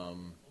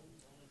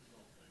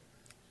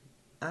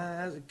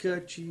 I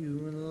cut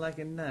you like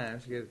a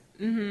knife.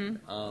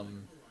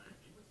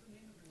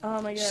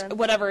 Oh my god.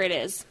 Whatever it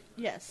is.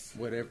 Yes.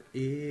 Whatever it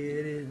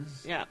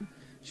is. Yeah.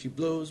 She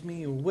blows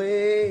me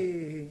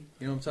away.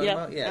 You know what I'm talking Yep,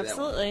 about? Yeah,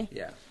 absolutely.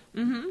 That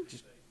one. Yeah.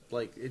 Just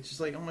like, it's just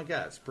like, oh my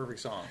god, it's a perfect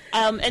song.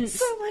 And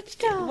So much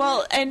talent.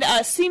 well, and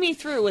 "See Me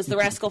Through" was the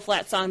Rascal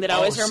Flatts song that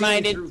always See Me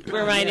reminded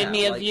Through.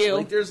 me of like, you.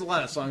 Like, there's a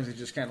lot of songs that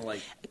just kind of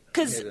like,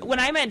 Because hit it. when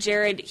I met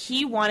Jared,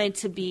 he wanted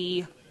to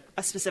be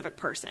a specific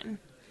person.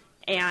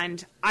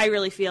 And I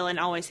really feel, and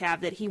always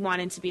have, that he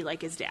wanted to be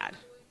like his dad.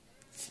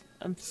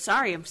 I'm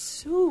sorry, I'm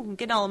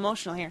getting all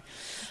emotional here.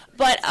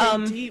 But,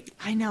 deep.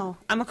 I know,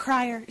 I'm a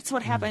crier. It's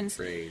what happens.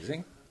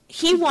 phrasing.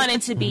 He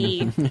wanted to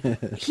be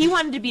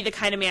the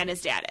kind of man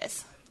his dad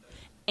is.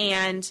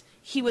 And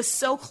he was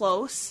so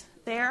close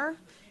there.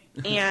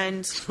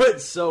 And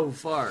But so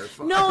far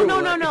no.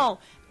 away.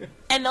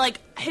 And, like,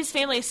 his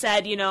family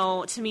said, you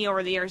know, to me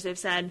over the years, they've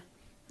said,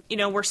 you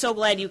know, we're so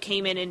glad you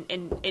came in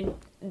and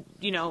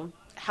you know,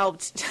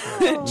 helped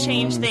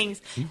change things.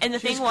 And the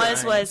thing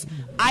was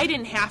I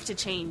didn't have to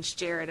change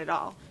Jared at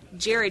all.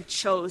 Jared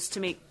chose to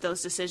make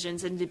those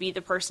decisions and to be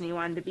the person he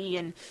wanted to be.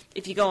 And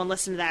if you go and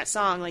listen to that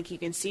song, like, you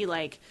can see,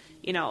 like,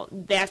 you know,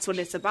 that's what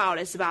it's about.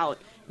 It's about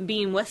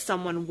being with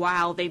someone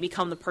while they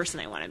become the person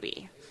they want to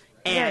be.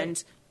 And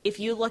Right. if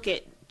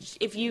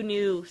you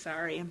knew,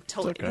 sorry, I'm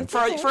totally, It's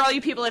okay. for all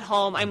you people at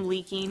home, I'm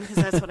leaking because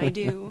that's what I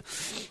do.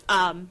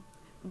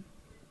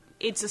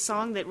 It's a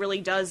song that really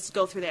does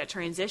go through that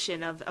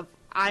transition of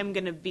I'm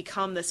going to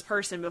become this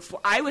person.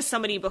 I was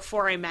somebody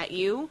before I met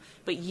you,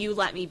 but you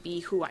let me be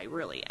who I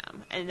really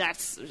am. And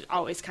that's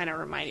always kind of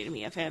reminded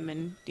me of him,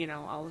 and, you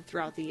know, all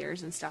throughout the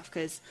years and stuff,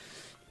 because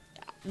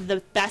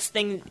the best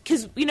thing,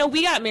 because, you know,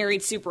 we got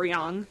married super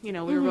young, you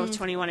know, we were both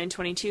 21 and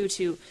 22,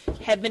 to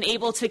have been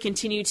able to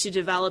continue to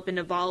develop and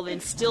evolve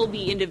and still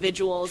be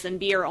individuals and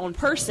be our own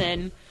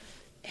person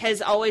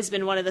has always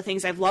been one of the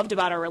things I've loved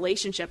about our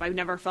relationship. I've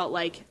never felt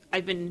like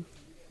I've been,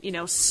 you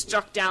know,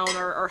 struck down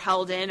or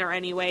held in or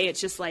any way. It's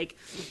just like,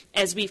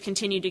 as we've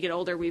continued to get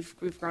older, we've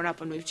grown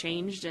up and we've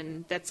changed,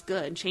 and that's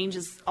good. Change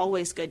is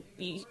always good.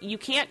 You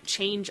can't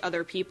change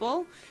other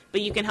people,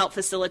 but you can help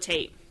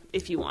facilitate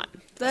if you want.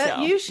 That,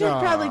 So, you should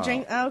probably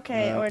drink.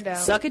 Okay, or don't.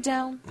 suck it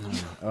down.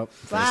 Oh,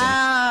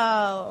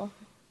 Wow.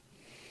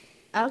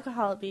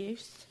 Alcohol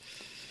abuse.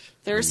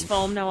 There's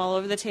foam now all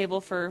over the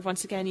table for,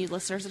 once again, you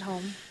listeners at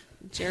home.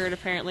 Jared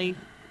apparently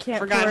Can't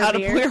forgot pour how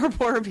beer. to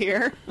pour a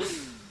beer.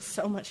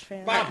 So much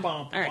fun.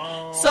 All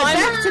right. So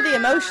Back to the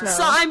emotional.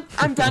 So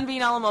I'm done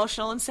being all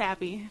emotional and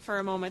sappy for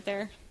a moment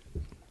there.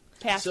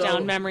 Passed So-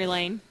 down memory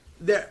lane.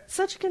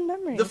 Such good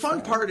memories. The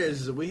fun part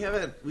is we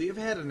have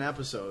had an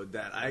episode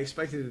that I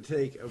expected to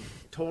take a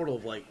total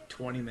of like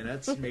 20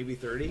 minutes, maybe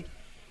 30,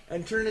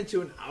 and turn it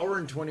into an hour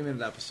and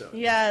 20-minute episode.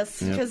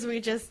 Yes, because we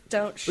just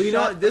don't. But you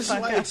know what? This is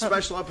why it's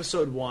special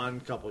episode 1,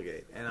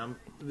 Couplegate, and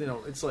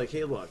it's like,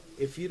 hey, look,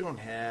 if you don't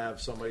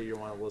have somebody you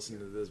want to listen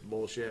to this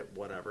bullshit,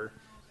 whatever,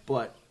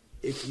 but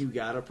if you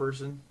got a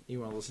person you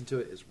want to listen to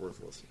it, it's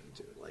worth listening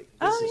to. Like,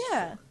 this is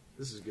fun.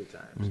 This is good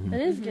times. Mm-hmm.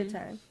 It is a good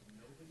time.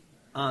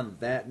 On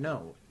that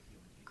note,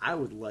 I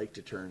would like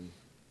to turn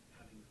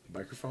the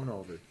microphone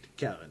over to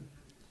Kevin.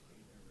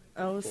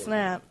 Oh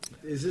snap!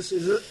 Is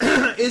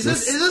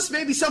this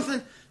maybe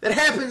something that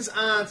happens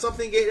on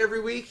Something Gate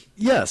every week?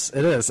 Yes,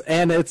 it is,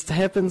 and it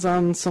happens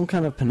on some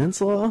kind of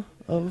peninsula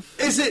of.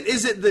 Is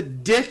it the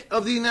dick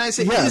of the United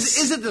States? Yes.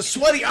 Is it the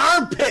sweaty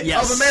armpit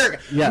of America?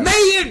 Yes. May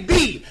it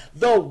be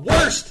the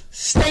worst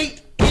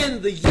state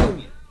in the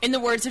union. In the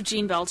words of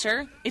Gene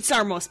Belcher, it's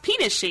our most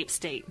penis-shaped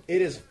state.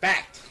 It is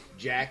fact,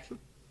 Jack.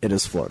 It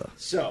is Florida.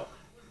 So,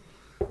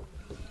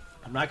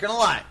 I'm not gonna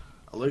lie.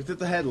 I looked at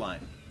the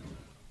headline.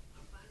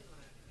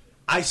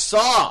 I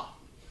saw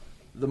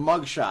the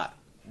mugshot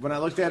when I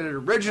looked at it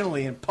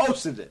originally and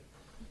posted it.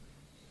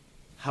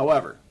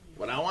 However,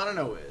 what I want to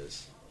know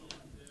is,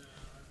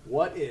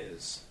 what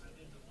is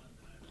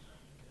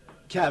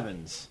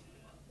Kevin's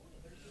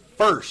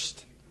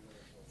first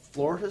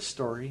Florida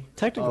story?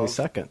 Technically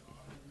second.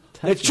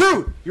 It's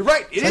true. You're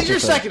right. It is your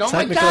second. Oh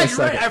my God, you're right.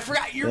 second. I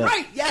forgot. You're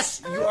right.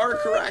 Yes, you are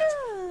correct.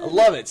 I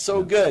love it.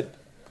 So good.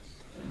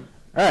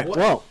 All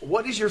right.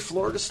 What is your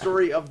Florida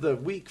story of the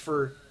week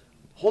for?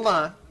 Hold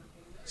on.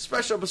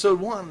 Special episode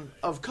 1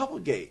 of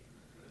Couplegate.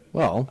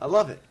 Well, I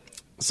love it.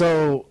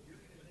 So,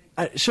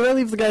 should I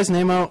leave the guy's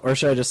name out, or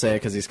should I just say it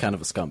because he's kind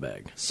of a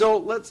scumbag? So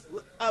let's.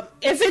 published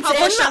If it's in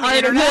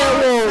on the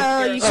the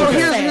article, you So can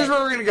here's say where it.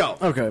 we're gonna go.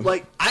 Okay.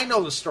 Like, I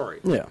know the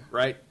story. Yeah.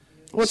 Right.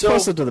 Well, it's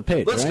posted to the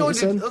page, Let's right, go. you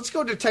said? Let's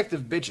go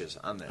detective bitches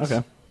on this.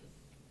 Okay.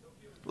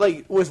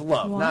 Like with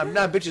love,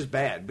 not bitches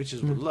bad,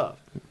 bitches with love.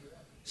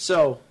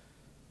 So,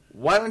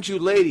 why don't you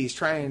ladies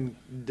try and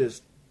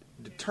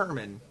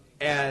determine,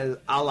 as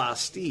a la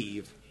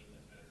Steve,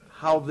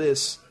 how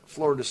this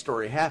Florida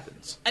story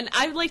happens? And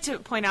I'd like to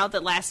point out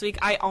that last week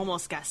I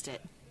almost guessed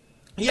it.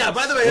 Yeah,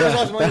 by the way, that was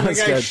awesome when the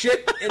guy good.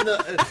 shit in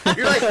the...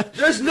 you're like,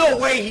 there's no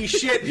way he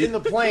shit in the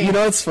plane. You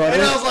know what's funny?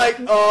 And I was like,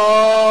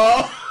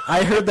 oh...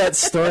 I heard that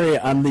story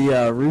on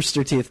the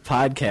Rooster Teeth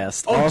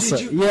podcast. Oh, also,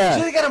 did you? yeah,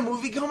 So they got a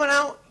movie coming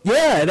out?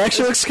 yeah, it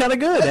actually looks kind of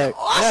good. That's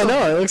awesome. Yeah,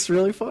 no, it looks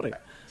really funny.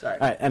 Sorry.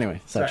 All right,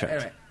 anyway, sidetracked.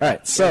 Anyway. All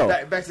right, so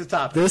Back to the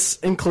topic. this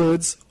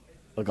includes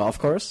a golf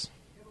course,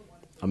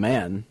 a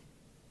man,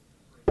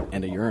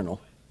 and a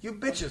urinal. You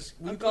bitches.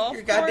 You golf put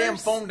your goddamn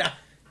course? phone down.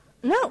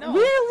 No,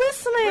 we're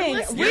listening.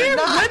 listening. We're You're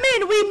not.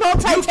 women. We You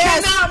multitask.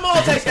 cannot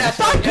multitask.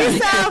 Fuck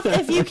yourself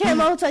if you can't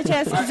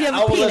multitask because you I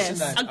have a will listen penis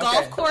then. A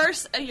golf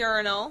course, a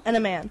urinal, and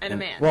a man. and a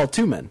man. Well,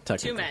 2 men,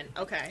 technically. 2 men.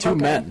 Okay. Two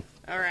men.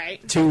 All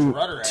right.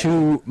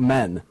 Two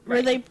men.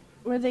 Were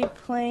they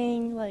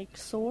playing like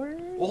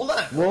swords? Well, hold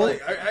on. Well-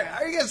 Like,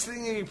 are you guys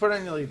thinking you put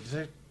on your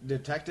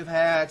detective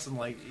hats and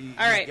like?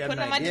 All right. got Put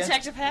an on my idea?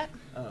 detective hat.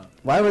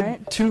 Why would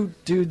Right. 2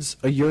 dudes,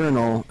 a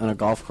urinal, and a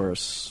golf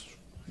course?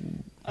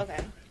 Okay.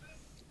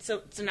 So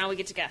now we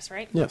get to guess,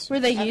 right? Yes. Were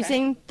they Okay.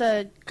 using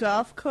the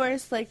golf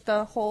course, like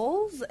the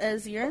holes,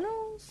 as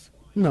urinals?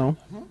 No.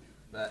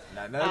 Not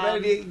a bad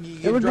idea. You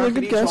it get would be a drunk good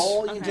at each guess.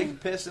 hole. You can Okay. take a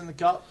piss in the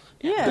cup.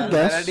 Yeah. Not a Good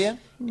bad guess. idea.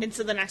 And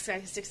so the next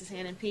guy sticks his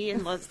hand in pee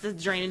and the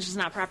drainage is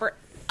not proper.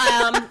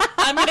 I'm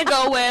gonna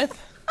go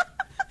with.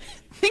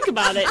 Think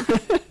about it.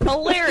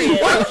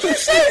 Hilarious. Why would you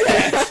say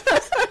that?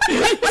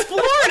 It's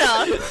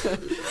Florida.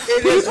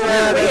 It is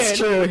Yeah, that's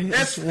weird. true.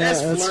 That's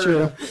that's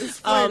Florida. true.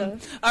 All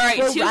right.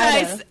 Florida. 2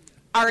 guys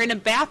are in a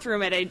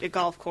bathroom at a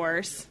golf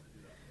course.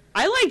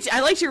 I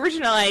liked your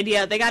original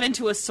idea. They got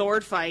into a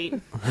sword fight.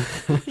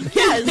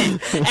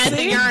 Yes. At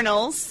the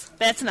urinals.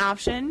 That's an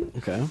option.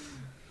 Okay.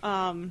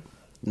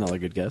 Another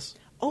good guess.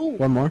 Oh.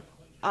 One more.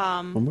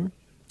 One more.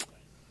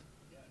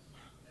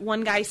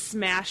 One guy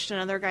smashed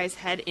another guy's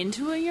head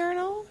into a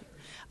urinal.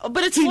 Oh,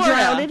 but it's He Florida.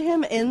 drowned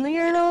him in the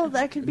urinal?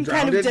 That could be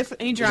kind Drowned? of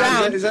different. He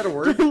drowned. Is that a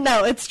word?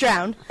 No, it's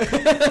drowned.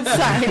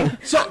 Sorry.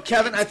 So,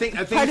 Kevin, I think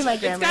Pardon my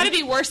It's grammar. got to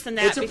be worse than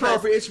that. it's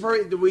appropriate. It's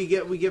appropriate that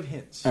we give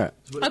hints. All right.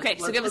 Okay,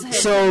 so give us a hint.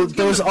 So Let's give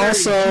there's a very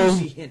also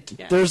juicy hint.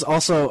 Yeah. there's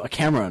also a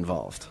camera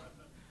involved.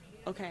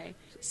 Okay.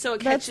 So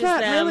it That's catches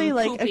not them really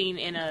like a- pooping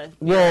in a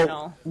Well,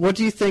 urinal. what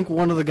do you think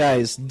one of the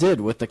guys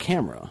did with the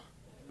camera?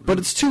 But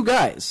it's 2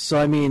 guys, so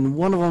I mean,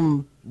 one of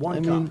them. One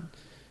I cup. mean,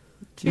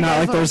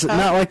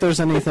 not like there's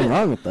anything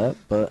wrong with that,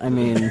 but I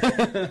mean,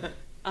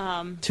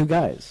 2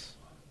 guys,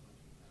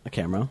 a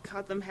camera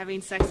Caught them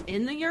having sex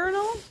in the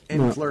urinal?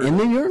 In Florida. in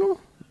the urinal.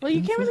 Well,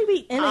 you can't really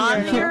be in a On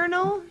the urinal.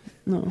 urinal?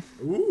 No,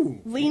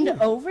 Ooh. Leaned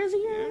over the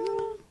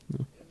urinal?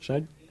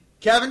 should I?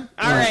 Kevin,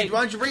 All right.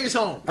 why don't you bring us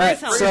home? All right,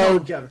 Bring us so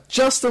home, Kevin.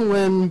 Justin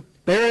Lynn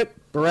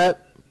Barrett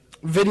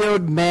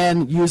videoed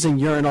man using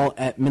urinal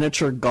at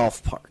miniature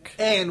golf park.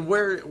 And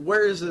where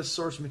is this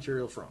source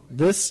material from?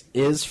 This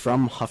is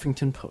from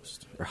Huffington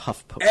Post or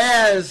HuffPost.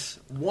 As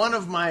one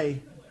of my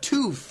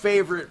 2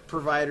 favorite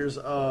providers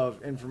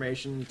of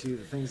information to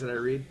the things that I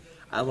read,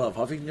 I love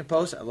Huffington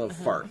Post. I love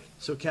Fart.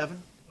 So,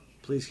 Kevin,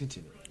 please Please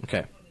continue.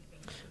 Okay.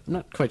 I'm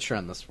not quite sure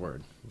on this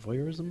word.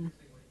 Voyeurism?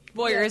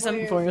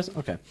 Voyeurism. Yeah, Voyeurism?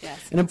 Okay.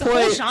 Yes. An It's a whole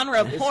employee... genre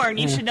of porn.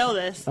 You should know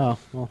this. Oh,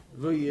 well,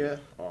 Yeah.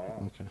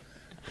 okay.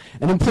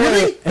 An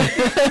employee...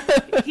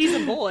 He's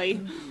a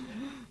boy,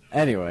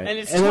 Anyway. and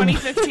it's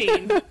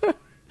 2015.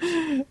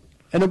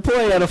 An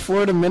employee at a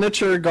Florida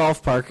miniature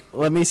golf park,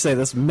 let me say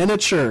this,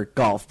 miniature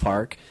golf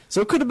park, so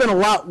it could have been a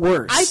lot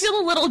worse. I feel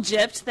a little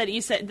gypped that you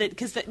said that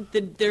because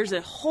there's a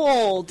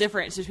whole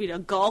difference between a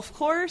golf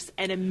course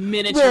and a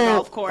miniature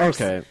golf course.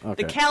 Okay.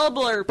 The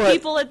caliber But-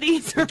 people at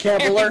these are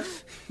Caliber?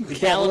 The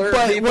caliber.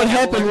 But what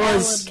happened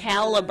was...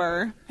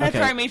 Caliber. That's Okay.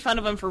 why I made fun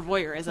of him for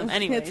voyeurism.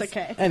 Anyways. It's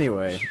okay.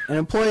 Anyway, an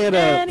employee at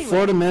a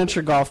Florida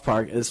miniature golf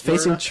park is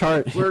facing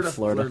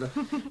Florida.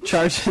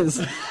 charges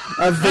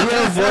of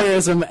video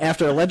voyeurism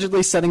after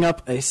allegedly setting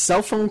up a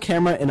cell phone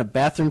camera in a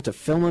bathroom to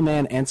film a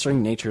man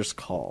answering nature's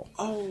call.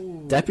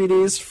 Oh.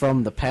 Deputies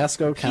from the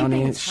Pasco County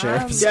Keeping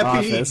Sheriff's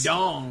Deputy Office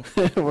Dong.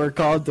 were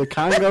called to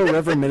Congo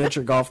River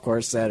Miniature Golf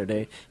Course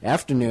Saturday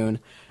afternoon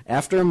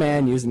after a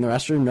man using the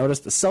restroom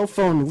noticed a cell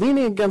phone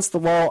leaning against the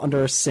wall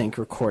under a sink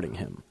recording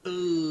him.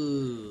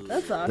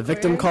 That's awkward. The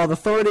victim called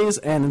authorities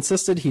and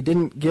insisted he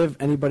didn't give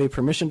anybody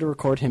permission to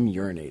record him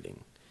urinating.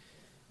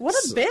 What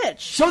a bitch.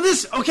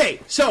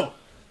 So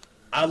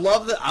I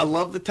love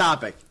the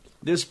topic.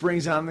 This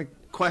brings on the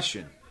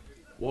question.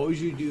 What would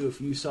you do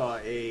if you saw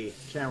a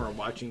camera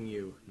watching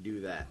you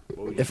do that? What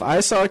would you If do?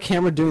 I saw a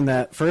camera doing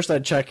that, first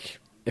I'd check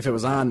if it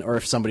was on or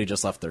if somebody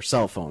just left their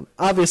cell phone.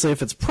 Obviously,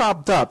 if it's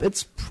propped up,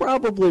 it's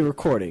probably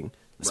recording,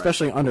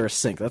 especially under a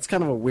sink. That's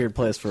kind of a weird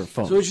place for a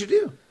phone. So what'd you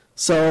do?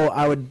 So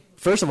I would,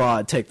 first of all,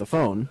 I'd take the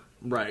phone,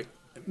 Right.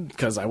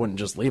 because I wouldn't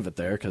just leave it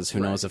there, because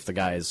who knows if the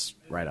guy is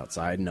right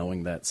outside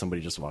knowing that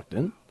somebody just walked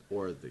in.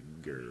 Or the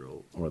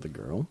girl. Or the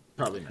girl.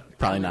 Probably not.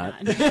 Probably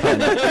not.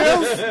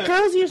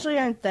 Girls usually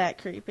aren't that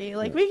creepy.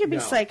 Like, we could be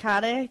No.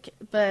 psychotic,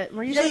 but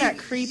we're usually not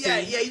creepy. Yeah,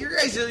 you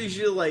guys are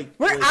usually like...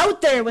 We're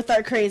out there with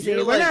our crazy.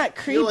 You're We're like- not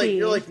creepy.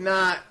 You're like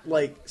not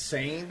like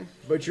sane,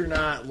 but you're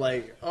not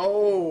like,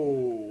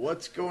 oh,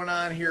 what's going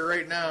on here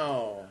right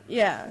now?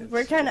 Yeah,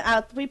 we're kind of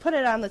out. We put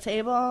it on the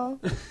table.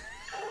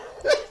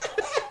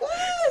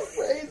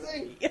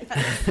 Phrasing.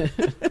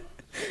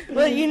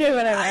 Well, you knew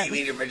what I I meant.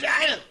 mean your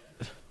vagina.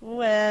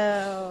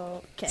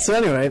 Well, okay. So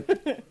anyway,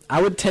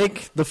 I would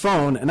take the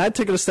phone, and I'd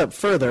take it a step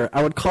further.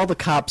 I would call the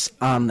cops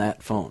on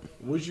that phone.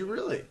 Would you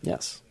really?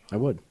 Yes, I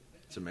would.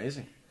 It's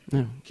amazing.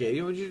 Yeah.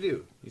 Katie, what'd you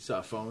do? You saw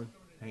a phone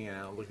hanging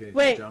out, looking at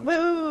Wait, your wait,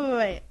 junk?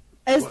 wait.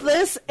 Is What?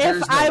 this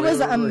There's if no- I was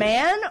wait, a wait.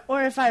 man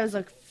or if I was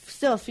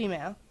still a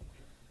female?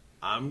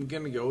 I'm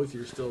gonna go with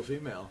you're still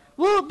female.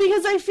 Well,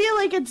 because I feel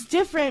like it's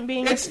different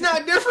being. It's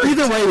not different.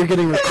 Either way, you're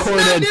getting It's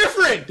recorded. not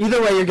different.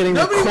 Either way, you're getting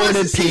Nobody wants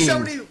recorded to see peeing.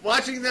 somebody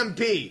watching them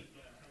pee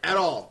at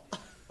all.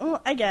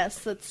 Well, I guess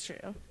that's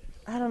true.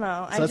 I don't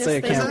know. I let's just say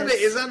a think camera.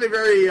 It's not a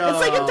very. it's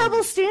like a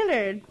double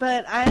standard,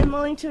 but I'm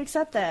willing to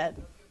accept that.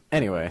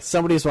 Anyway,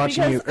 somebody's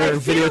watching you Because I or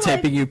feel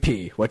videotaping like- you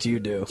pee. What do you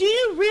do? Do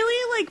you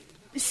really like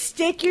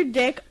stick your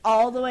dick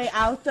all the way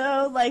out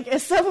though? Like,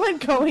 is someone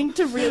going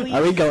to really?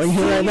 Are we going here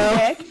see right your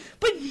now? Dick?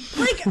 But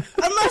like,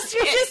 unless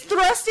you're just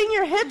thrusting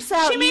your hips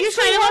out, She you makes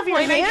usually kind of have a your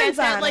point. I get hands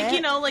that, on like it.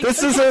 you know, like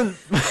This isn't.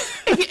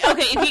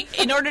 if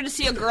you, in order to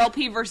see a girl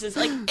pee versus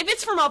like if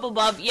it's from up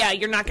above, yeah,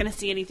 you're not going to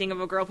see anything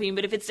of a girl peeing.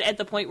 But if it's at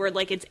the point where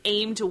like it's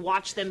aimed to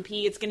watch them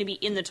pee, it's going to be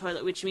in the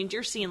toilet, which means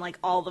you're seeing like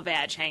all the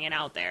vag hanging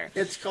out there.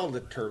 It's called a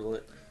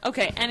turtlet.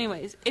 Okay.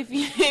 Anyways, if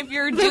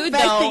you're a the dude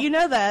fact though, that you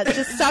know that,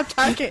 just stop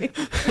talking.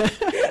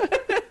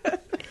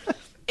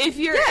 if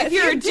you're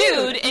a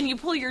dude and you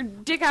pull your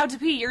dick out to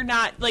pee, you're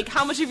not like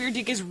how much of your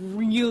dick is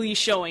really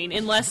showing,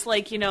 unless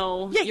like Yeah,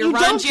 you're you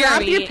Ron don't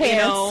drop Jeremy, your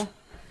pants.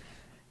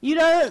 You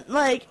don't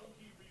like.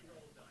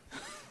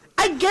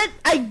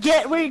 I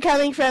get where you're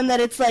coming from. That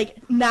it's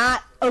like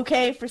not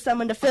okay for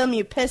someone to film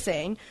you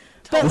pissing.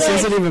 But This like,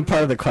 isn't even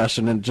part of the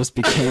question, and it just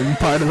became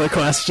part of the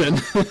question.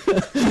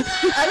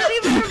 I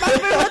don't even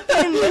remember what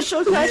the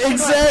initial question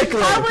Exactly.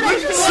 was. How would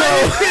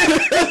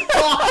I feel?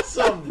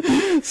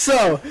 Awesome.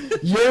 So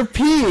you're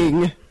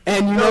peeing,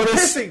 and you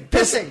notice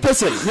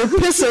pissing. You're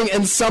pissing,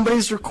 and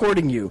somebody's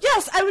recording you.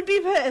 Yes, I would be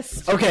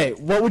pissed. Okay,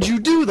 what would you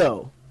do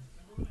though?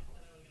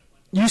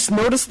 You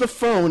notice the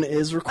phone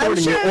is I'm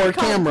recording sure you I or would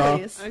call the camera.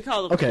 police. I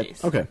call the Okay,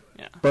 police. okay.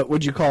 Yeah. But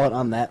would you call it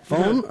on that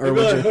phone, or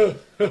would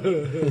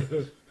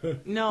you?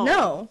 No.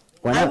 No,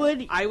 Why I not?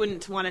 would. I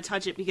wouldn't want to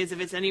touch it because if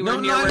it's anywhere No,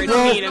 near no, where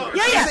no, it's peeing, no.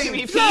 yeah, Yeah, if he no,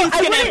 pees, I it's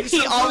gonna wouldn't-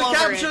 pee all the over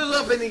cop it. shows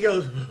up and he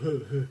goes.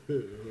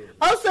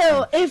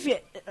 Also,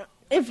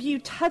 if you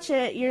touch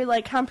it, you're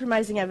like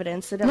compromising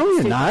evidence. So don't No, you're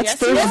stick- not. Yes,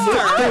 There's- you Yes, you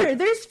are. are.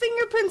 There's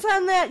fingerprints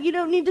on that. You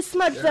don't need to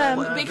smudge them.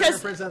 Well, Because-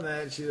 fingerprints on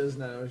that, she doesn't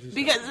know.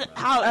 Because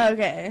how?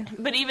 Okay.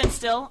 But even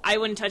still, I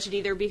wouldn't touch it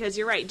either because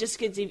you're right. Just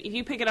because if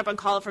you pick it up and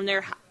call it from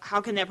there, how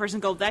can that person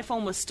go? That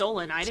phone was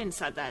stolen. I didn't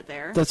set that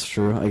there. That's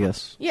true, I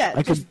guess. Yeah,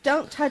 I just could.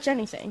 don't touch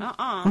anything.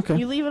 Okay.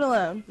 You leave it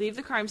alone. Leave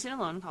the crime scene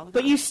alone. Call the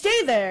But cops. you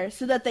stay there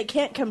so that they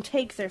can't come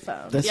take their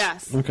phone. That's,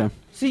 Yes. Okay.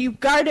 So you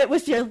guard it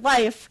with your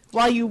life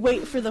while you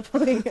wait for the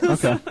police.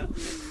 Okay.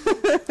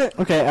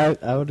 Okay,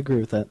 I would agree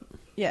with that.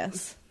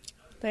 Yes.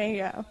 There you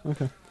go.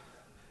 Okay.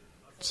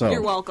 So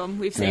You're welcome.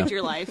 We've saved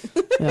your life.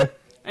 Yeah.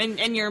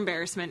 And your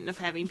embarrassment of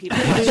having people.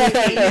 And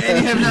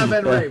you have not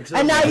been raped.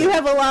 And now you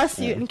have a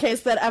lawsuit in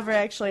case that ever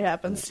actually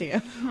happens to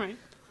you. Right.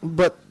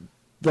 But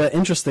the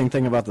interesting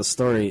thing about the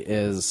story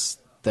is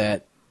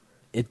that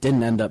it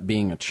didn't end up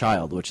being a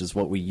child, which is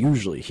what we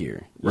usually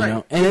hear. You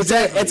know? And it's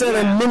at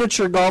a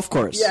miniature golf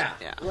course. Yeah.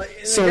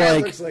 So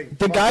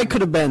the guy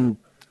could have been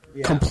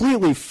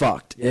completely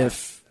fucked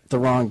if the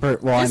wrong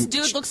bird. Well, This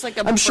dude looks like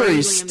a I'm sure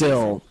he's burgling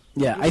still.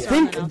 Yeah, I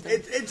think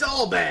it's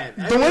all bad.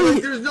 The way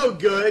there's no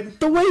good.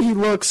 the way he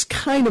looks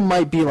kind of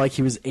might be like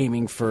he was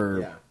aiming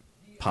for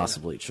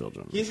possibly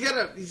children. He's got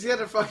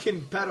a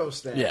fucking pedo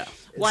stash. Yeah.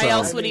 Why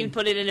else would he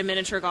put it in a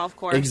miniature golf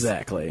course?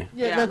 Exactly.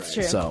 Yeah, that's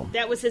true. So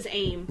That was his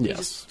aim. He yes,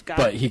 just got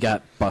but he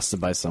got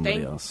busted by somebody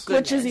Thank else.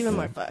 goodness. Which is even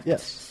more fucked.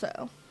 Yes.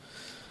 So,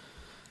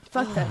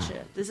 fuck that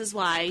shit. This is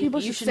why People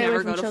you should should stay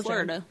never away go from to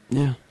children. Florida.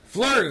 Yeah.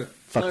 Florida.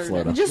 Fuck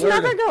Florida. Just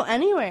Florida. never go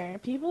anywhere.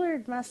 People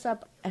are messed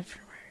up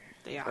everywhere.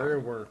 They are.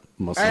 Everywhere.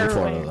 Mostly in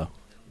Florida,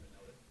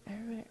 though.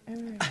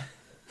 Everywhere.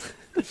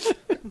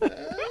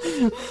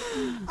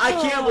 I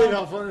can't believe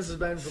how fun this has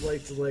been for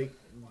to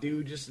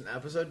do just an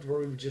episode where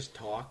we've just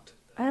talked.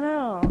 I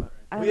know.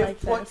 I We like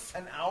have put this.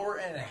 an hour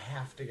and a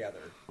half together.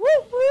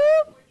 Whoop,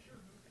 whoop.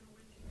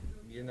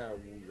 You're not a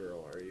woo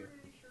girl, are you?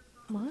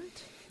 What?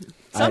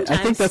 I think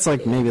Sometimes. that's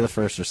like maybe the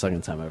first or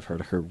second time I've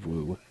heard her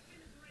woo.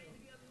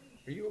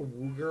 Are you a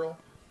woo girl?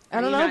 I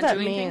don't Are know you what not that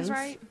doing means. things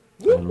right?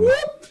 Whoop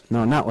whoop.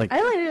 No, not like I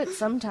only do it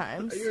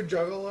sometimes. Are you a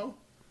juggalo?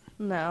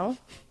 No.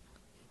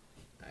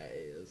 I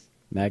is.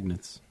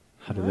 magnets.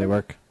 How do they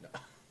work?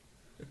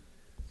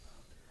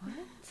 What?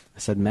 I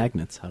said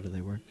magnets. How do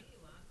they work?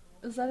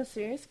 Is that a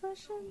serious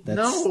question?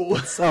 No.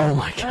 Oh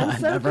my god.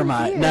 so Never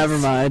mind. confused. Never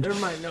mind. Never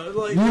mind. No,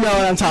 like, You know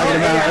what I'm talking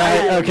about,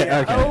 yeah, right? Okay,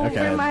 okay, Over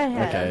okay. my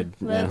head. Okay,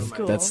 That's yeah.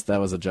 cool. That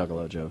was a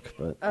juggalo joke,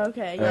 but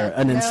Okay, or yeah.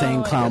 an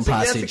insane clown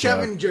that's posse a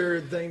Kevin joke.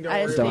 Jared thing. Don't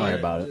I worry see. Don't worry about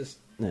about it. it. Just,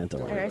 Yeah,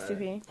 don't worry.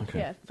 RSVP. Okay.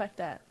 Yeah, fuck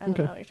that. I don't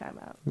know what you're talking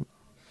about.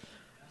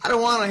 I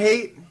don't want to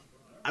hate.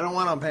 I don't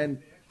want to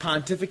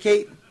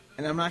pontificate,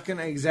 and I'm not going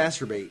to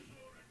exacerbate.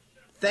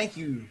 Thank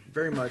you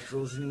very much for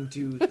listening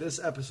to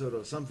this episode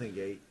of Something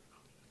Gate.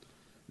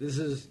 This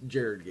is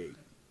Jared Gate.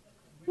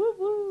 Woo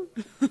woo.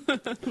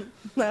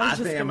 I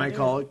think I might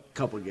call it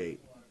Couple Gate.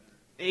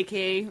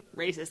 AKA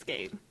racist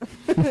gate.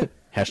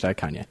 Hashtag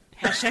Kanye.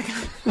 Hashtag.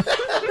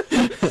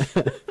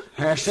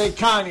 Hashtag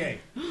Kanye.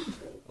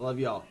 I love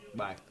y'all.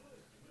 Bye.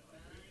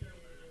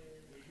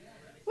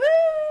 Woo!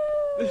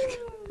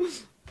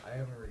 I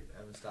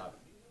haven't stopped.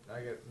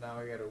 Now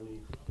I got to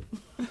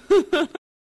woo.